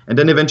family, and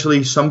then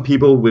eventually some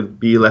people will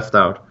be left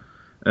out,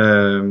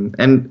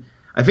 and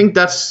I think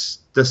that's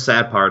the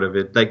sad part of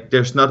it. Like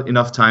there's not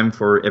enough time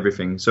for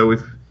everything. So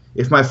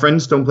if my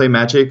friends don't play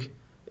Magic,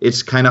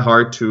 it's kind of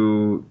hard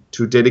to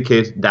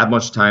dedicate that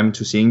much time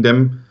to seeing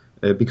them,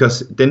 because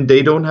then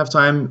they don't have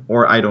time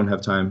or I don't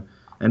have time,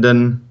 and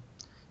then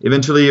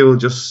eventually you'll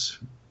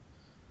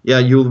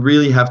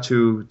really have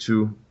to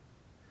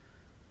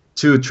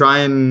try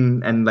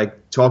and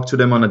like talk to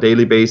them on a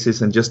daily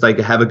basis, and just like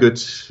have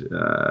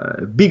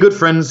be good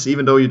friends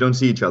even though you don't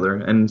see each other,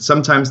 and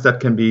sometimes that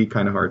can be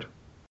kind of hard.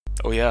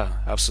 Oh yeah,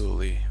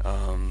 absolutely.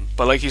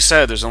 But like you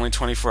said, there's only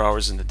 24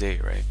 hours in the day,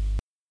 right?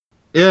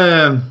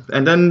 Yeah,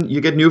 and then you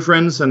get new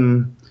friends,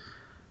 and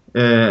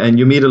and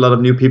you meet a lot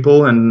of new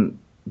people. And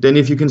then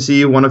if you can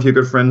see one of your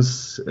good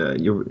friends,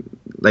 you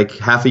like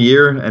half a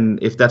year,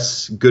 and if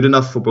that's good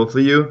enough for both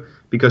of you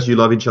because you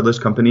love each other's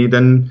company,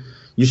 then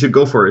you should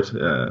go for it.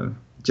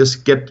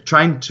 Just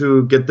trying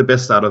to get the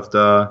best out of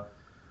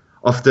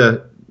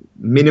the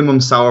minimum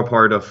sour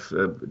part of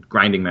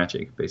grinding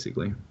Magic,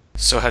 basically.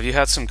 So have you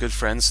had some good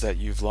friends that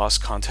you've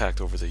lost contact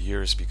over the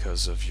years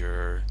because of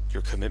your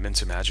commitment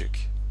to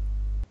Magic?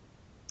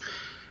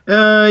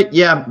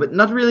 Yeah, but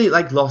not really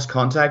like lost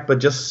contact, but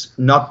just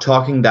not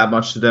talking that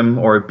much to them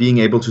or being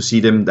able to see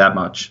them that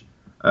much.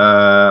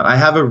 I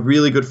have a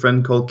really good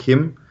friend called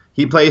Kim.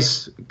 He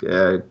plays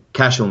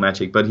casual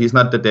Magic, but he's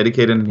not that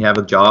dedicated, and he have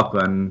a job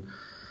and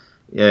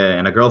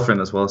a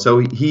girlfriend as well. So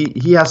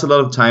he has a lot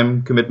of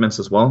time commitments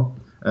as well.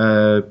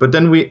 But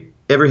then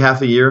every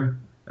half a year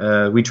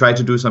we try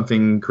to do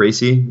something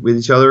crazy with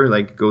each other,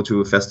 like go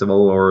to a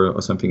festival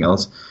or something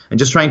else, and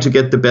just trying to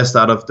get the best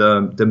out of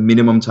the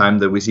minimum time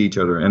that we see each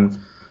other. And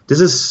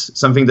this is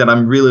something that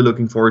I'm really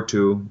looking forward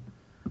to.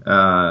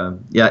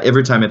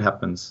 Every time it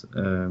happens.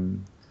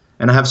 And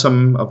I have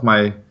some of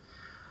my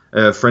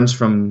friends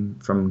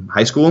from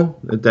high school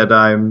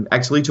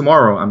that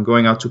tomorrow I'm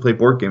going out to play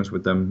board games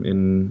with them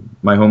in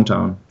my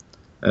hometown.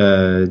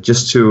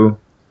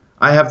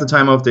 I have the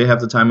time off, they have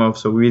the time off,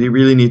 so we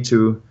really need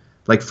to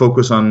like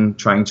focus on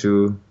trying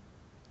to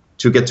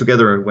get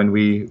together when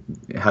we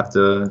have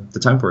the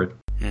time for it.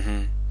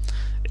 Mm-hmm.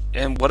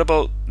 And what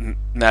about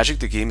Magic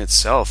the game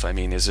itself? I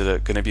mean, is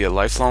it going to be a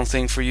lifelong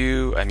thing for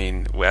you? I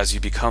mean, as you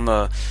become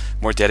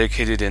more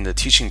dedicated in the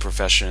teaching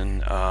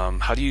profession,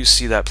 how do you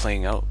see that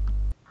playing out?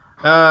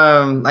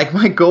 Like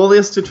my goal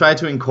is to try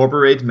to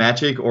incorporate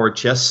Magic or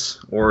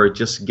chess or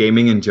just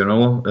gaming in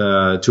general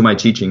to my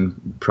teaching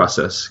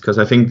process, because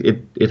I think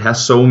it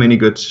has so many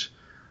good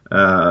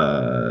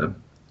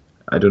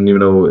I don't even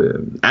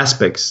know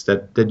aspects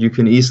that you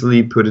can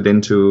easily put it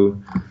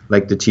into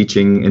like the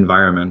teaching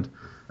environment.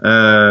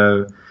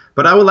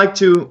 But I would like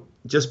to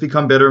just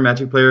become better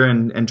Magic player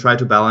and try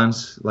to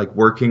balance like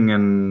working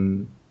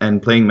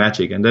and playing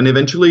Magic, and then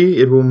eventually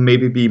it will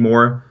maybe be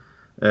more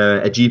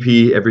a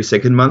GP every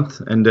second month,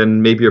 and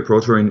then maybe a Pro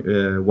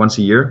Tour once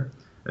a year.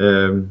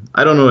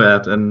 I don't know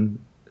that, and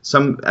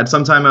at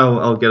some time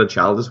I'll get a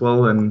child as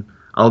well, and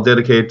I'll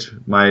dedicate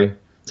my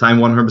time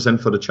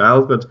 100% for the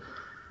child. But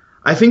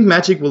I think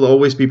Magic will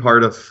always be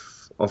part of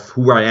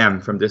who I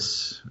am from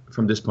this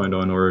point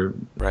on. Or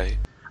right.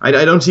 I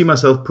don't see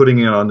myself putting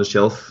it on the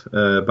shelf,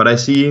 but I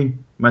see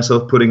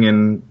myself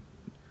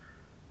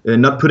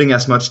not putting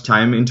as much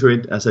time into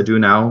it as I do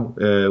now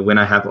when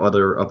I have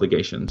other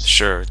obligations.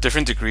 Sure,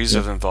 different degrees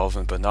of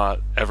involvement, but not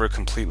ever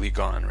completely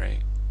gone,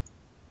 right?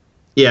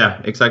 Yeah,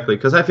 exactly.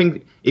 Because I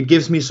think it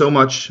gives me so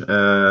much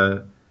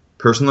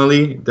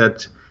personally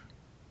that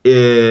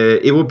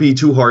it would be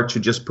too hard to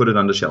just put it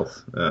on the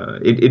shelf.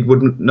 It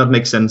would not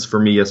make sense for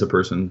me as a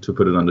person to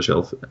put it on the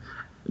shelf.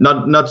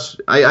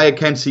 I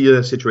can't see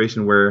a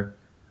situation where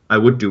I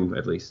would do,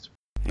 at least.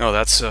 No,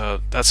 that's a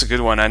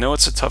good one. I know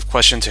it's a tough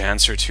question to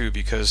answer too,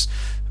 because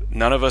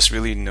none of us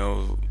really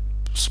know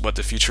what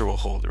the future will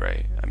hold,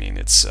 right? I mean,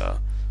 it's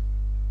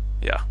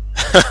yeah.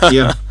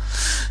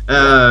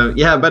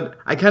 Yeah, but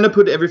I kind of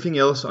put everything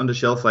else on the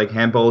shelf, like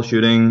handball,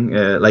 shooting,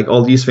 like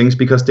all these things,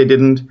 because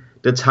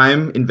the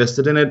time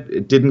invested in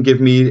it didn't give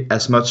me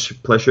as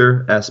much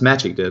pleasure as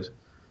Magic did.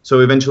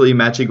 So eventually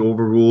Magic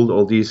overruled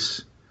all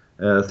these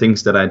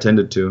things that I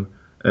intended to.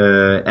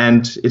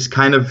 And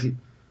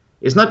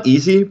it's not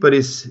easy, but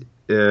it's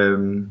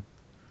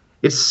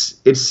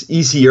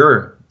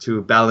easier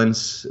to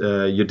balance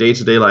your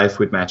day-to-day life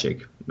with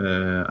Magic,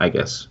 I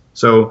guess.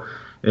 So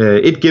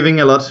it giving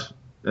a lot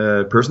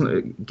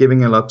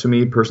to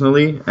me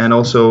personally, and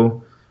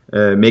also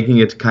making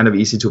it kind of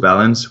easy to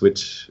balance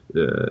with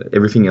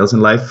everything else in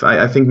life.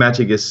 I think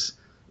Magic is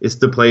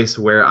the place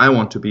where I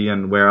want to be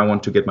and where I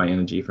want to get my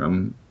energy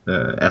from,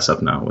 as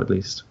of now, at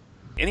least.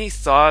 Any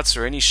thoughts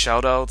or any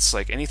shout-outs,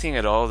 like anything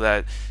at all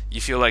that you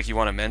feel like you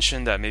want to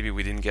mention that maybe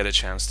we didn't get a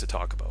chance to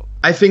talk about?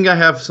 I think I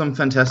have some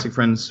fantastic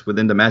friends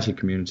within the Magic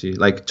community.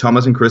 Like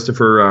Thomas and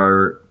Christopher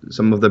are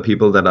some of the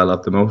people that I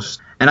love the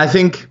most. And I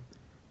think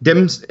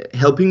them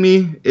helping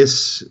me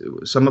is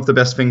some of the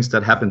best things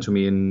that happened to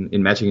me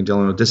in Magic in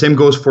general. The same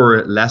goes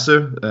for Lasse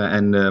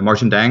and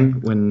Martin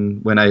Dang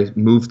when I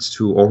moved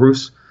to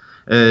Aarhus.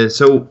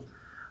 So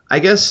I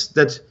guess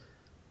that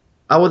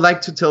I would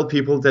like to tell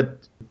people that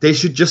they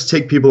should just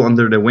take people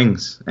under their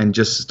wings and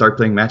just start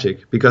playing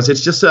Magic, because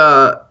it's just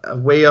a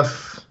way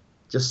of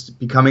just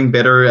becoming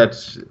better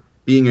at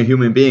being a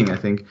human being, I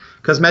think.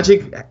 Because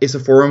Magic is a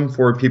forum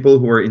for people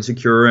who are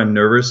insecure and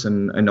nervous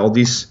and all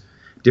these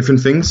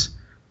different things.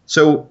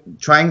 So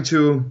trying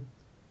to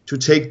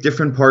take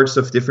different parts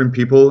of different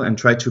people and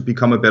try to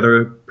become a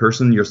better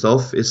person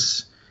yourself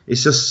is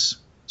just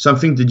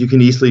something that you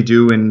can easily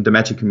do in the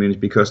Magic community,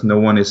 because no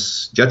one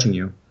is judging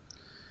you.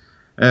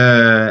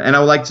 And I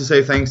would like to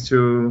say thanks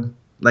to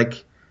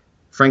like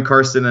Frank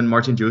Karsten and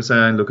Martin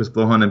Jusa and Lucas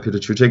Bohan and Peter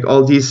Chutek,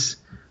 all these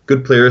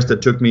good players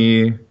that took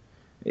me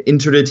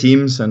into their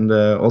teams, and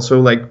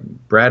also like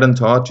Brad and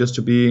Todd, just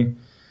to be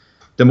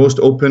the most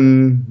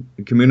open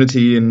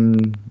community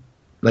in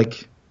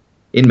like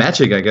in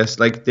Magic, I guess.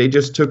 Like they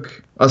just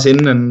took us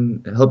in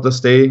and helped us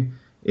stay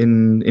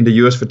in the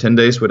US for 10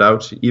 days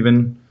without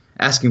even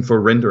asking for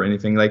rent or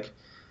anything. Like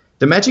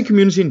the Magic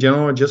community in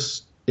general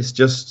is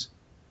just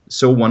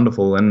so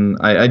wonderful, and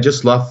I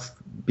just love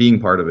being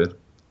part of it,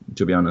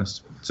 to be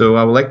honest. So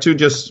I would like to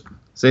just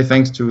say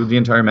thanks to the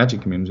entire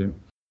Magic community.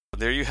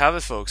 There you have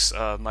it, folks.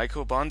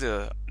 Michael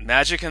Bonde,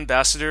 Magic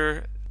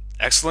ambassador,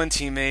 excellent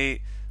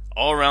teammate,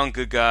 all-around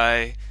good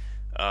guy,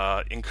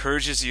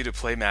 encourages you to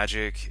play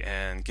Magic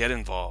and get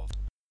involved.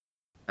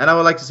 And I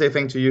would like to say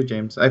thank to you,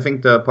 James. I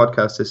think the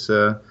podcast is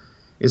a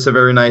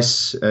very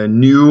nice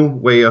new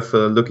way of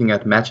looking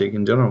at Magic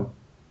in general.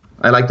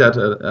 I like that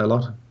a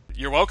lot.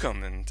 You're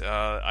welcome, and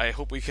I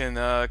hope we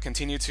can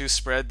continue to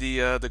spread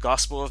the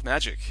gospel of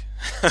Magic.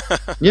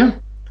 Yeah,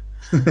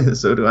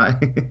 so do I.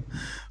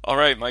 All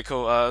right,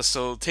 Michael.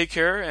 So take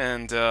care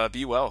and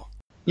be well.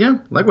 Yeah,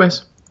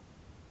 likewise.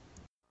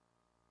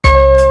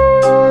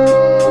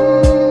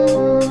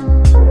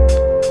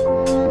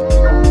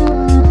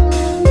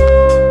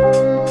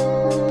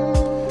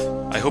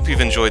 I hope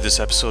you've enjoyed this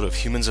episode of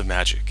Humans of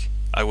Magic.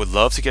 I would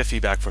love to get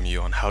feedback from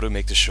you on how to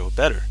make the show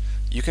better.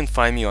 You can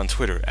find me on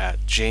Twitter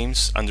at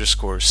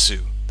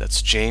James_Sue.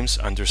 That's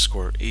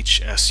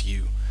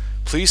James_HSU.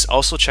 Please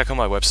also check out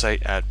my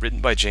website at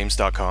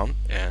writtenbyjames.com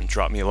and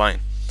drop me a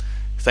line.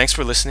 Thanks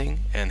for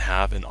listening and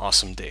have an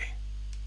awesome day.